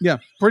 Yeah,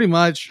 pretty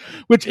much.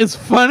 Which is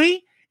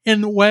funny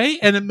in a way,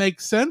 and it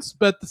makes sense,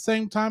 but at the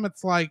same time,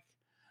 it's like,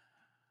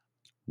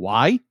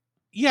 why?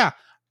 Yeah.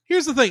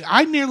 Here's the thing.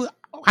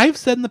 I've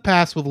said in the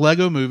past with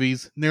Lego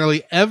movies,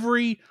 nearly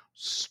every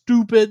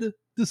stupid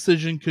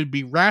decision could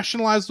be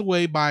rationalized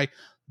away by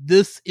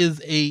this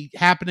is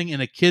happening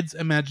in a kid's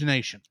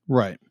imagination.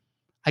 Right.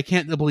 I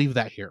can't believe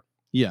that here.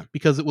 Yeah.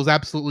 Because it was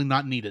absolutely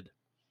not needed.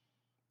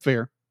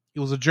 Fair. It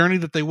was a journey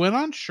that they went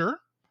on, sure.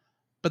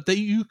 But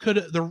you could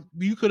have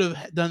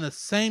done the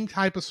same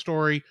type of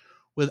story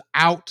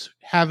without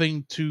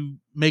having to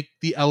make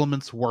the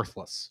elements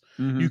worthless.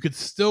 Mm-hmm. You could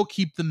still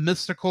keep them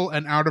mystical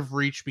and out of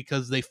reach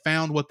because they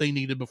found what they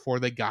needed before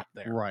they got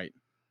there. Right.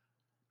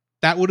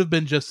 That would have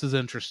been just as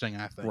interesting,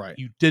 I think. Right.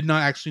 You did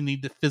not actually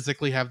need to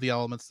physically have the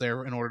elements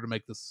there in order to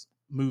make this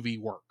movie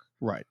work.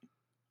 Right.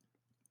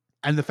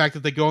 And the fact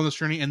that they go on this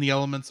journey and the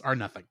elements are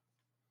nothing.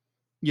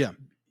 Yeah.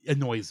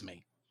 Annoys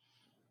me.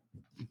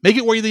 Make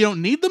it where they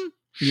don't need them?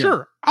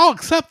 Sure. Yeah. I'll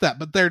accept that,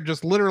 but they're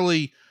just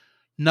literally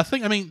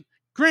nothing. I mean,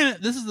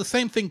 granted, this is the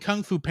same thing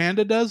Kung Fu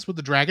Panda does with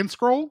the Dragon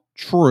Scroll.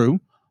 True.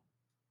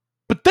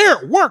 But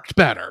there it worked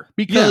better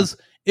because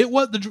it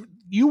was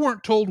you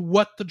weren't told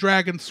what the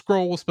Dragon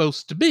Scroll was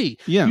supposed to be.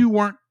 Yeah. You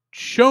weren't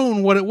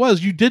shown what it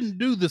was. You didn't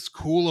do this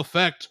cool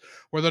effect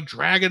where the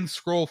Dragon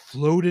Scroll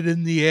floated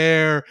in the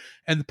air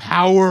and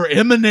power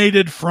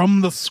emanated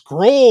from the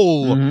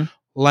scroll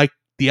like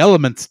the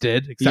elements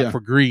did, except for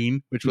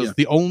green, which was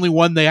the only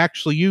one they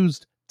actually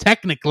used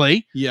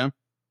technically. Yeah.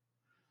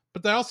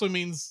 But that also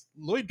means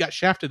Lloyd got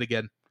shafted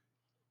again.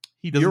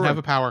 He doesn't have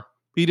a power.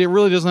 He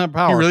really doesn't have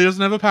power. He really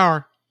doesn't have a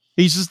power.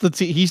 He's just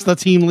he's the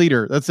team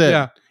leader. That's it.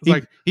 Yeah.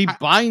 He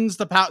binds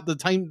the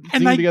team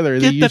together.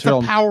 And I get that's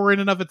a power in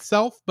and of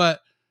itself,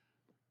 but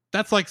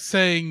that's like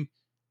saying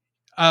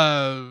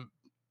you're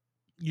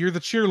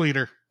the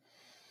cheerleader.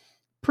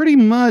 Pretty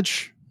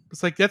much.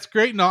 It's like, that's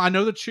great. No, I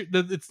know that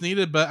it's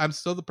needed, but I'm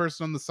still the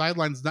person on the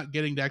sidelines not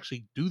getting to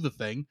actually do the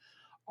thing.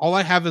 All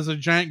I have is a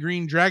giant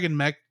green dragon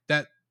mech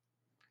that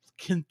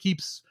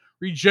keeps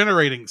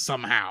regenerating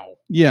somehow.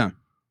 Yeah.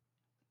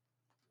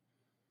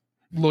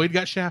 Lloyd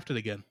got shafted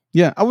again.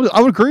 Yeah, I would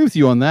agree with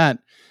you on that.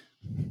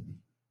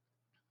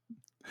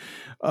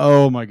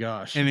 Oh my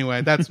gosh.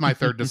 Anyway, that's my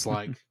third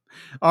dislike.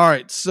 All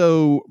right,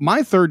 so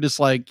my third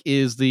dislike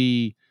is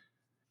these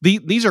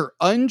are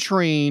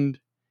untrained,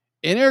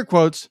 in air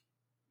quotes,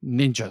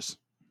 ninjas.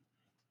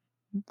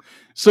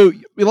 So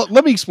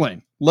let me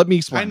explain.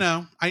 I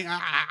know.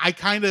 I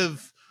kind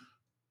of,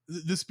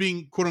 this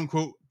being quote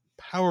unquote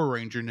Power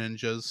Ranger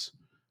ninjas,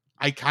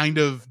 I kind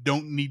of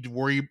don't need to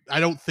worry. I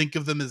don't think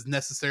of them as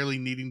necessarily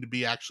needing to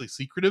be actually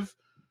secretive.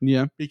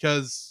 Yeah.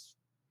 Because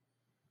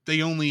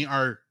they only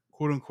are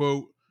quote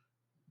unquote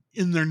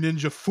in their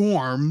ninja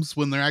forms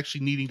when they're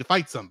actually needing to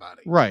fight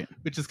somebody. Right.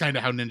 Which is kind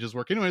of how ninjas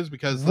work anyways,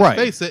 because let's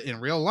face it,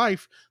 in real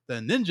life, the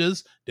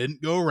ninjas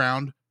didn't go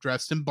around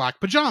dressed in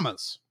black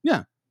pajamas.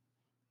 Yeah.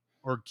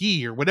 Or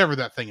gi or whatever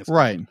that thing is called.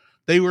 Right.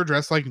 They were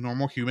dressed like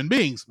normal human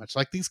beings, much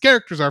like these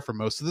characters are for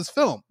most of this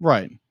film.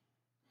 Right.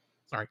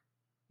 Sorry.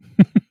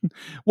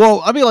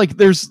 Well, I mean, like,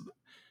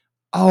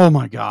 oh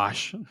my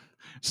gosh.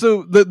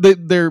 So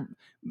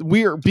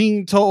we are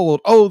being told,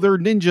 oh, they're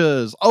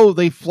ninjas. Oh,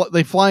 they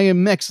fly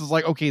in mechs. It's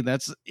like, okay,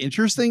 that's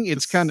interesting.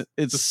 It's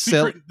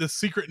the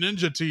secret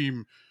ninja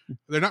team.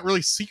 They're not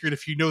really secret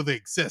if you know they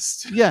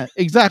exist. Yeah,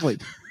 exactly.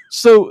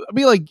 So I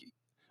mean, like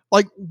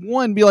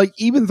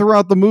even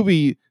throughout the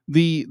movie,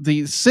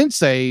 the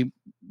sensei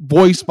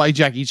voiced by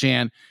Jackie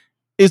Chan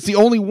is the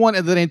only one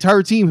of the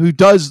entire team who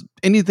does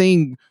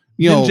anything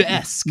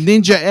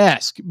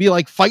ninja-esque, be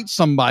like fight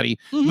somebody.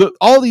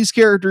 All these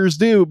characters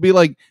do be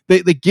like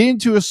they get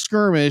into a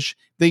skirmish,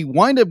 they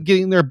wind up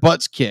getting their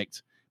butts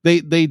kicked.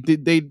 They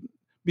be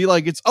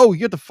like, it's, oh,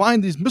 you have to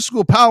find these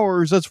mystical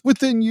powers that's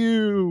within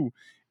you,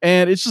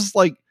 and it's just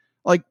like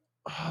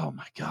oh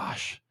my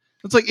gosh.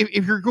 It's like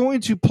if you're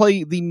going to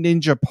play the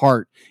ninja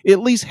part, at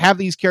least have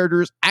these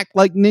characters act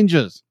like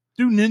ninjas.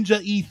 Do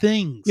ninja-y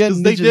things. Yeah,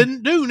 they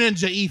didn't do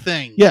ninja-y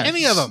things. Yeah,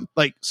 any of them.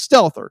 Like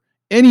stealth or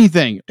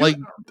anything.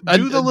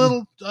 Do the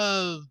little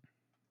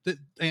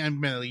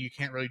admittedly, you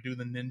can't really do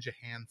the ninja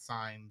hand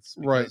signs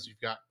because you've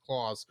got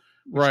claws.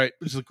 Which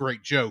is a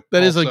great joke.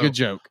 That is a good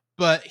joke.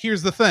 But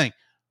here's the thing.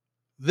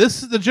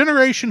 This is the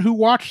generation who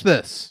watched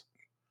this.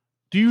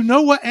 Do you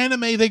know what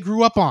anime they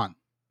grew up on?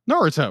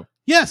 Naruto.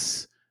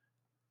 Yes.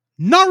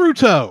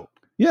 Naruto.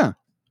 Yeah.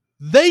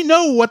 They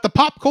know what the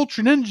pop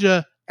culture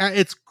ninja at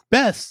its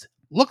best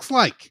looks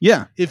like.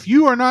 Yeah. If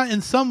you are not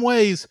in some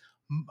ways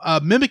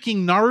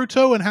mimicking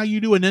Naruto and how you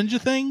do a ninja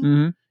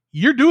thing,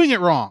 you're doing it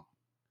wrong.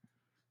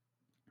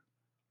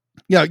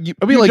 Yeah, You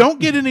don't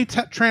get any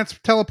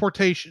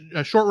teleportation,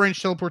 short range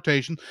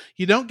teleportation.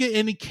 You don't get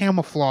any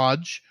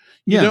camouflage.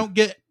 You don't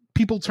get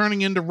people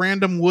turning into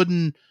random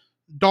wooden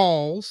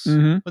dolls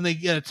when they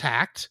get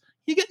attacked.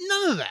 You get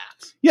none of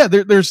that. Yeah,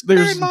 there's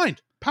bear in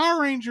mind,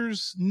 Power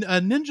Rangers,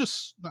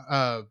 Ninja.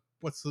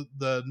 What's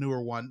the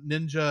newer one?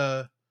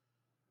 Ninja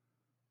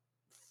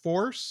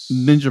Force.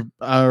 Ninja.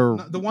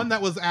 The one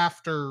that was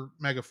after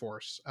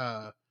Megaforce.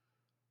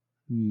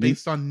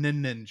 Based on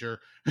Ninja.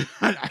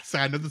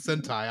 I know the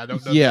Sentai. I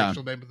don't know the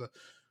actual name of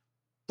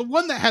the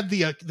one that had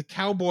the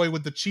cowboy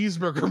with the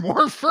cheeseburger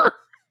morpher.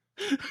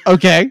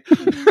 Okay.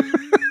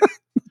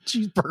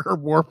 Cheeseburger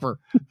morpher.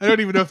 I don't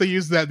even know if they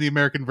used that in the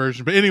American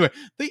version, but anyway,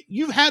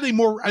 you've had a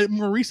more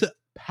recent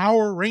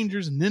Power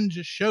Rangers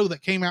Ninja show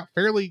that came out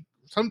fairly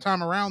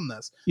sometime around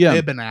this. Yeah, may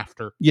have been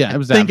after. Yeah, I it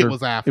was think after. It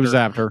was after. It was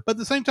after. But at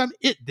the same time,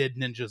 it did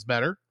ninjas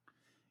better.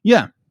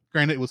 Yeah.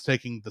 Granted, it was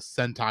taking the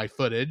Sentai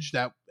footage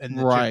of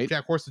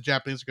course, the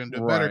Japanese are going to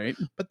do it better,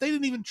 but they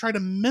didn't even try to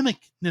mimic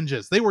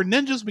ninjas. They were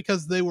ninjas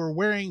because they were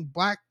wearing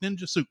black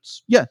ninja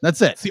suits. Yeah,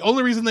 that's it. It's the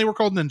only reason they were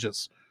called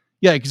ninjas.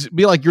 Yeah, because it'd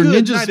be like your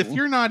Good ninjas. night, if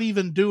you're not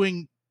even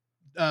doing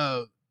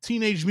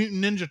Teenage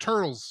Mutant Ninja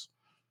Turtles,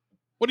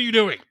 what are you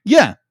doing?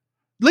 Yeah, at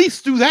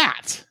least do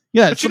that.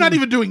 Yeah, but you're not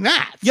even doing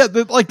that. Yeah,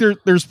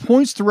 there's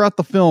points throughout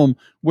the film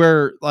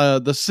where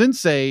the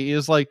sensei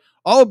is like,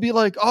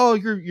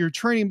 you're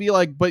training, be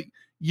like, but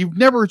you've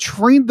never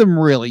trained them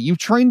really. You've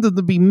trained them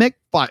to be mech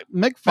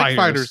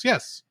fighters.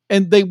 Yes,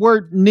 and they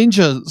wear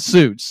ninja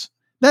suits.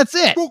 That's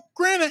it. Well,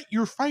 granted,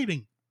 you're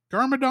fighting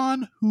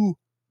Garmadon, who,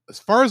 as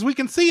far as we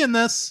can see in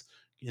this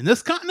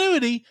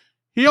continuity,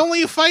 he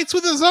only fights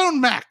with his own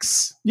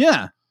mechs.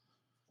 Yeah.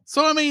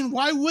 So, I mean,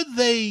 why would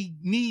they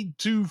need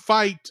to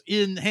fight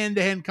in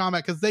hand-to-hand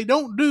combat? Because they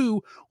don't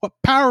do what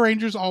Power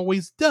Rangers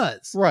always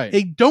does. Right.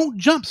 They don't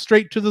jump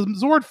straight to the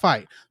Zord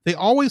fight. They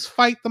always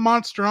fight the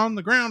monster on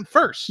the ground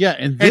first. Yeah,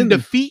 and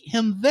defeat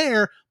him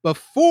there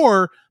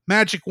before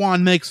Magic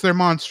Wand makes their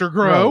monster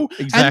grow.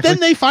 Exactly. And then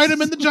they fight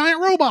him in the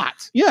giant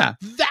robot. Yeah.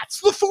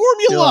 That's the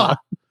formula.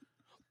 Yeah.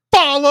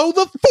 Follow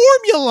the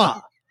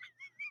formula.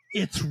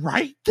 It's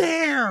right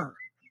there.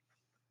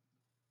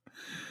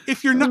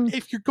 If you're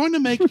going to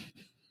make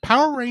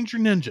Power Ranger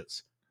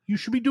ninjas, you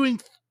should be doing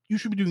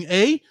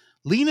A,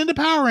 lean into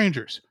Power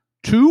Rangers.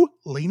 2,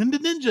 lean into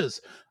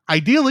ninjas.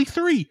 Ideally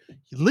 3,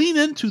 lean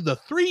into the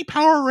 3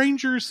 Power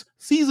Rangers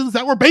seasons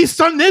that were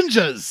based on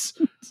ninjas.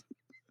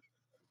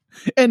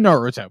 And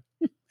Naruto.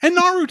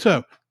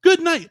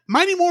 Good night.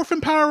 Mighty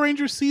Morphin Power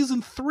Rangers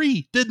season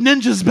 3 did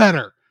ninjas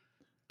better.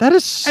 That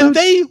is so... And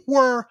they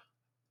were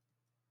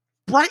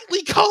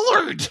brightly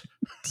colored.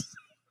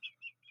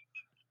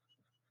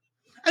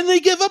 And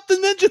they give up the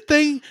ninja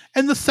thing,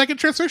 and the second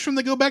transformation,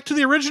 they go back to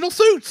the original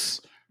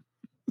suits.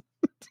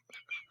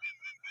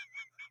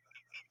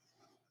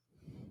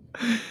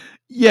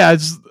 Yeah,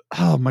 it's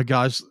oh my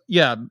gosh.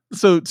 Yeah.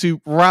 So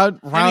to round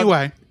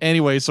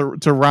anyway, so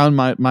to round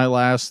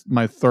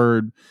my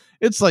third,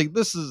 it's like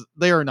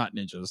they are not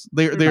ninjas.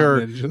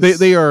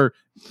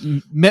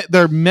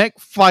 They're mech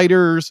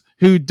fighters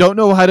who don't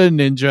know how to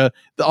ninja.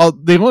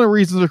 The only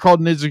reason they're called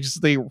ninjas is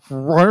they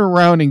run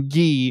around in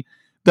gi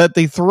that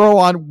they throw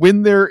on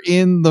when they're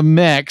in the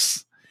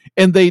mechs,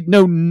 and they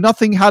know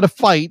nothing how to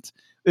fight.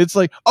 It's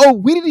like, oh,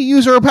 we need to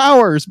use our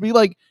powers. Be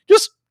like,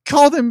 just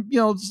call them,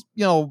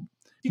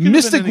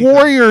 Mystic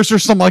Warriors or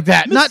something like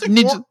that. Not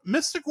ninjas.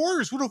 Mystic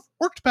Warriors would have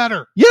worked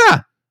better.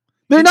 Yeah,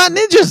 they're not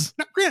ninjas.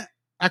 Now, granted,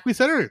 like we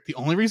said earlier, the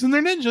only reason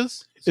they're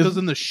ninjas is because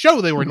in the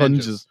show they were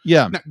ninjas.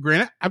 Yeah. Now,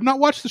 granted, I've not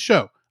watched the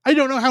show. I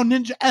don't know how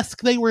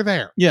ninja-esque they were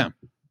there. Yeah.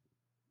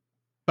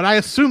 But I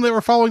assume they were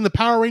following the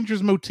Power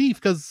Rangers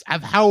motif because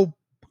of how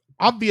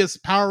obvious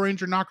Power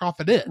Ranger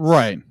knockoff it is.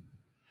 Right.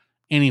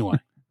 Anyway.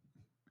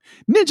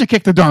 Ninja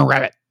kick the darn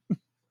rabbit.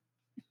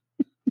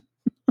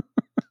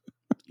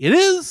 It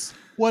is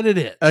what it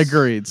is.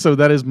 Agreed. So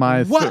that is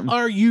my... What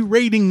are you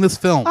rating this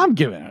film? I'm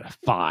giving it a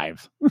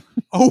 5.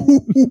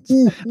 Oh.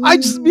 I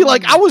just be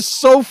like, I was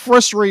so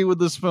frustrated with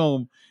this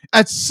film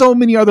at so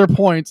many other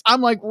points.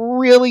 I'm like,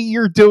 really?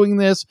 You're doing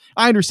this?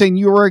 I understand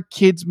you were a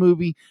kid's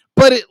movie,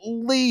 but at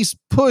least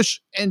push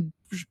and,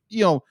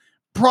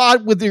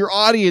 prod with your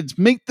audience,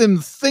 make them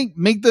think,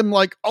 make them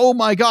like, oh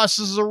my gosh,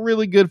 this is a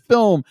really good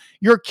film.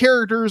 Your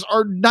characters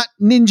are not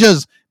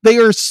ninjas.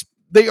 They're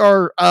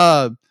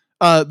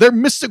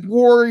Mystic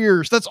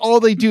Warriors. That's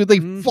all they do. They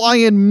fly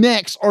in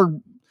mechs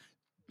or,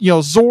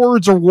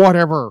 Zords or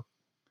whatever.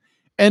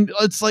 And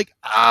it's like,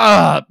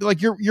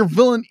 your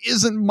villain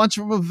isn't much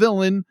of a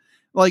villain.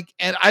 Like,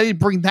 and I didn't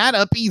bring that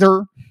up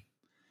either.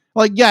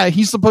 Like, yeah,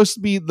 he's supposed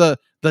to be the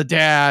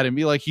dad and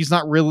be like, he's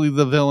not really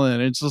the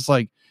villain. It's just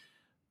like,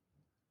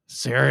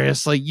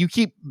 seriously,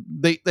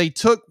 they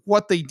took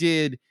what they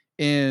did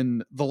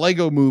in the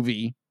Lego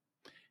movie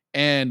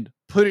and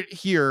put it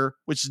here,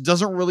 which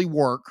doesn't really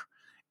work.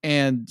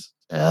 And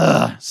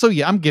so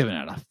yeah, I'm giving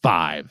it a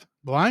 5.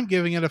 Well, I'm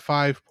giving it a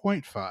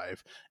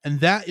 5.5,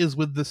 and that is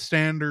with the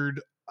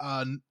standard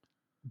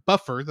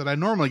buffer that I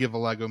normally give a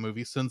Lego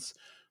movie, since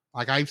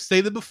like I've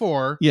stated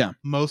before, Yeah.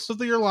 most of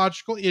your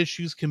logical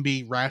issues can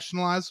be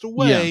rationalized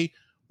away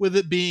with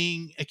it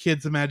being a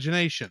kid's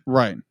imagination.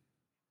 Right.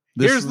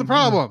 Here's the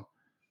problem.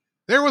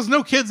 There was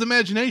no kid's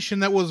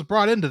imagination that was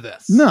brought into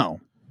this. No.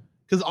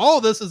 Because all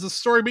of this is a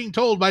story being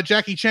told by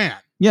Jackie Chan.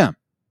 Yeah.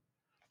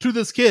 To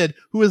this kid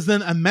who is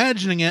then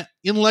imagining it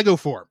in Lego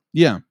form.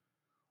 Yeah.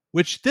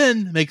 Which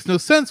then makes no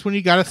sense when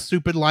you got a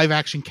stupid live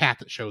action cat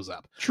that shows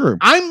up. True.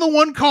 I'm the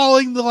one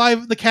calling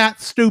the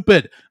cat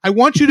stupid. I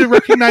want you to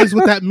recognize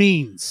what that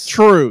means.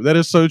 True. That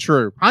is so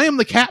true. I am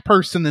the cat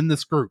person in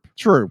this group.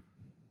 True.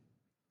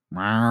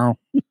 Wow.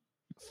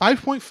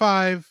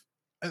 5.5.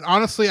 And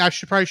honestly, I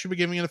should be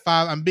giving it a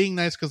 5. I'm being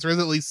nice because there is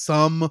at least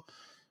some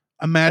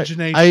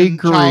imagination, I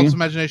agree. child's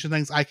imagination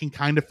things I can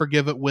kind of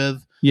forgive it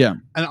with. Yeah.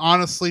 And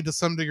honestly, to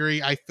some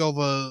degree, I feel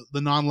the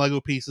non-Lego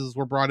pieces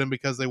were brought in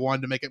because they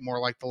wanted to make it more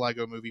like the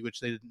Lego movie,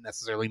 which they didn't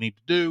necessarily need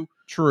to do.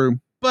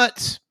 True.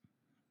 But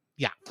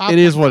yeah, it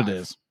is what it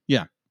is.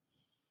 Yeah.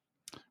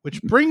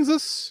 Which brings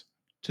us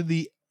to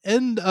the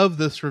end of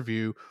this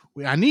review.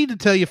 I need to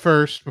tell you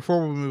first,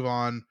 before we move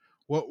on,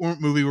 what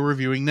movie we're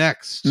reviewing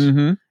next.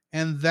 Mm-hmm.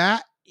 And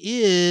that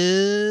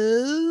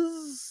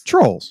is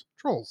Trolls.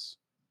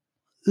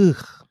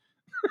 Ugh.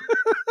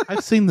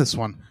 I've seen this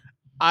one.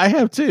 I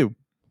have too.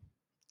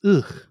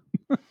 Ugh.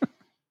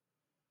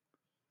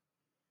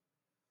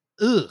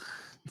 Ugh.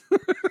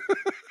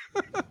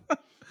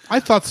 I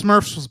thought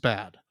Smurfs was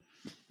bad.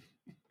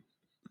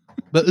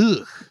 But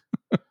ugh.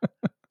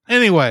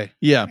 Anyway.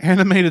 Yeah.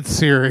 Animated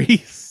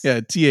series. Yeah,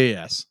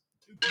 TAS.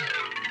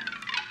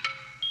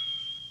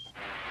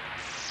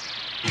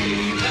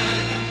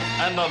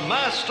 And the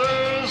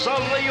masters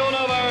of the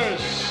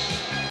universe.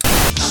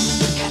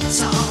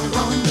 Thundercats are on the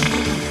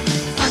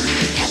move.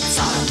 Thundercats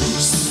are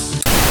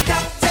loose.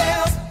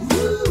 DuckTales,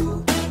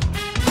 woo!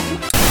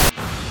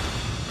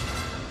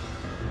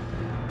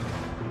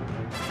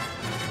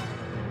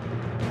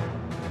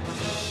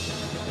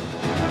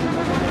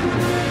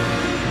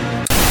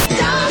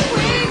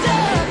 Darkwing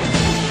Duck.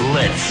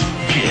 Let's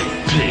get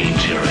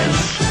dangerous.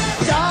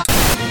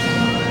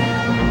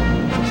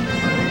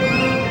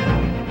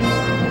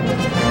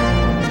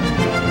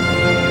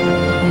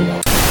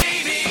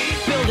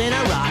 Building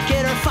a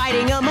rocket or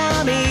fighting a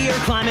mummy or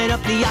climbing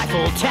up the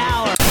Eiffel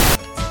Tower.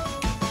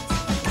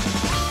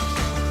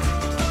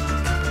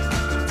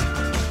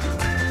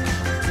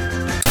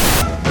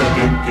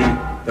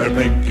 They're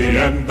Pinky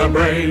and the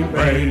brain.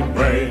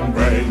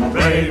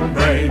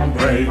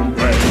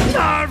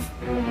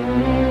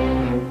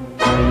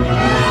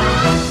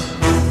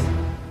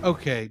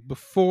 Okay,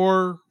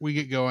 before we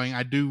get going,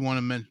 I do want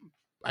to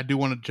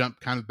jump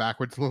kind of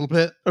backwards a little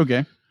bit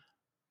Okay.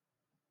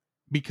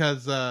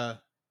 because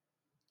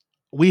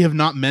we have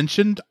not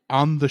mentioned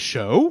on the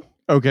show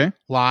Okay.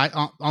 live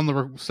on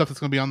the stuff that's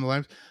going to be on the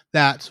live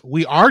that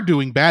we are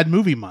doing Bad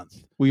Movie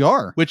Month. We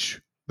are.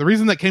 Which the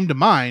reason that came to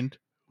mind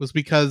was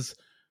because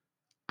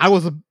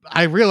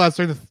I realized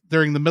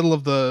during the middle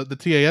of the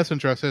TAS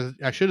intro,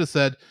 I should have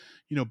said,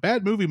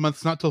 Bad Movie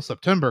Month's not till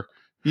September.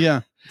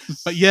 Yeah.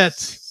 But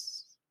yet,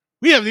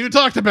 we haven't even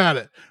talked about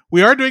it.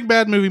 We are doing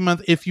Bad Movie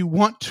Month. If you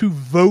want to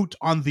vote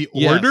on the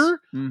order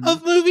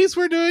of movies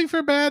we're doing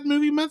for Bad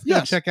Movie Month,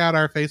 go check out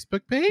our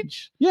Facebook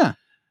page. Yeah.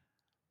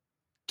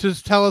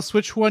 To tell us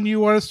which one you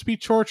want us to be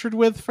tortured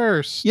with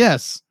first.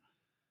 Yes.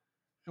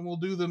 And we'll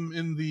do them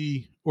in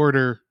the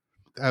order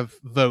of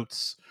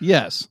votes.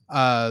 Yes.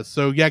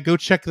 So yeah, go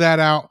check that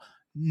out.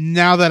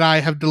 Now that I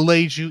have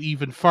delayed you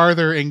even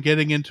farther in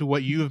getting into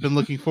what you have been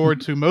looking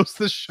forward to most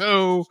of the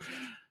show,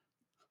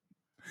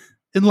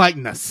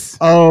 enlighten us.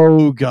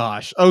 Oh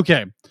gosh.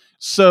 Okay.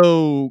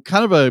 So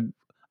kind of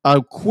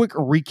a quick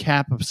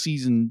recap of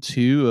season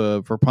 2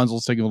 of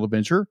Rapunzel's Single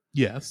Adventure.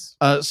 Yes.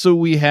 So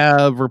we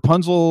have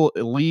Rapunzel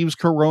leaves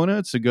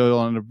Corona to go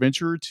on an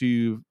adventure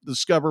to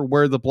discover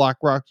where the Black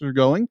Rocks are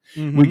going.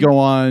 Mm-hmm. We go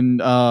on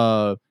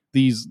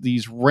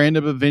these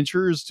random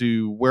adventures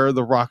to where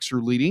the rocks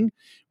are leading.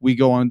 We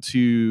go on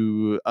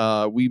to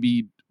we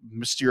meet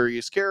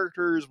mysterious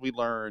characters. We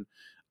learn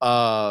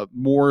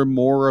more and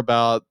more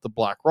about the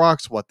Black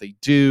Rocks, what they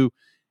do.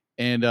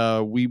 And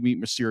we meet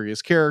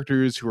mysterious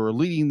characters who are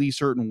leading these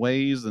certain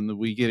ways, and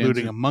we get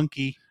including a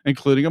monkey,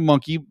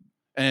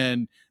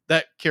 and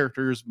that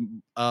character is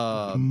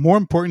more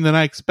important than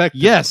I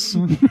expected. Yes.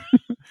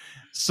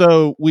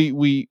 So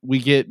we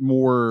get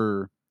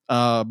more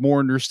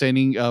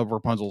understanding of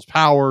Rapunzel's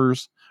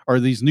powers, or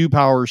these new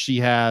powers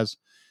she has.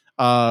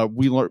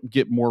 We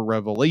get more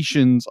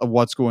revelations of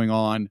what's going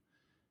on.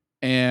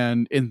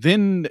 And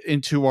then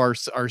into our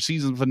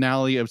season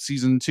finale of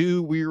season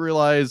 2, we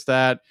realize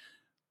that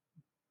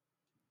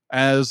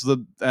as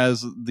the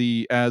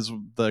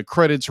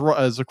credits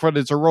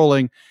are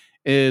rolling,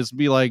 is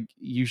be like,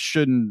 you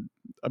shouldn't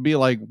be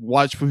like,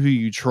 watch for who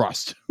you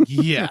trust.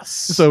 Yes.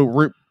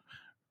 So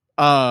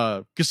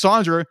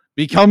Cassandra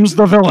becomes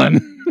the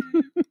villain.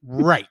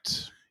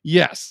 Right.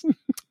 Yes.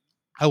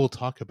 I will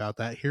talk about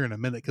that here in a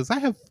minute because I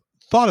have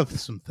thought of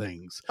some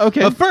things.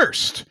 Okay. But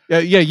first, Yeah,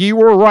 you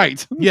were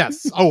right.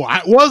 yes. Oh,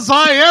 was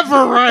I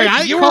ever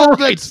right? You were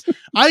right.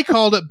 I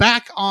called it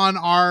back on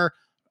our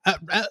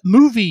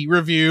movie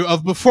review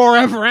of Before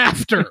Ever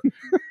After.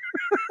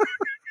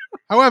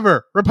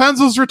 However,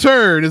 Rapunzel's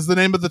Return is the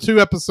name of the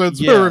 2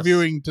 episodes we're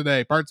reviewing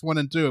today. Parts 1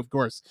 and 2, of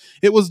course.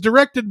 It was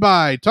directed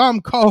by Tom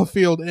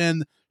Caulfield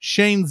and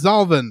Shane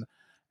Zalvin.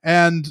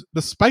 And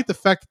despite the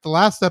fact that the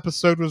last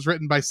episode was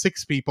written by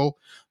 6 people,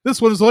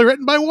 this one is only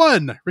written by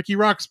 1, Ricky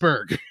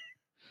Roxburgh.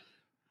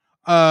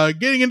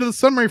 Getting into the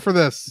summary for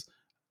this.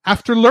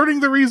 After learning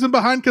the reason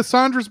behind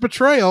Cassandra's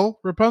betrayal,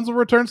 Rapunzel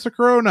returns to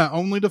Corona,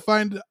 only to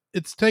find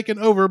it's taken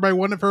over by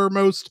one of her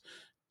most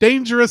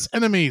dangerous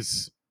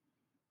enemies.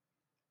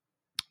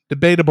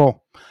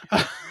 Debatable.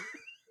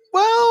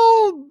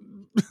 Well,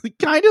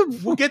 kind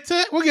of. We'll get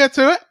to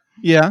it.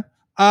 Yeah.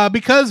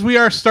 Because we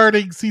are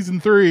starting season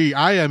 3,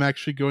 I am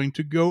actually going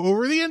to go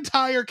over the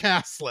entire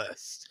cast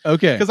list.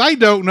 Okay. Because I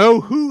don't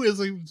know who is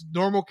a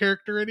normal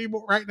character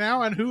anymore right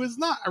now and who is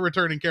not a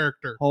returning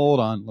character. Hold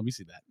on. Let me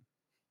see that.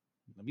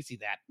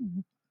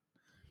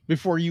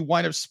 Before you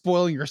wind up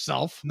spoiling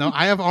yourself. No,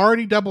 I have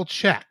already double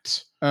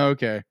checked.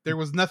 Okay. There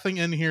was nothing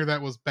in here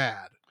that was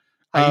bad.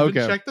 I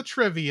even checked the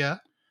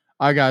trivia.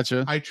 I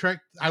gotcha.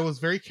 I was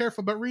very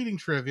careful about reading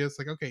trivia. It's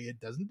like, okay,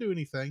 it doesn't do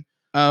anything.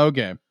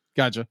 Okay.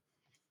 Gotcha.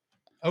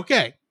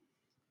 Okay.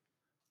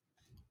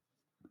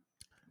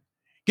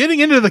 Getting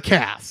into the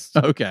cast.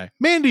 Okay.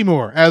 Mandy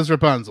Moore as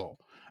Rapunzel.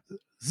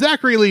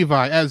 Zachary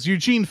Levi as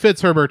Eugene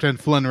Fitzherbert and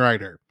Flynn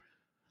Rider.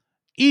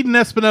 Eden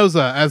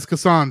Espinosa as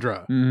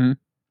Cassandra. Mm-hmm.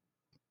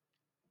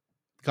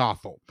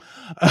 Gothel.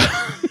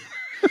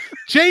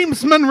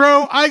 James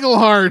Monroe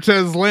Eigelhart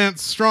as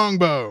Lance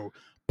Strongbow.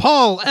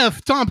 Paul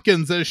F.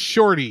 Tompkins as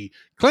Shorty.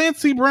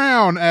 Clancy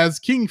Brown as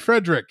King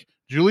Frederick.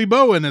 Julie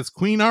Bowen as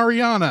Queen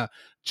Ariana.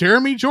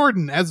 Jeremy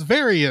Jordan as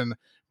Varian.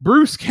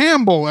 Bruce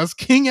Campbell as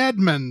King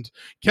Edmund.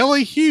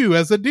 Kelly Hugh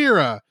as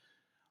Adira.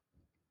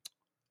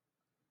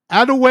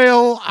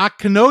 Adewale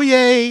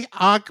Akinoye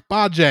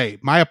Akbaje.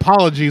 My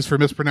apologies for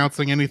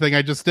mispronouncing anything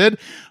I just did.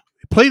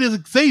 Played as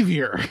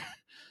Xavier.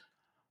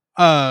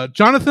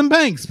 Jonathan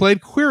Banks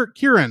played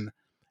Kieran.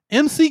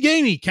 MC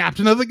Gainey,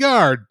 Captain of the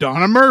Guard.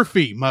 Donna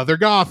Murphy, Mother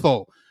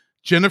Gothel.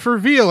 Jennifer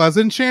Veal as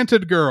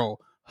Enchanted Girl.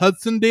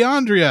 Hudson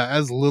DeAndrea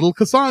as Little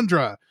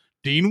Cassandra.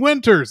 Dean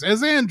Winters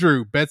as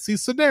Andrew. Betsy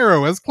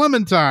Sodero as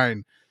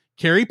Clementine.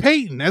 Carrie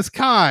Payton as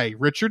Kai.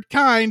 Richard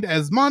Kind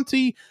as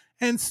Monty.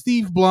 And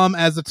Steve Blum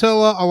as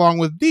Attila, along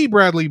with D.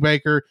 Bradley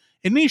Baker,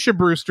 Anisha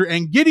Brewster,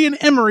 and Gideon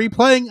Emery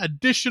playing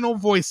additional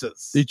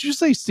voices. Did you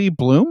say Steve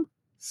Bloom?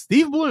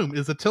 Steve Bloom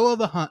is Attila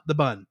the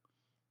Bun.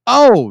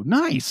 Oh,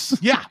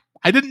 nice. Yeah.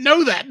 I didn't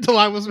know that until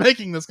I was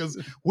making this because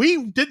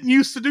we didn't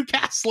used to do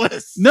cast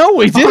lists. No,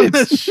 we didn't. On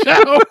this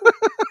show.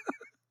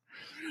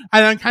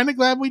 And I'm kind of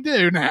glad we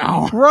do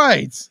now.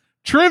 Right.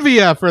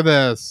 Trivia for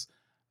this.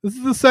 This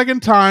is the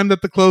second time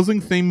that the closing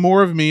theme,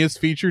 More of Me, is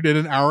featured in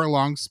an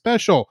hour-long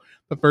special.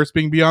 The first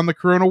being Beyond the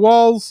Corona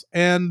Walls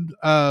and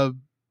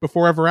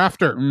Before Ever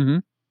After. Mm-hmm.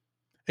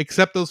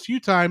 Except those few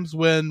times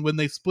when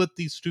they split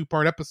these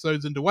 2-part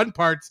episodes into 1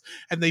 parts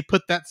and they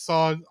put that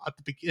song at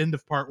the end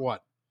of part 1.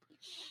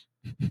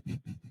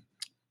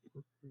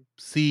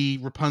 See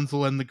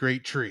Rapunzel and the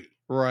Great Tree.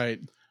 Right.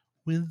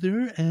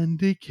 Wither and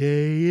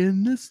decay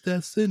in this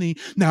destiny.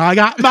 Now I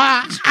got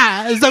my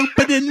eyes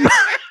opening.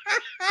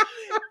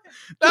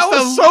 That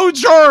was so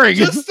jarring.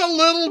 Just a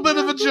little bit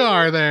of a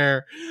jar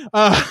there.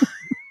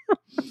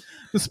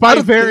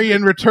 Despite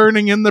Varian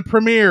returning in the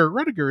premiere,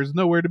 Rudiger is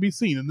nowhere to be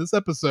seen in this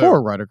episode.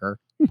 Poor Rudiger.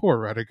 Poor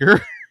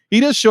Rudiger. He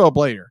does show up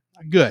later.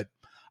 Good.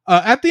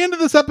 At the end of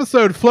this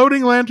episode,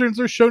 floating lanterns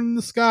are shown in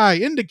the sky,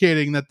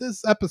 indicating that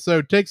this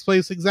episode takes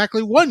place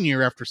exactly 1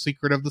 year after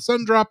Secret of the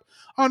Sun Drop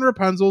on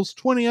Rapunzel's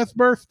 20th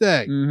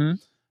birthday. Mm-hmm.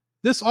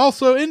 This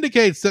also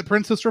indicates that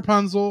Princess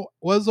Rapunzel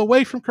was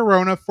away from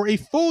Corona for a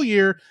full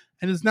year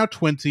and is now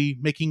 20,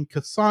 making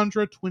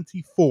Cassandra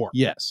 24.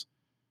 Yes.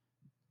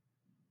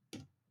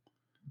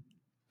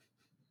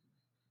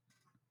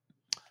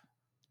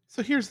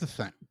 So here's the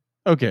thing.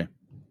 Okay.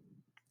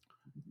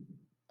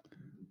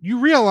 You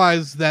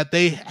realize that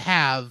they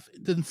have,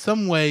 in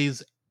some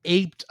ways,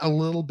 aped a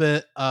little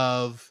bit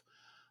of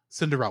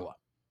Cinderella.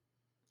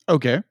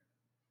 Okay.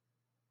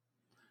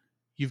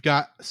 You've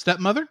got a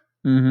stepmother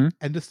and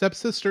a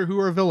stepsister who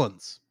are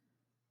villains.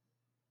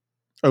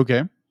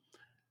 Okay.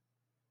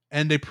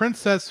 And a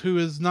princess who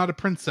is not a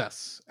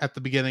princess at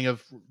the beginning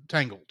of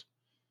Tangled.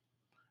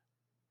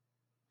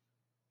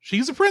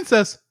 She's a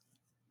princess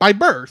by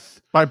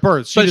birth. By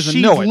birth. She but doesn't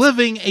she's know it.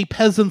 living a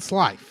peasant's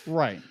life.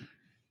 Right.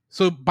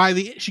 So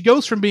she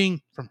goes from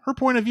being, from her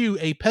point of view,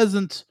 a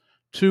peasant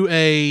to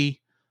a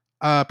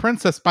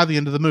princess by the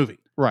end of the movie.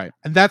 Right.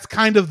 And that's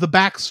kind of the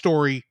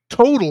backstory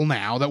total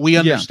now that we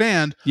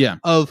understand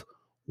of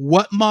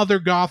what Mother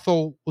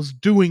Gothel was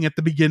doing at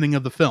the beginning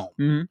of the film.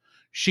 Mm-hmm.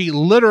 She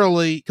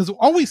literally, because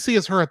all we see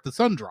is her at the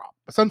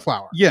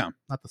sunflower. Yeah.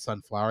 Not the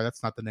sunflower.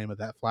 That's not the name of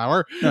that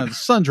flower. No, the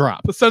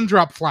Sundrop. The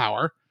Sundrop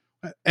flower.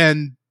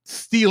 And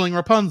stealing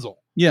Rapunzel.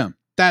 Yeah.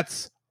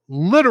 That's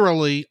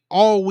literally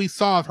all we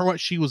saw of her, what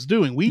she was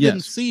doing. We didn't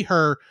Yes. see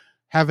her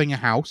having a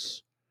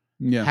house,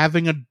 Yeah.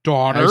 having a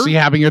daughter, Actually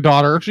having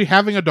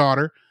a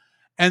daughter.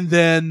 and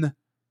then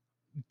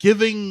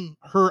giving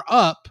her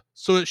up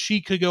so that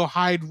she could go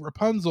hide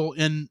Rapunzel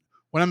in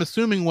what I'm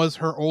assuming was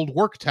her old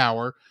work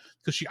tower,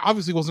 because she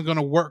obviously wasn't going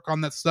to work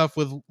on that stuff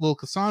with little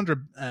Cassandra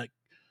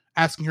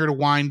asking her to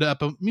wind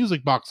up a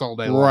music box all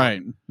day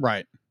long.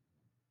 Right.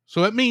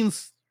 So it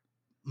means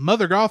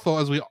Mother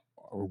Gothel, as we're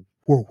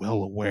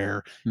well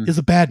aware, is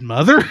a bad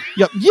mother.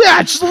 Yep.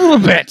 Yeah, just a little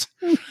bit.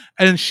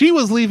 And she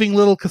was leaving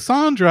little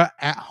Cassandra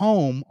at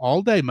home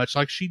all day, much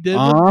like she did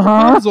with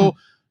Rapunzel,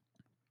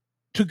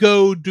 to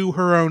go do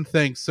her own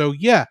thing. So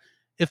yeah,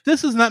 if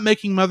this is not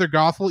making Mother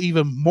Gothel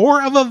even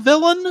more of a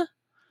villain,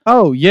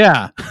 oh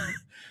yeah,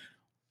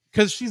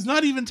 because she's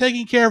not even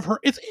taking care of her.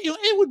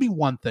 It would be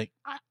one thing.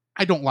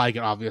 I don't like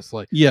it,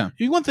 obviously. Yeah. It'd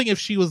be one thing if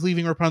she was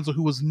leaving Rapunzel,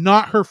 who was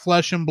not her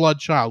flesh and blood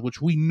child,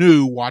 which we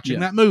knew watching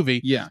that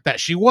movie that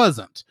she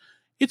wasn't.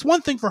 It's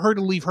one thing for her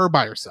to leave her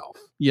by herself.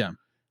 Yeah.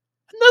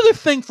 Another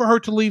thing for her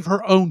to leave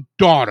her own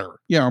daughter.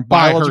 Yeah,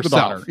 by biological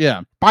herself. daughter.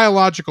 Yeah.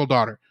 Biological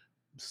daughter.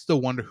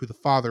 Still wonder who the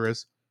father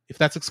is. If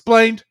that's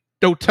explained,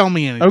 don't tell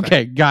me anything.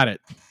 Okay, got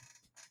it.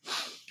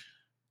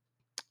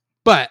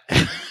 But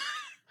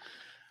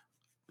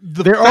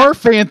there are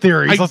fan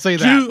theories, I'll say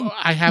that.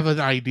 I have an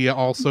idea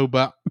also,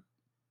 but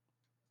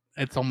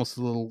it's almost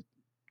a little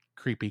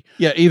creepy.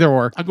 Yeah, either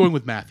or. I'm going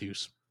with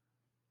Matthews.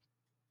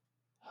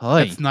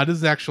 Hi. That's not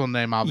his actual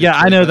name, obviously. Yeah,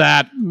 I know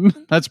that.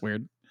 That's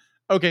weird.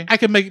 Okay. I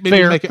can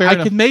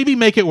maybe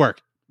make it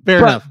work. Fair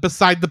enough.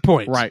 Beside the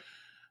point. Right.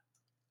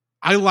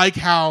 I like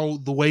how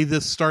the way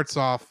this starts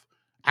off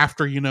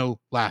after,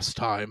 last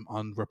time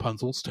on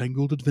Rapunzel's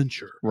Tangled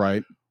Adventure.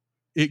 Right.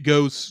 It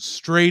goes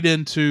straight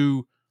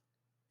into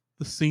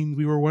the scene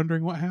we were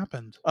wondering what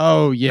happened.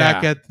 Oh, yeah.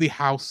 Back at the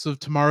House of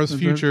Tomorrow's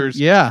Futures.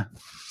 Yeah.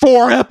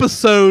 4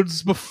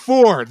 episodes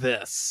before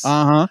this.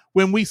 Uh-huh.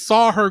 When we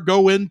saw her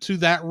go into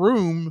that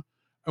room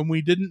and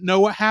we didn't know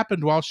what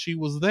happened while she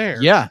was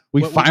there. Yeah.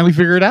 We finally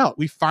figured it out.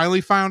 We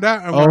finally found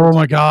out. And oh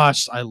my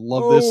gosh. I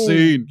love this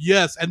scene.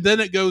 Yes. And then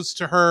it goes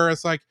to her.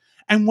 It's like,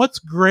 and what's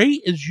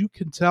great is you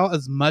can tell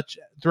as much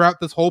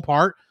throughout this whole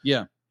part.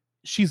 Yeah.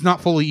 She's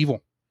not fully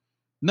evil.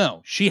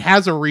 No. She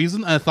has a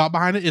reason and a thought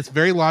behind it. It's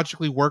very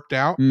logically worked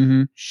out.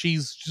 Mm-hmm.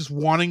 She's just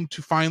wanting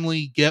to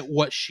finally get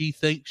what she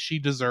thinks she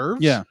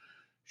deserves. Yeah.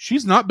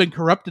 She's not been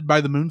corrupted by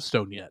the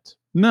Moonstone yet.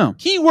 No.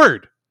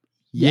 Keyword.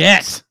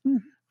 Yes.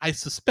 I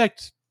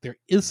suspect there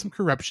is some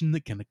corruption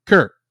that can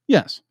occur.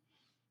 Yes.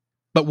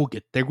 But we'll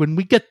get there when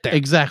we get there.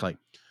 Exactly.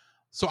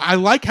 So I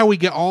like how we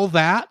get all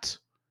that.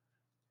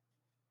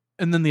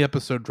 And then the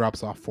episode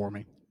drops off for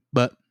me.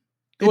 But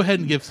go ahead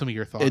and give some of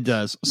your thoughts. It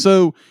does.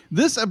 So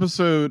this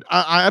episode,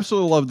 I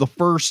absolutely love the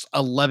first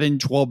 11,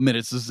 12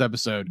 minutes of this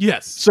episode.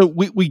 Yes. So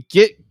we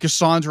get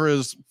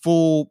Cassandra's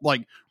full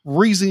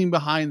reasoning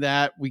behind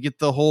that. We get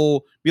the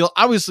whole,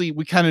 obviously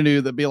we kind of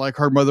knew that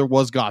her mother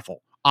was Gothel.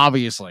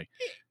 Obviously.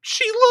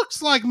 She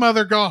looks like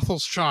Mother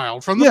Gothel's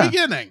child from the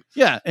beginning.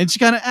 Yeah. And she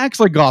kind of acts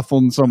like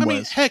Gothel in some ways. I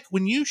mean, heck,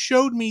 when you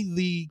showed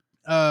me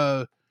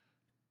the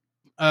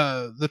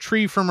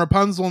tree from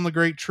Rapunzel and the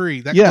Great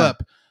Tree, that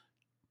clip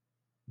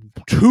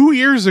 2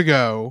 years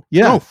ago,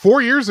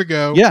 4 years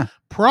ago,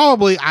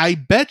 probably, I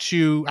bet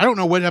you, I don't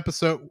know what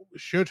episode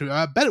showed to,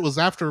 I bet it was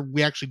after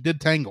we actually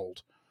did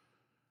Tangled.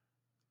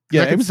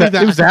 Yeah, it was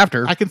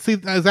after. I can see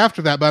it was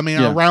after that, but I mean,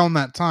 around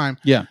that time.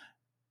 Yeah.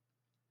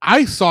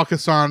 I saw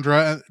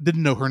Cassandra,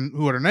 didn't know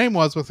who her name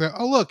was, with her,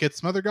 oh, look,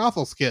 it's Mother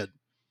Gothel's kid.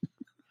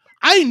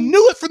 I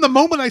knew it from the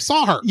moment I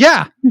saw her.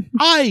 Yeah.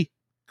 I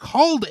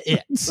called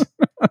it.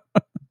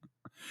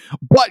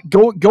 But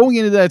going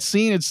into that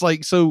scene, it's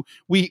like, so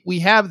we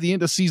have the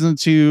end of season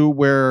 2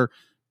 where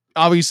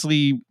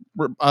obviously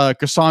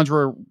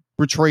Cassandra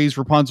betrays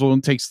Rapunzel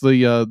and takes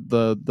the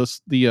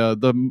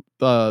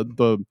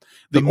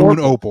moon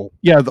opal.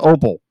 Yeah, the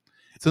opal.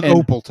 It's an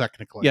opal,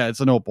 technically. Yeah, it's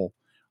an opal.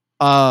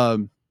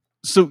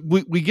 So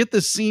we get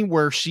this scene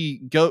where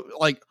she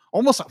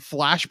almost a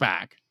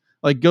flashback.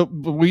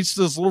 We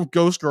see this little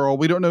ghost girl.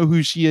 We don't know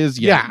who she is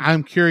yet. Yeah,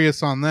 I'm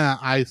curious on that.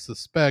 I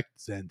suspect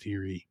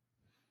Zantiri.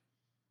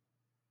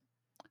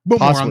 But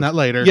more on that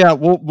later. Yeah,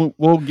 we'll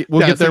get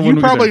there. So when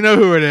you probably know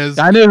who it is.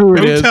 I know who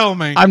it is. Don't tell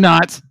me. I'm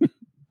not.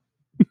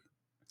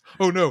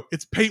 Oh no,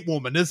 it's Paint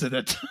Woman, isn't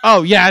it?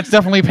 Oh yeah, it's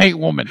definitely Paint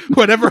Woman.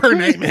 Whatever her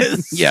name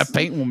is. Yeah,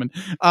 Paint Woman.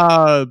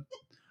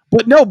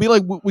 But no,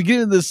 we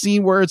get into the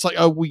scene where it's like,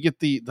 oh, we get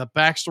the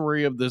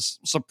backstory of this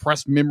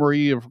suppressed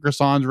memory of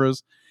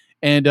Cassandra's.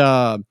 And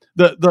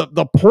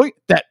the point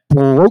that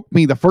broke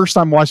me the first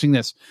time watching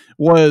this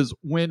was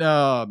when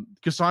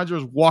Cassandra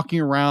was walking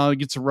around and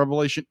gets a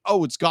revelation.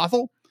 Oh, it's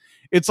Gothel.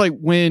 It's like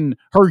when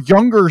her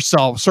younger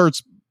self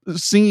starts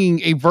singing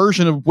a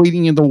version of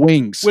Waiting in the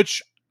Wings.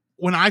 Which,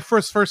 when I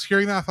first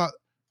hearing that, I thought,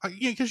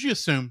 because you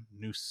assume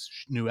new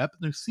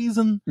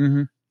season,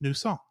 new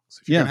songs.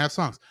 If you're going to have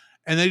songs.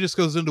 And they just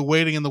goes into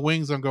Waiting in the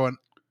Wings. I'm going,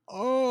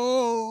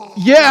 oh.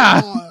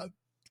 Yeah.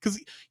 Because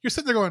you're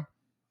sitting there going,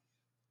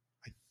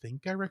 I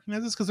think I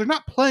recognize this because they're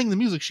not playing the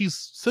music.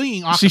 She's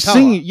singing a cappella. She's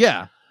singing,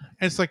 yeah.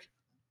 And it's like,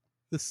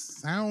 this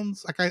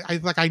sounds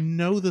like I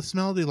know this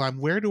melody line.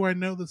 Where do I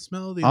know this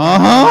melody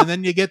line? And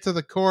then you get to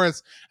the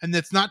chorus, and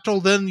it's not till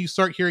then you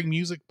start hearing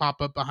music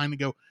pop up behind and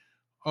go,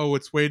 oh,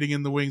 it's waiting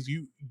in the wings.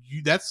 You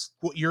that's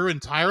what your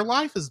entire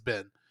life has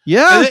been.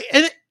 Yeah.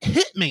 And it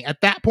hit me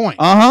at that point.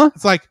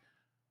 It's like,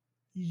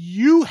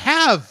 you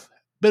have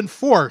been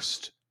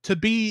forced to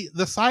be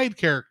the side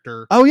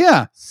character. Oh,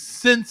 yeah.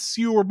 Since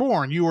you were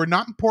born. You were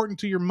not important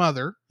to your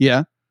mother.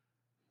 Yeah.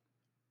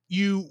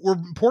 You were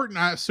important,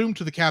 I assume,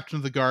 to the captain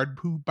of the guard,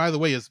 who, by the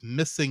way, is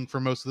missing for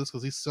most of this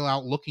because he's still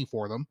out looking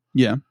for them.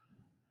 Yeah.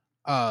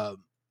 I'm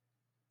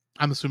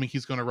assuming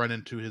he's going to run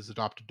into his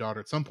adopted daughter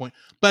at some point.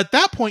 But at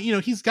that point,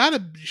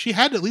 she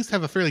had to at least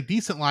have a fairly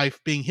decent life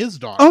being his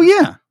daughter. Oh,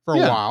 yeah. For a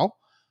while.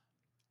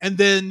 And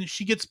then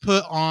she gets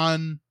put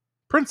on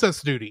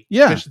princess duty.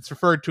 Yeah. Which it's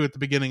referred to at the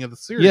beginning of the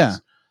series. Yeah.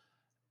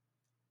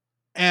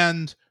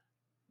 And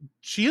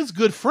she is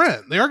good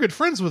friend. They are good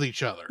friends with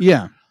each other.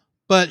 Yeah.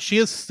 But she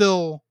is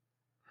still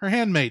her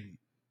handmaiden.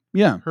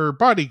 Yeah. Her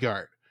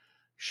bodyguard.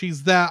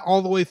 She's that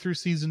all the way through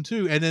season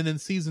 2. And then in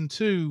season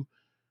 2,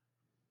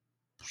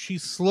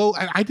 she's slow.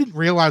 And I didn't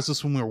realize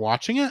this when we were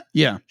watching it.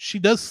 Yeah. She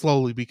does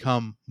slowly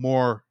become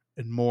more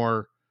and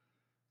more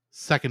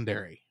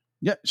secondary.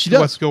 Yeah, she does.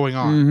 What's going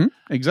on.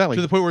 Mm-hmm. Exactly.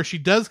 To the point where she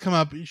does come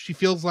up. She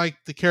feels like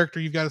the character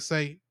you've got to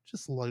say,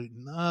 just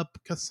lighten up,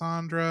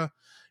 Cassandra.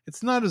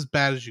 It's not as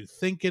bad as you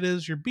think it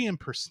is. You're being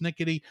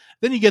persnickety.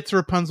 Then you get to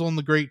Rapunzel in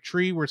the Great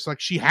Tree, where it's like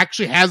she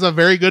actually has a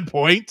very good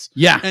point.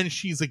 Yeah. And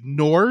she's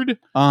ignored.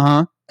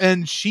 And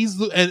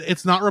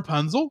it's not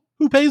Rapunzel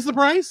who pays the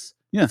price.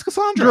 Yeah. It's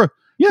Cassandra.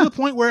 Yeah. To the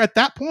point where at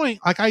that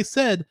point, like I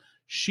said,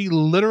 she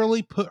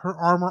literally put her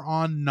armor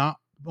on not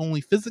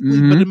only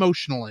physically, but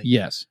emotionally.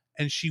 Yes.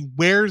 And she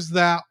wears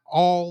that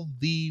all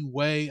the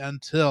way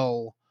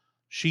until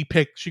she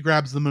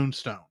grabs the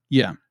Moonstone.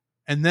 Yeah.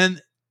 And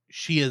then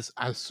she is,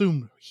 I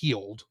assume,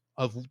 healed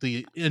of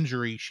the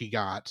injury she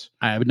got.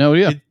 I have no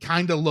idea. It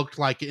kind of looked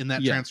like it in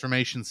that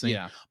transformation scene.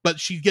 Yeah. But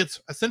she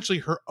gets essentially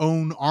her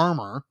own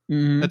armor.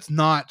 That's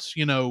not,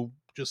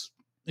 just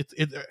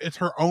it's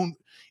her own.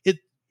 It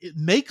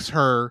makes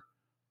her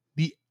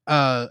the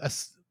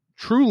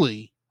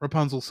truly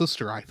Rapunzel's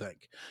sister, I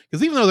think.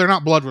 Because even though they're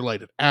not blood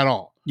related at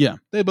all. Yeah.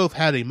 They both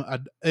had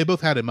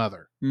a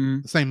mother.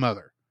 The same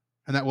mother.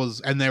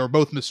 And they were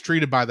both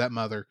mistreated by that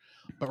mother.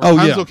 But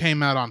Rapunzel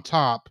came out on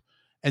top,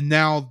 and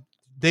now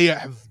they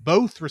have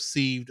both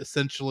received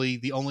essentially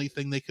the only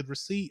thing they could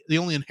receive, the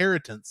only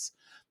inheritance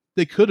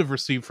they could have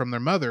received from their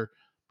mother.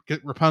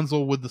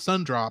 Rapunzel with the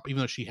sun drop,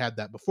 even though she had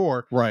that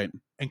before. Right.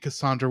 And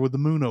Cassandra with the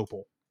moon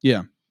opal.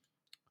 Yeah.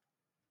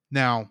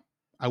 Now,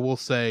 I will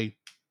say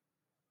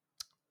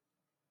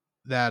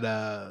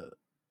that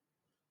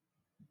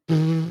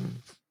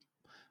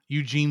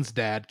Eugene's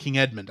dad, King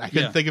Edmund. I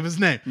couldn't think of his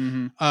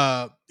name.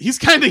 He's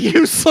kind of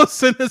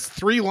useless in his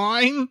 3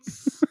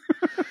 lines.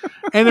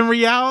 And in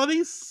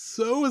reality,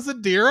 so is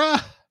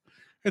Adira.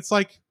 It's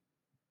like,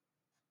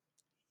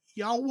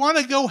 y'all want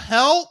to go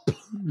help?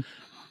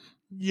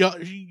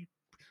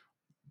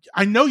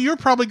 I know you're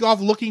probably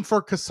off looking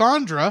for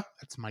Cassandra.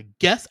 That's my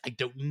guess. I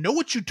don't know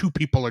what you 2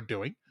 people are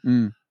doing.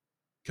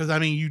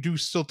 Because, you do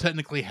still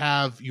technically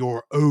have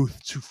your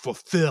oath to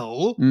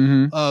fulfill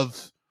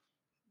of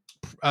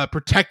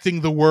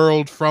protecting the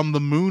world from the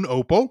moon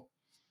opal.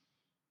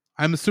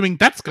 I'm assuming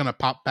that's going to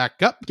pop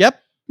back up.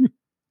 Yep.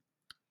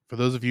 For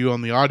those of you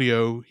on the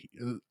audio,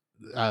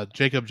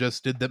 Jacob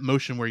just did that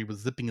motion where he was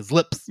zipping his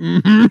lips.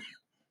 You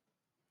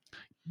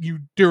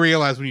do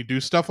realize when you do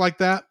stuff like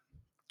that,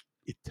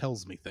 it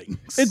tells me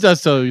things. It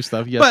does tell you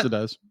stuff. Yes, but it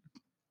does.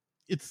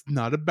 It's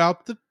not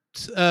about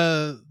it's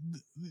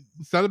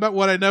not about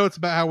what I know. It's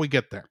about how we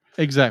get there.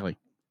 Exactly.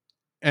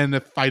 And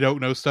if I don't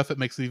know stuff, it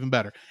makes it even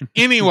better.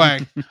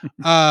 Anyway,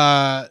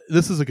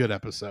 this is a good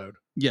episode.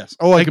 Yes.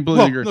 Oh, I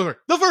completely agree.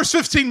 The first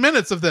 15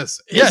 minutes of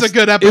this is a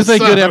good episode. It's a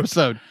good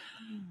episode.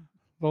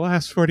 The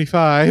last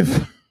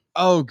 45.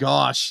 Oh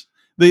gosh.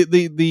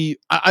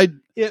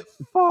 It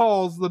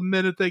falls the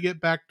minute they get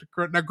back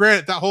to now.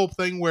 Granted, that whole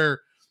thing where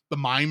the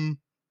mime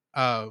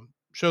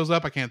shows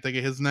up, I can't think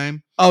of his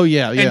name. Oh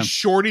yeah, and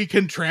Shorty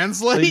can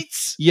translate.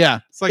 It's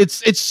like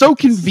it's so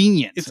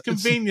convenient. It's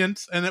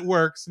convenient and it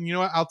works. And you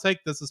know what? I'll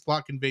take this as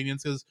plot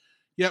convenience. Because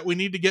we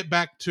need to get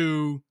back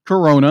to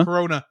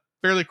Corona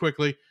fairly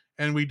quickly,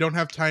 and we don't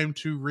have time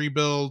to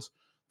rebuild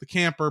the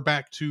camper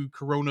back to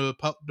Corona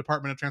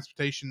Department of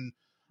Transportation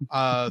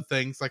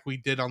things like we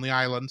did on the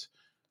island.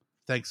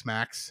 Thanks,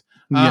 Max.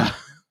 Well,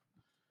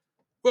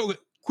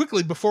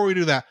 quickly before we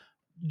do that,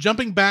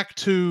 jumping back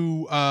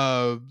to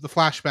the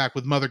flashback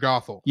with Mother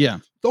Gothel. Yeah.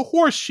 The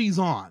horse she's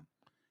on.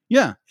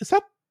 Yeah. Is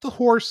that the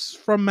horse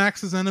from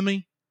Max's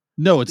enemy?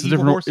 No, it's a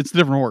different horse. It's a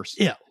different horse.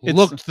 Yeah. It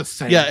looked the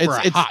same for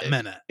a hot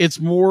minute. It's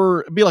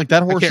more be like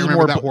that horse. I can't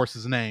remember that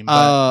horse's name.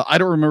 I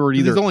don't remember it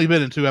either. He's only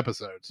been in 2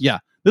 episodes. Yeah.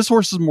 This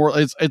horse is more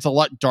it's a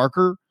lot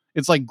darker.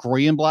 It's like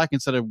gray and black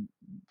instead of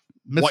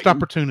missed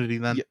opportunity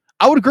then.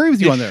 I would agree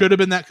with you It on that. should have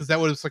been that, because that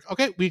would have like,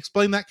 okay, we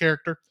explained that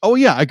character. Oh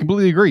yeah, I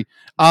completely agree.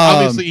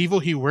 Obviously evil.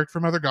 He worked for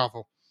Mother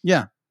Gothel.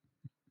 Yeah.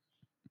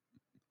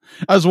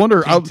 I was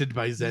wondering. Painted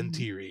by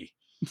Zentiri.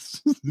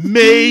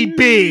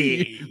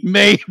 Maybe.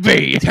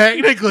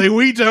 Technically,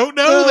 we don't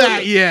know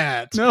that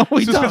yet. No,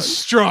 we It's don't. been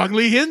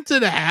strongly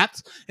hinted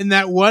at in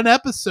that one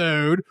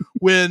episode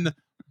when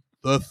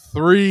the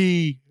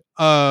three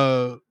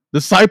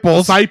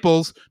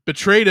disciples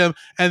betrayed him,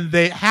 and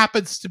they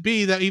happens to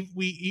be that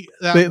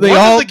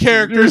one of the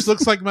characters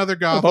looks like Mother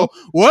Gothel,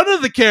 one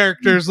of the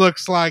characters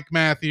looks like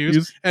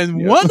Matthews,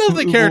 and one of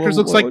the characters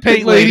looks like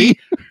Paint Lady.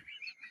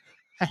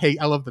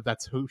 I love that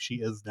that's who she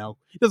is now.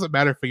 It doesn't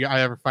matter if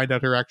I ever find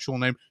out her actual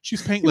name.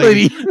 She's Paint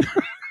Lady.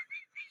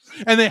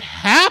 And they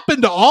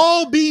happen to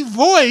all be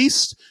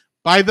voiced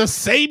by the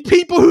same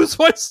people who's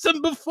voiced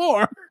them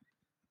before.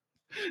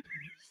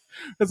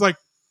 It's like,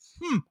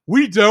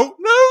 we don't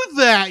know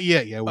that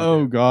yet. Yeah.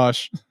 Oh,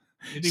 gosh.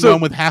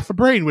 Anyone with half a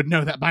brain would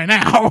know that by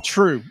now.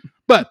 True.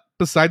 But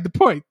beside the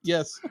point.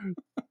 Yes.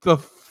 The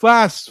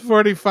last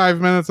 45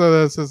 minutes of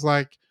this is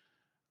like,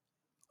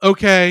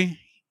 okay,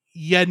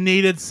 you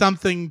needed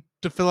something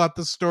to fill out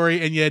the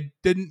story, and you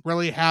didn't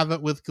really have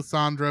it with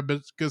Cassandra,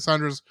 but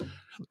Cassandra's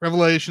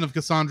revelation of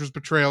Cassandra's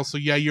betrayal. So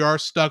yeah, you are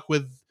stuck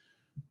with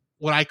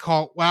what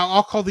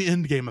I'll call the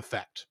Endgame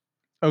effect.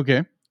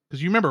 Okay.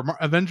 Because you remember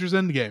Avengers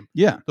Endgame.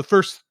 Yeah. The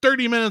first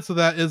 30 minutes of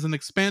that is an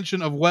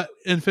expansion of what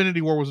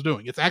Infinity War was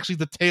doing. It's actually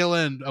the tail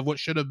end of what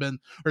should have been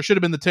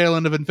the tail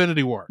end of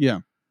Infinity War. Yeah.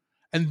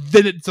 And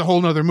then it's a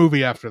whole nother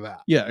movie after that.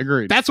 Yeah,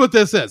 agreed. That's what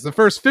this is. The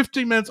first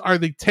 15 minutes are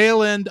the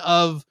tail end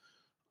of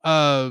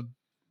the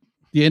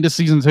end of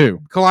season 2.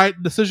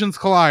 Decisions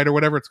Collide, or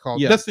whatever it's called.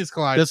 Yeah. Destiny's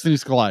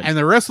Collide. And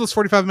the rest of this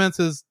 45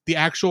 minutes is the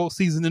actual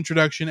season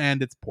introduction,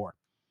 and it's poor.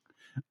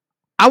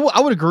 I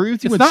would agree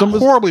with you. It's not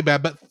horribly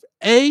bad, but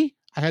I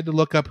had to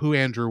look up who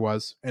Andrew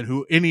was and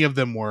who any of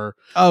them were.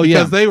 Oh,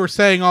 because they were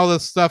saying all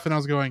this stuff, and I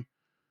was going,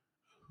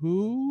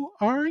 who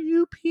are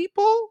you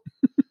people?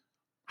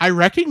 I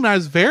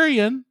recognize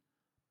Varian,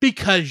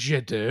 because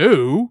you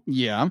do.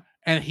 Yeah.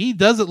 And he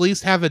does at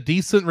least have a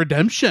decent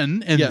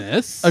redemption in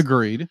this.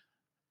 Agreed.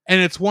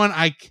 And it's one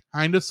I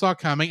kind of saw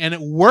coming, and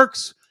it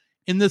works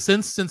in this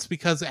instance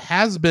because it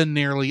has been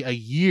nearly a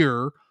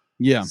year.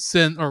 Yeah.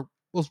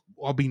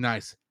 I'll be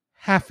nice.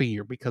 Half a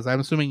year, because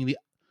I'm assuming it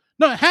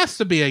has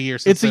to be a year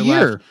since it's a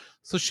year. Left.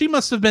 So she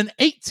must have been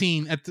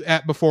 18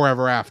 at Before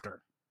Ever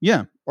After.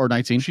 Yeah. Or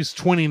 19. She's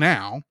 20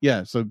 now.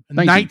 Yeah. So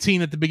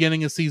 19 at the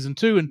beginning of season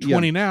 2 and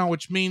 20 now,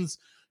 which means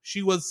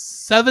she was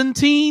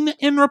 17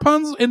 in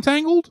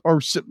Entangled?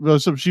 Or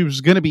so she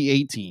was going to be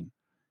 18.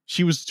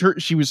 She was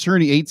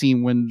turning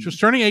 18 when... She was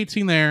turning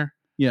 18 there.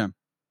 Yeah.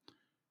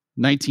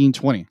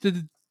 1920.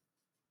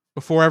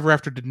 Before Ever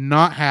After did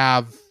not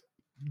have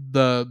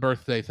the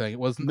birthday thing. It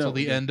wasn't until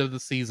the end of the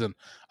season.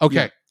 Okay.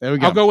 Yeah, there we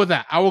go. I'll go with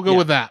that. I will go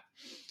with that.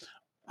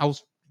 I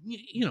was...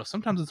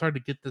 sometimes it's hard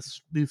to get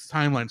these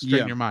timelines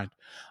straight in your mind.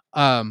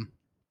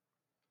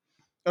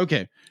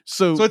 Okay,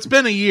 so it's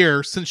been a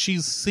year since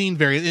she's seen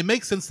Varian. It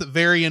makes sense that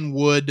Varian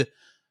would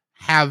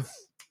have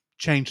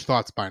changed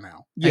thoughts by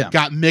now. Yeah, and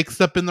got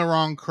mixed up in the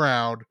wrong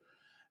crowd,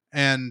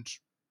 and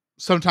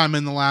sometime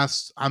in the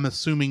last, I'm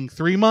assuming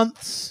 3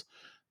 months,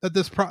 that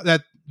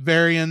that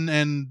Varian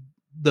and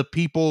the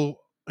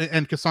people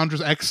and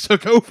Cassandra's ex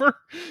took over.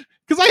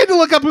 Because I had to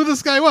look up who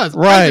this guy was.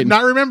 Right, I did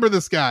not remember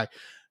this guy.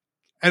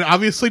 And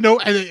obviously,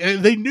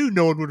 and they knew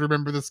no one would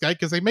remember this guy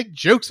because they make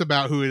jokes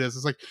about who it is.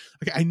 It's like,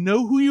 okay, I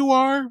know who you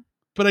are,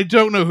 but I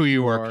don't know who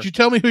you are. Could you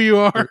tell me who you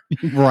are?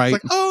 Right.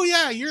 It's like, oh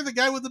yeah, you're the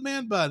guy with the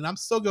man bun. I'm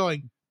still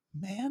going,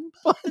 man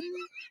bun?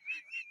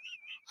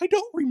 I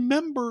don't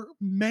remember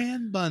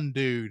man bun,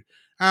 dude.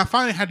 And I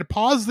finally had to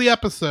pause the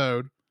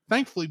episode,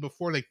 thankfully,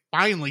 before they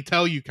finally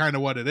tell you kind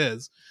of what it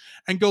is,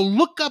 and go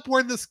look up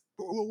where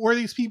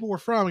these people were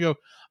from and go,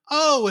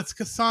 oh, it's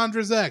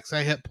Cassandra's ex.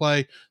 I hit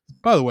play.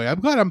 By the way, I'm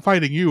glad I'm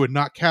fighting you and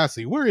not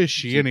Cassie. Where is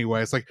she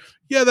anyway? It's like,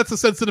 yeah, that's a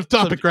sensitive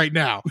topic right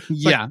now. It's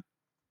yeah. Like,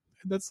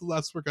 that's the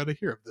last we're going to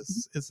hear of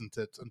this, isn't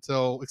it?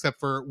 Except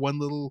for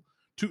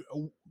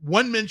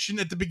one mention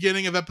at the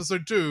beginning of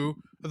episode 2,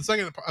 of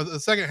the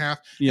second half,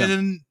 and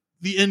then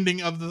the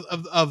ending of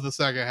the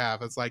second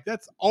half. It's like,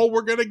 that's all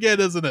we're going to get,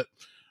 isn't it?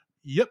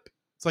 Yep.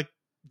 It's like,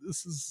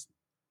 this is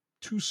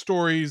 2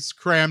 stories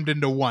crammed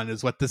into one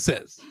is what this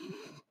is.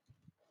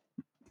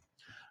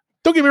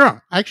 Don't get me wrong.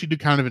 I actually do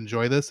kind of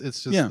enjoy this.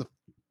 It's just the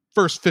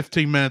first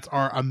 15 minutes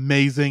are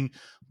amazing.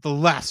 The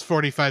last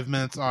 45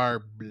 minutes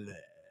are bleh.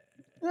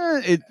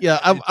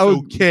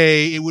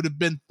 Okay. It would have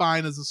been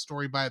fine as a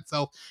story by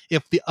itself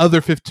if the other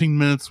 15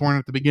 minutes weren't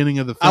at the beginning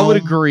of the film. I would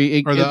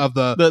agree.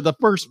 The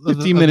first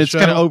 15 minutes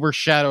kind of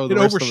overshadow the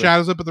rest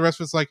overshadows it, but the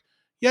rest of it's like,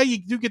 yeah, you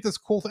do get this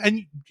cool thing.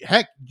 And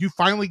heck,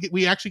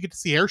 we actually get to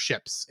see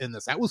airships in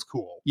this. That was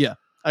cool. Yeah,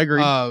 I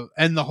agree.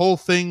 And the whole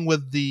thing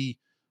with they're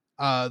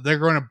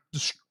going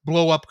to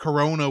blow up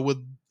Corona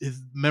with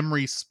his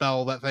memory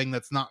spell, that thing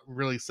that's not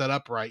really set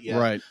up right yet.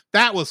 Right.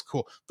 That was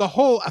cool. The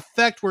whole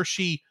effect where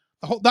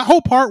that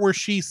whole part where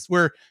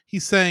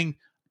he's saying,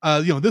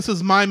 this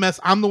is my mess.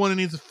 I'm the one who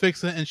needs to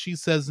fix it. And she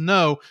says,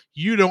 no,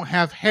 you don't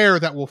have hair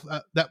that will,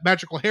 that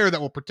magical hair that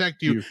will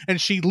protect you.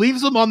 And she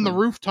leaves them on the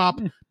rooftop,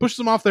 pushes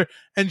them off there.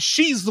 And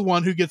she's the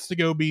one who gets to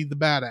go be the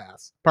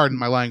badass. Pardon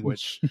my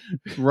language.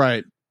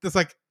 Right. It's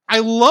like, I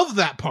love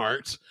that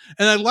part.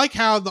 And I like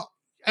how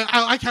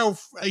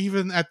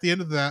even at the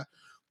end of that,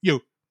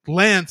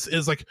 Lance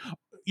is like,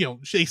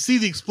 they see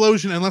the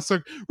explosion and Lance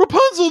like,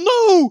 Rapunzel,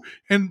 no.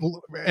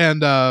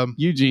 And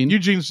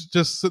Eugene's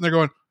just sitting there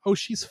going, oh,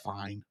 she's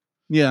fine.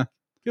 Yeah.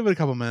 Give it a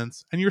couple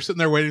minutes. And you're sitting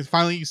there waiting.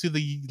 Finally, you see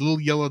the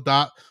little yellow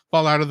dot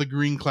fall out of the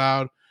green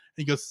cloud. And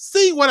he goes,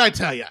 see what I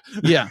tell you.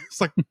 Yeah.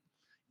 It's like,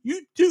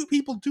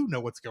 people do know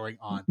what's going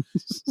on.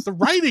 The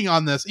writing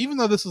on this, even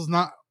though this is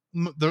not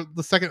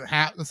the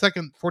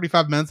second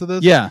 45 minutes of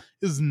this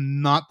is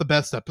not the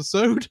best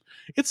episode,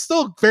 it's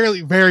still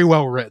very, very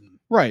well written.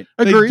 Right.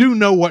 They do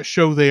know what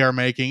show they are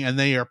making, and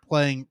they are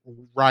playing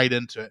right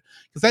into it.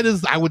 Because that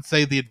is, I would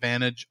say, the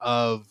advantage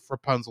of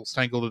Rapunzel's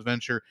Tangled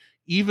Adventure.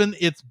 Even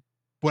it's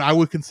what I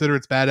would consider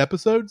its bad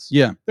episodes.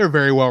 Yeah. They're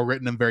very well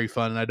written and very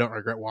fun, and I don't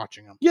regret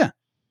watching them. Yeah.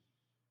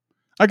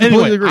 I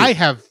completely agree. I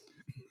have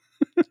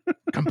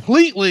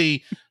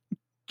completely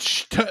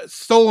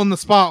stolen the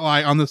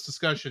spotlight on this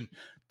discussion.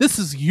 This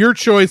is your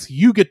choice.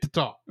 You get to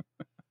talk.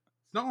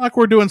 Not like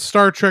we're doing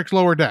Star Trek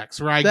Lower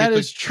Decks, right? That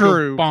is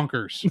true.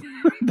 Bonkers.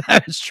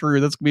 That is true.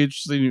 That's gonna be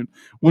interesting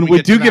when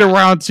we do get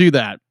around to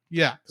that.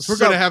 Yeah, because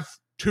we're gonna have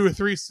 2 or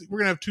 3. We're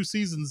gonna have 2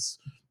 seasons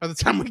by the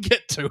time we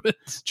get to it.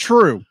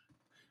 True.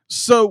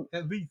 So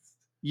at least,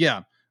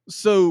 yeah.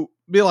 So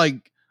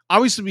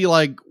obviously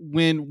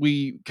when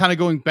we kind of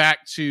going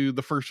back to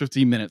the first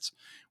 15 minutes,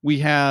 we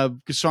have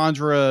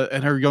Cassandra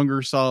and her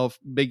younger self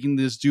making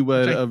this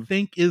duet I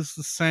think is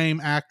the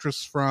same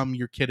actress from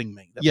You're Kidding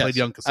Me that played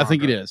young Cassandra. I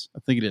think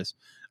it is.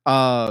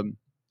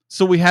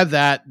 So we have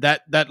that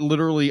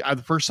literally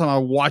the first time I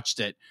watched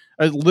it,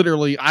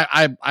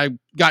 I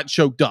got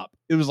choked up.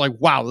 It was like,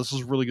 wow, this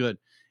is really good.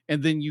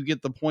 And then you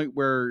get the point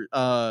where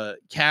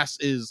Cass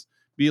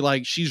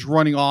she's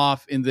running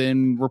off, and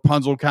then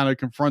Rapunzel kind of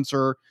confronts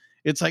her.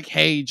 It's like,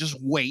 hey, just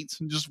wait.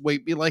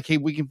 Be like, hey,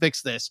 we can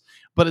fix this.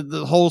 But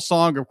the whole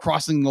song of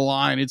crossing the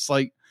line, it's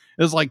like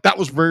that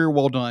was very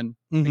well done,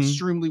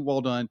 extremely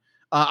well done.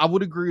 I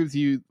would agree with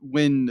you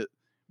when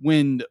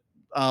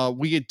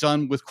we get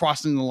done with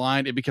crossing the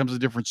line, it becomes a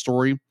different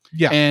story.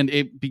 Yeah, and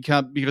it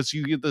because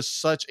you get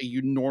such a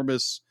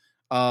enormous,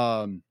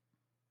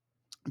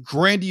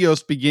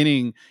 grandiose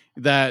beginning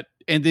and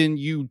then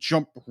you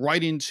jump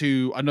right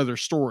into another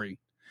story.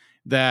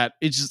 That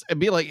it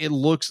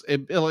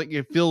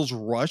feels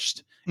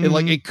rushed.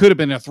 It could have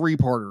been a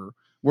 3-parter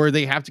where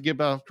they have to get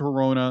back to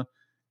Corona,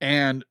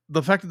 and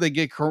the fact that they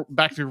get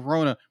back to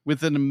Corona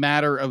within a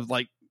matter of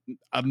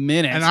a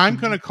minute. And I'm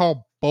going to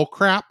call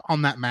bullcrap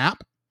on that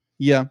map.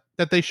 Yeah,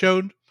 that they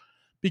showed,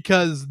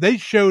 because they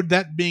showed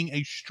that being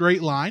a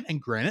straight line,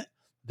 and granted,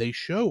 they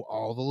show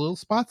all the little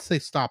spots they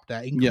stopped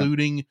at,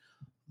 including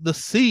the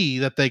sea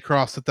that they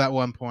crossed at that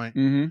one point.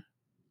 Mm-hmm.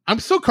 I'm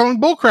still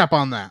calling bullcrap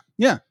on that.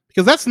 Yeah.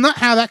 Because that's not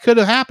how that could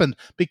have happened.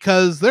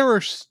 Because there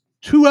were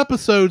 2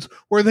 episodes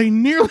where they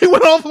nearly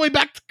went all the way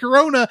back to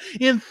Corona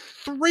in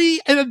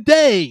 3 in a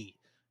day.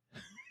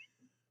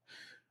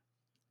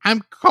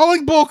 I'm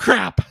calling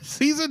bullcrap.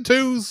 Season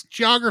 2's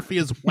geography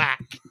is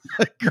whack.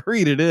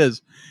 Agreed, it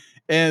is.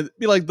 And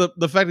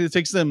the fact that it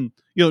takes them,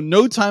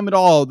 no time at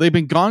all. They've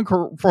been gone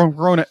from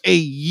Corona a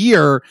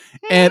year,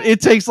 and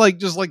it takes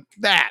just like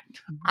that.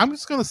 I'm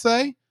just gonna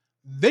say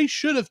they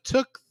should have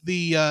took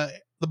the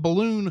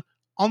balloon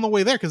on the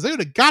way there, because they would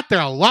have got there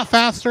a lot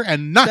faster,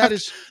 and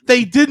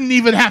they didn't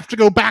even have to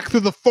go back through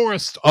the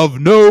forest of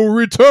no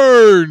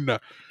return.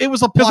 It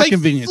was a plot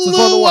convenience.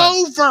 Flew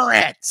over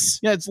it.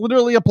 Yeah, it's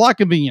literally a plot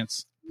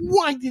convenience.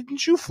 Why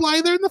didn't you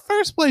fly there in the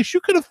first place?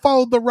 You could have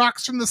followed the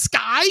rocks from the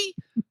sky.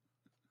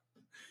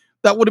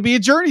 That would be a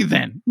journey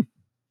then.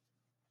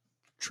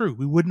 True,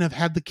 we wouldn't have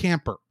had the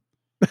camper.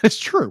 That's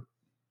true.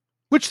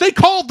 Which they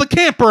called the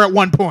camper at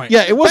one point.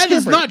 Yeah, it was. That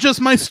is not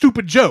just my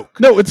stupid joke.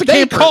 No, it's a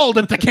camper. They called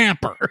it the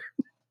camper.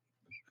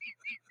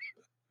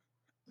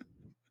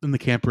 And the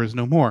camper is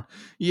no more.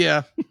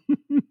 Yeah.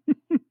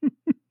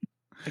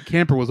 The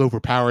camper was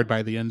overpowered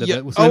by the end of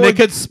it. So they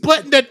could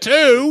split into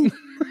 2.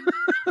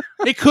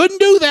 They couldn't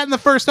do that in the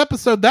first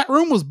episode. That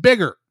room was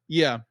bigger.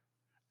 Yeah.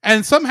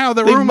 And somehow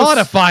they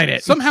modified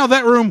it. Somehow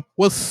that room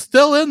was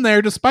still in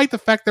there, despite the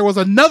fact there was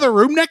another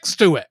room next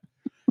to it.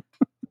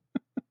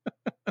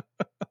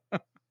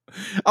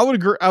 I would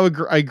agree.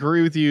 I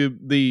agree with you.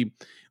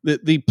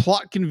 The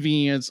plot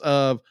convenience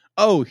of,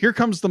 oh, here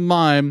comes the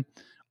mime.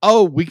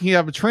 Oh, we can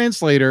have a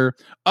translator.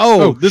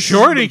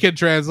 Shorty can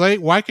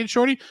translate. Why can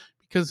Shorty?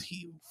 Because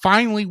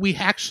we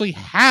actually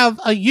have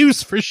a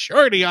use for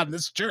Shorty on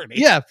this journey.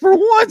 Yeah, for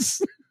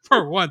once.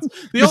 For once.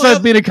 Besides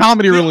being a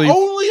comedy relief. The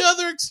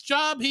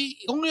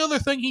only other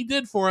thing he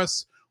did for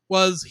us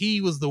was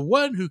he was the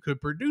one who could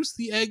produce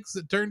the eggs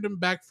that turned him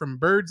back from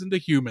birds into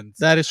humans.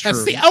 That is true.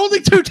 That's the only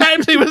 2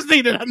 times he was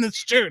needed on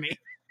this journey.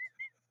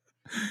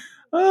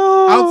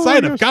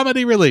 Outside of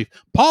comedy relief,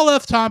 Paul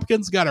F.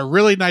 Tompkins got a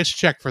really nice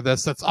check for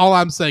this. That's all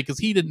I'm saying, because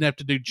he didn't have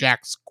to do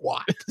jack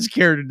squat. His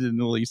character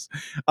didn't, at least.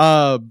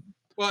 Well,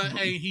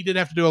 hey, he did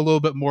have to do a little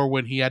bit more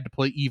when he had to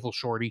play Evil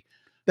Shorty.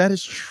 That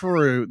is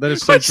true. That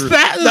is so true.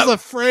 That is a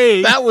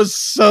phrase. That was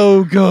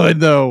so good,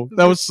 though.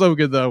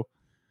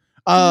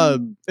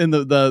 In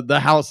the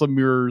House of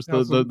Mirrors,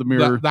 the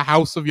mirror, the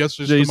House of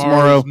Yesterday's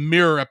Tomorrow's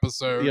mirror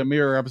episode. Yeah,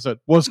 mirror episode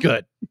was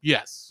good.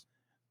 Yes,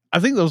 I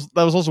think that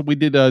was also, we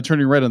did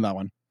Turning Red on that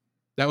one.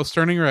 That was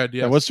Turning Red.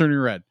 Yes, that was Turning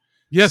Red.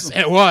 Yes,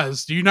 it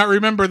was. Do you not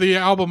remember the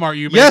album art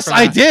you made? Yes,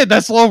 I did.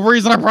 That's the whole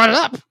reason I brought it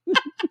up.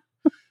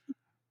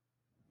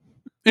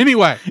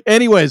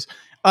 Anyways,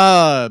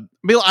 I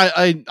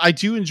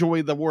do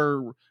enjoy the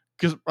where,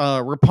 because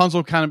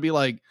Rapunzel kind of be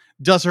like,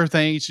 does her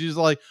thing. She's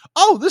like,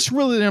 oh, this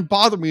really didn't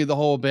bother me the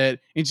whole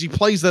bit, and she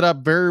plays that up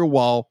very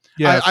well.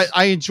 Yes.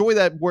 I enjoy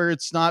that, where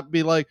it's not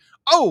be like,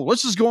 oh,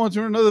 let's just go on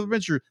to another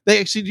adventure. They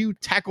actually do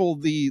tackle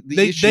the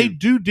issue. They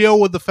do deal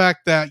with the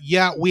fact that,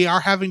 yeah, we are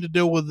having to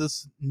deal with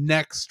this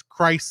next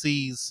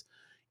crises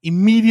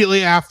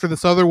immediately after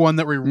this other one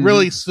that we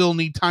really still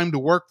need time to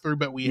work through,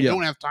 but we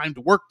don't have time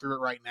to work through it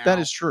right now. That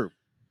is true.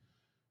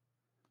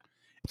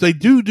 They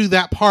do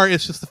that part.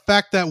 It's just the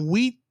fact that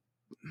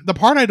the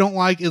part I don't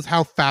like is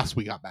how fast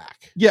we got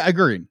back. Yeah,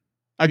 agreed.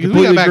 I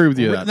completely agree with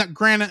you.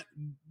 Granted,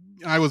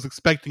 I was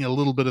expecting a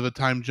little bit of a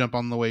time jump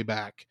on the way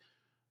back,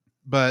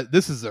 but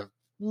this is a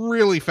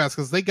really fast,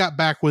 because they got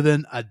back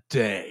within a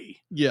day.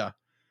 Yeah,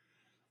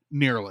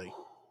 nearly.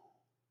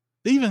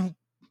 They didn't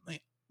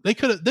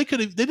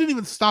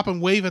even stop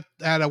and wave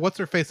at what's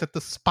her face at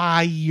the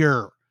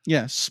Spire.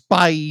 Yeah,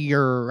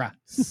 Spire.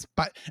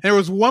 There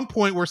was one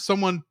point where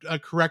someone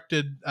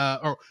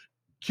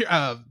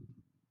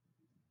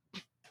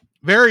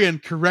Varian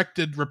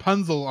corrected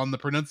Rapunzel on the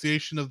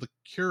pronunciation of the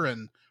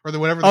Curin, or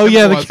whatever.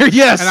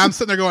 Yes. And I'm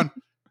sitting there going,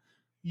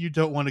 "You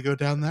don't want to go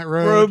down that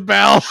road,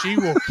 Belle. She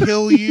will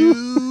kill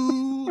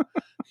you."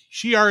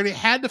 She already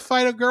had to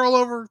fight a girl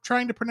over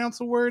trying to pronounce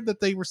a word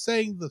that they were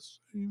saying the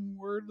same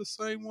word the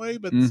same way,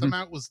 but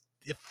somehow it was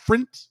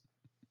different.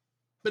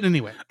 But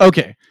anyway,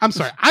 okay. I'm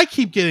sorry. I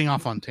keep getting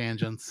off on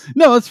tangents.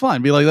 No, that's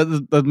fine. Be like,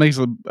 that makes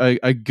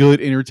a good,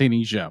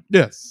 entertaining show.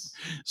 Yes.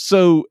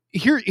 So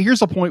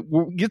here's a point.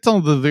 We'll get to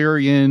the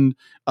very end.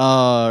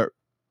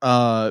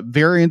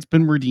 Variant's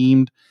been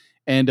redeemed,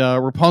 and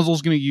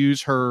Rapunzel's going to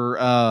use her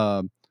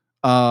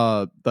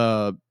what's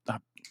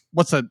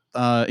that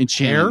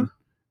enchantment?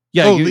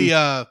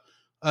 Yeah.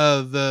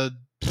 The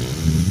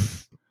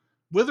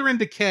Wither and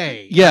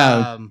Decay.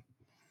 Yeah.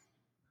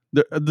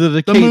 The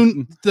decay, the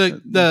moon,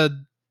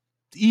 the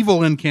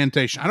evil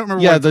incantation. I don't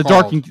remember. Yeah, what it's the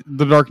called.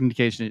 dark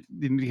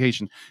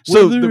indication.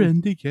 So Wither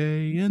and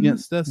Decay in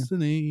this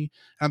destiny.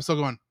 I'm still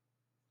going,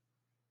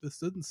 this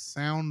doesn't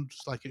sound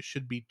like it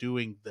should be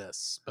doing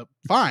this, but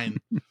fine.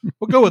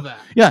 We'll go with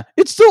that. Yeah,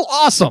 it's still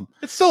awesome.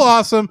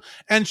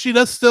 And she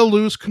does still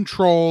lose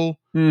control.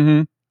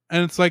 Mm-hmm.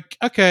 And it's like,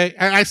 okay,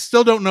 I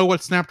still don't know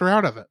what snapped her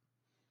out of it.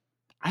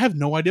 I have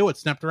no idea what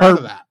snapped her out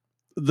of that.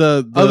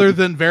 Other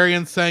than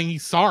Varian saying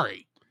he's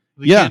sorry.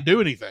 He can't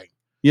do anything.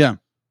 Yeah.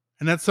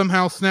 And that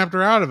somehow snapped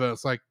her out of it.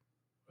 It's like,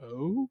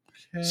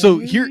 okay. So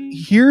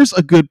here's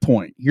a good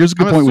point. Here's a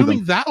good point with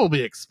them. That will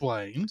be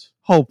explained.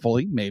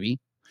 Hopefully, maybe.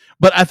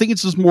 But I think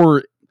it's just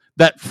more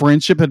that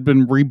friendship had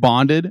been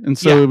rebonded, and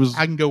so it was.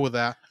 I can go with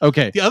that.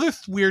 Okay. The other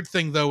weird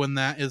thing, though, in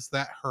that is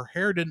that her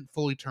hair didn't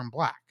fully turn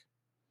black.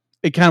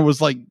 It kind of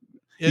was like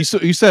you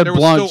said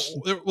blonde.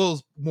 There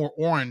was more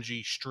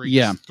orangey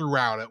streaks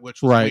throughout it,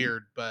 which was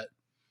weird. But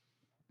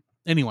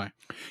anyway,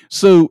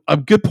 so a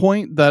good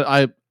point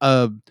that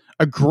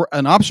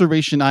an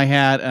observation I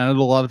had, and I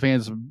know a lot of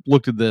fans have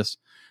looked at this.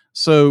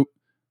 So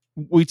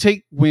we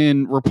take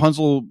when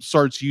Rapunzel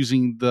starts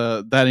using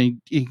that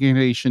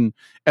incantation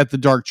at the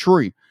Dark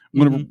Tree,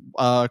 when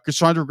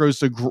Cassandra goes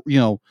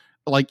to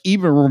like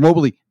even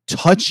remotely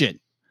touch it.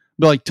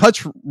 But like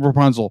touch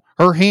Rapunzel,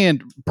 her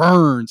hand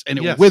burns and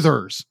it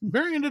withers.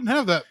 Varian didn't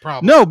have that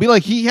problem. No, be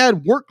like he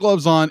had work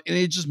gloves on and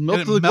it just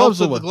melted the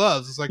gloves away.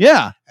 It's like,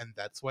 and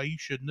that's why you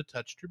shouldn't have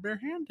touched her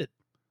barehanded,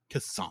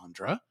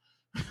 Cassandra.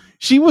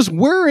 She was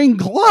wearing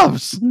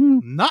gloves,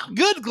 not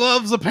good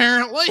gloves,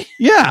 apparently.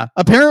 Yeah,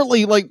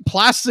 apparently, like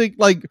plastic,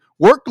 like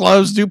work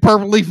gloves do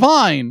perfectly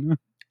fine.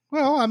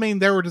 Well, I mean,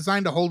 they were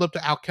designed to hold up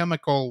to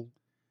alchemical.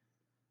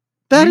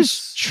 That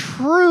is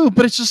true,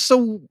 but it's just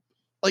so.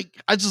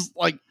 Like, I just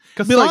like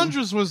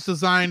Cassandra's was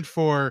designed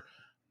for,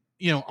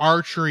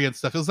 archery and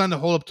stuff. It was designed to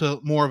hold up to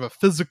more of a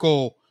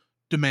physical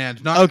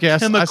demand, not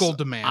chemical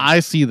demand. I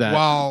see that.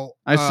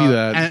 I see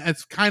that. And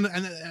it's kind of,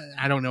 and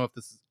I don't know if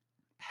this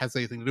has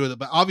anything to do with it,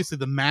 but obviously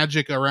the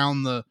magic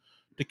around the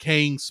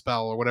decaying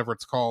spell or whatever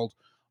it's called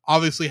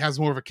obviously has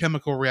more of a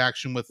chemical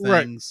reaction with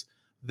things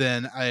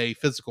than a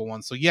physical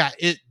one. So yeah,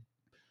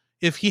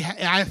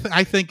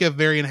 I think if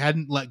Varian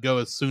hadn't let go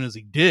as soon as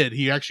he did,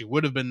 he actually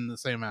would have been in the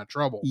same amount of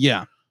trouble.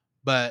 Yeah.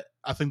 But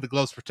I think the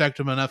gloves protect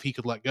him enough he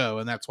could let go,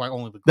 and that's why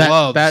only the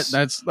gloves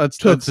that's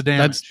took the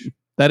damage.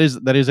 That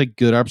is a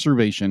good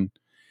observation.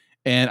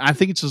 And I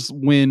think it's just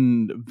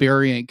when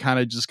Variant kind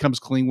of just comes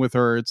clean with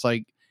her. It's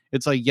like,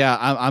 yeah,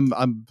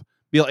 I'm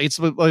it's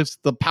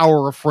the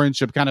power of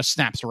friendship kind of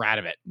snaps her out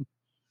of it.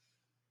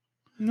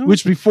 No,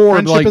 which before,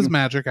 friendship like, is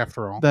magic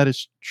after all. That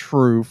is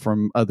true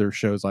from other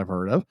shows I've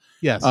heard of.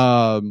 Yes.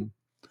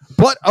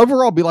 But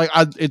overall, be like,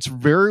 it's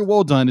very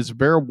well done. It's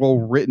very well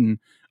written.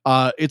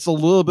 It's a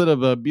little bit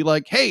of a be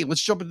like, hey,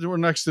 let's jump into our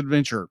next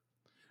adventure.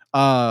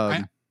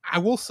 I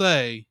will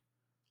say,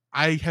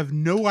 I have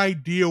no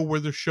idea where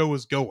the show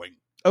is going.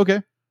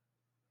 Okay.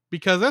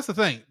 Because that's the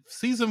thing.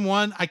 Season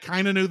 1, I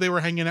kind of knew they were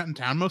hanging out in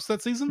town most of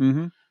that season.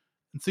 Mm-hmm.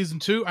 In season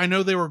 2, I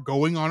know they were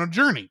going on a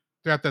journey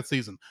throughout that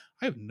season.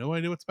 I have no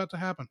idea what's about to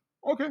happen.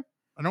 Okay.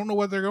 I don't know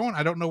where they're going.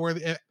 I don't know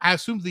where. I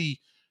assume the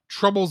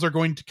troubles are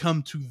going to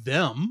come to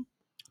them.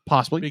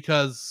 Possibly.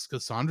 Because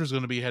Cassandra's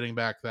going to be heading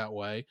back that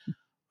way.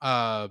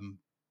 All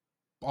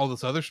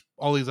these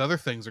other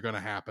things are going to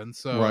happen.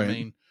 So, right. I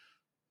mean,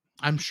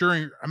 I'm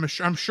sure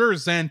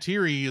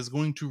Xantiri is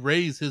going to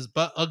raise his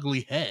butt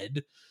ugly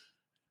head.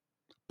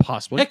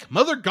 Possibly. Heck,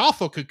 Mother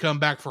Gothel could come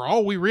back for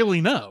all we really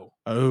know.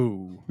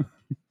 Oh.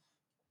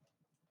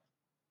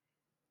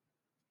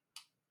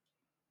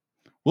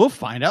 We'll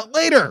find out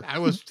later. I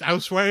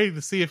was waiting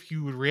to see if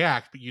you would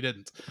react, but you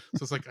didn't.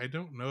 So it's like, I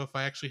don't know if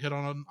I actually hit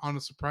on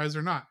a surprise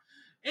or not.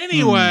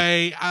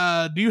 Anyway,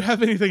 do you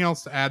have anything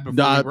else to add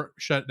before we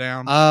shut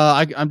down?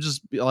 I'm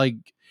just like,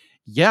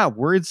 yeah,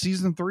 we're in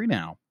season 3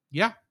 now.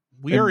 Yeah,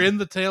 we are in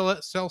the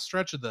tail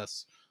stretch of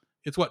this.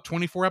 It's what,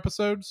 24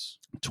 episodes?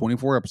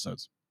 24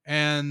 episodes.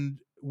 And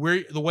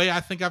the way I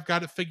think I've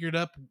got it figured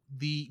up,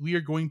 we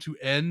are going to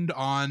end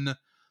on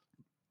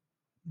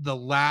the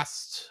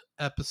last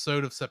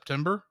episode of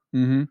September.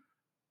 Mm-hmm.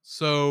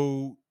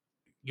 So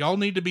y'all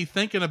need to be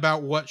thinking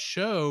about what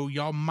show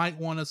y'all might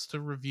want us to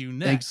review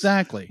next.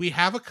 Exactly. We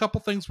have a couple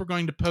things we're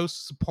going to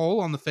post as a poll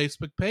on the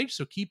Facebook page,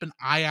 so keep an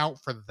eye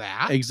out for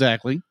that.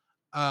 Exactly.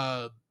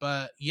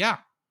 But yeah,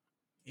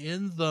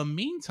 in the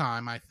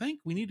meantime, I think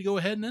we need to go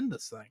ahead and end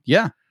this thing.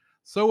 Yeah.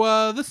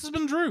 So this has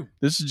been Drew.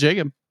 This is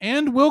Jacob.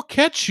 And we'll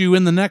catch you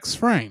in the next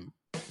frame.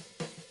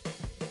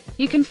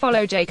 You can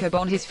follow Jacob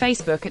on his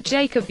Facebook at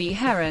Jacob B.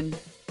 Heron.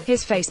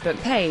 His Facebook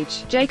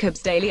page,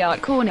 Jacob's Daily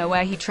Art Corner,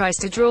 where he tries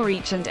to draw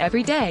each and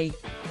every day.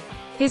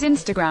 His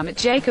Instagram at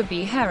Jacob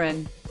B.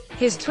 Heron.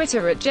 His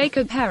Twitter at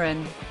Jacob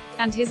Heron.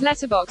 And his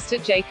Letterboxd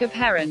at Jacob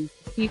Heron.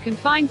 You can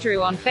find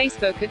Drew on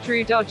Facebook at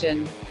Drew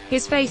Dodgen.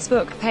 His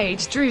Facebook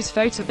page, Drew's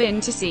Photo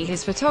Bin, to see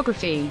his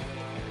photography.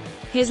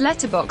 His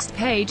Letterboxd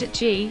page at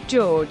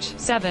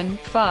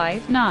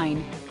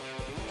GGeorge759.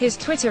 His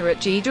Twitter at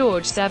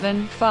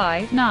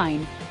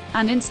GGeorge759.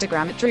 And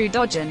Instagram at Drew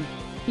Dodgen.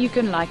 You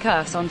can like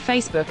us on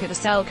Facebook at the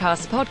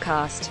Cellcast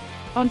Podcast,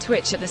 on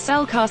Twitch at the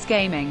Cellcast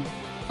Gaming,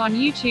 on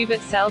YouTube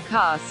at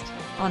Cellcast,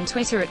 on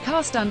Twitter at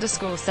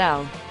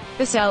cast_cell.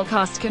 The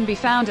Cellcast can be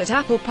found at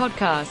Apple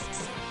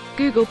Podcasts,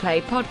 Google Play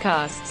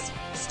Podcasts,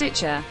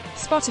 Stitcher,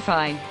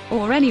 Spotify,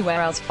 or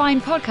anywhere else fine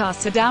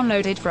podcasts are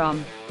downloaded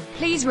from.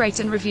 Please rate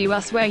and review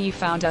us where you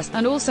found us,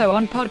 and also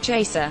on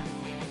Podchaser.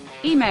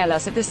 Email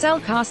us at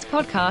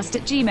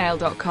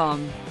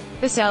thecellcastpodcast@gmail.com.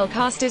 The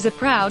Cellcast is a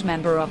proud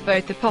member of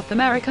both the Pop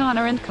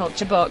Americana and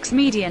Culture Box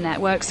media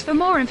networks. For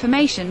more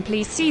information,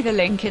 please see the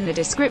link in the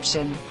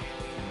description.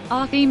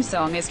 Our theme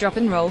song is Drop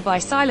and Roll by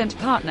Silent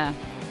Partner.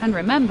 And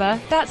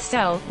remember, that's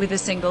Cell, with a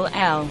single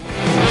L.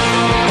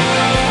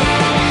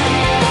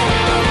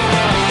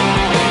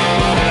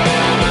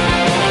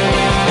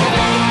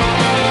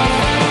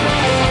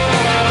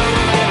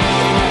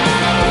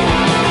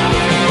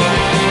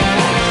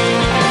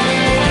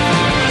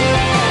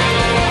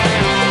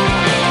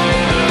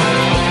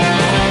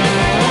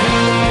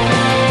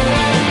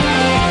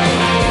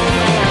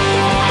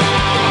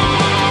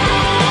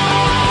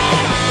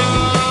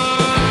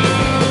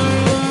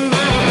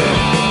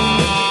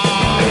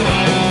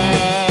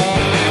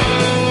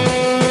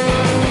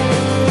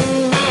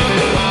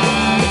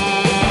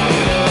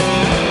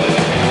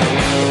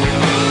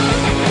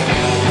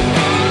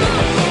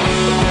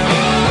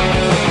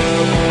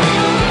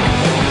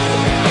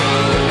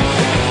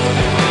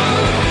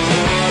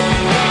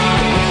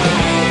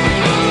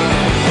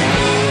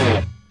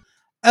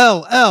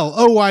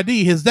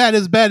 LLOYD, his dad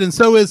is bad and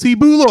so is he.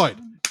 Boo Lloyd.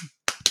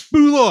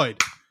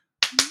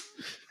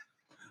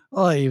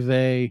 Oy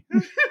vey.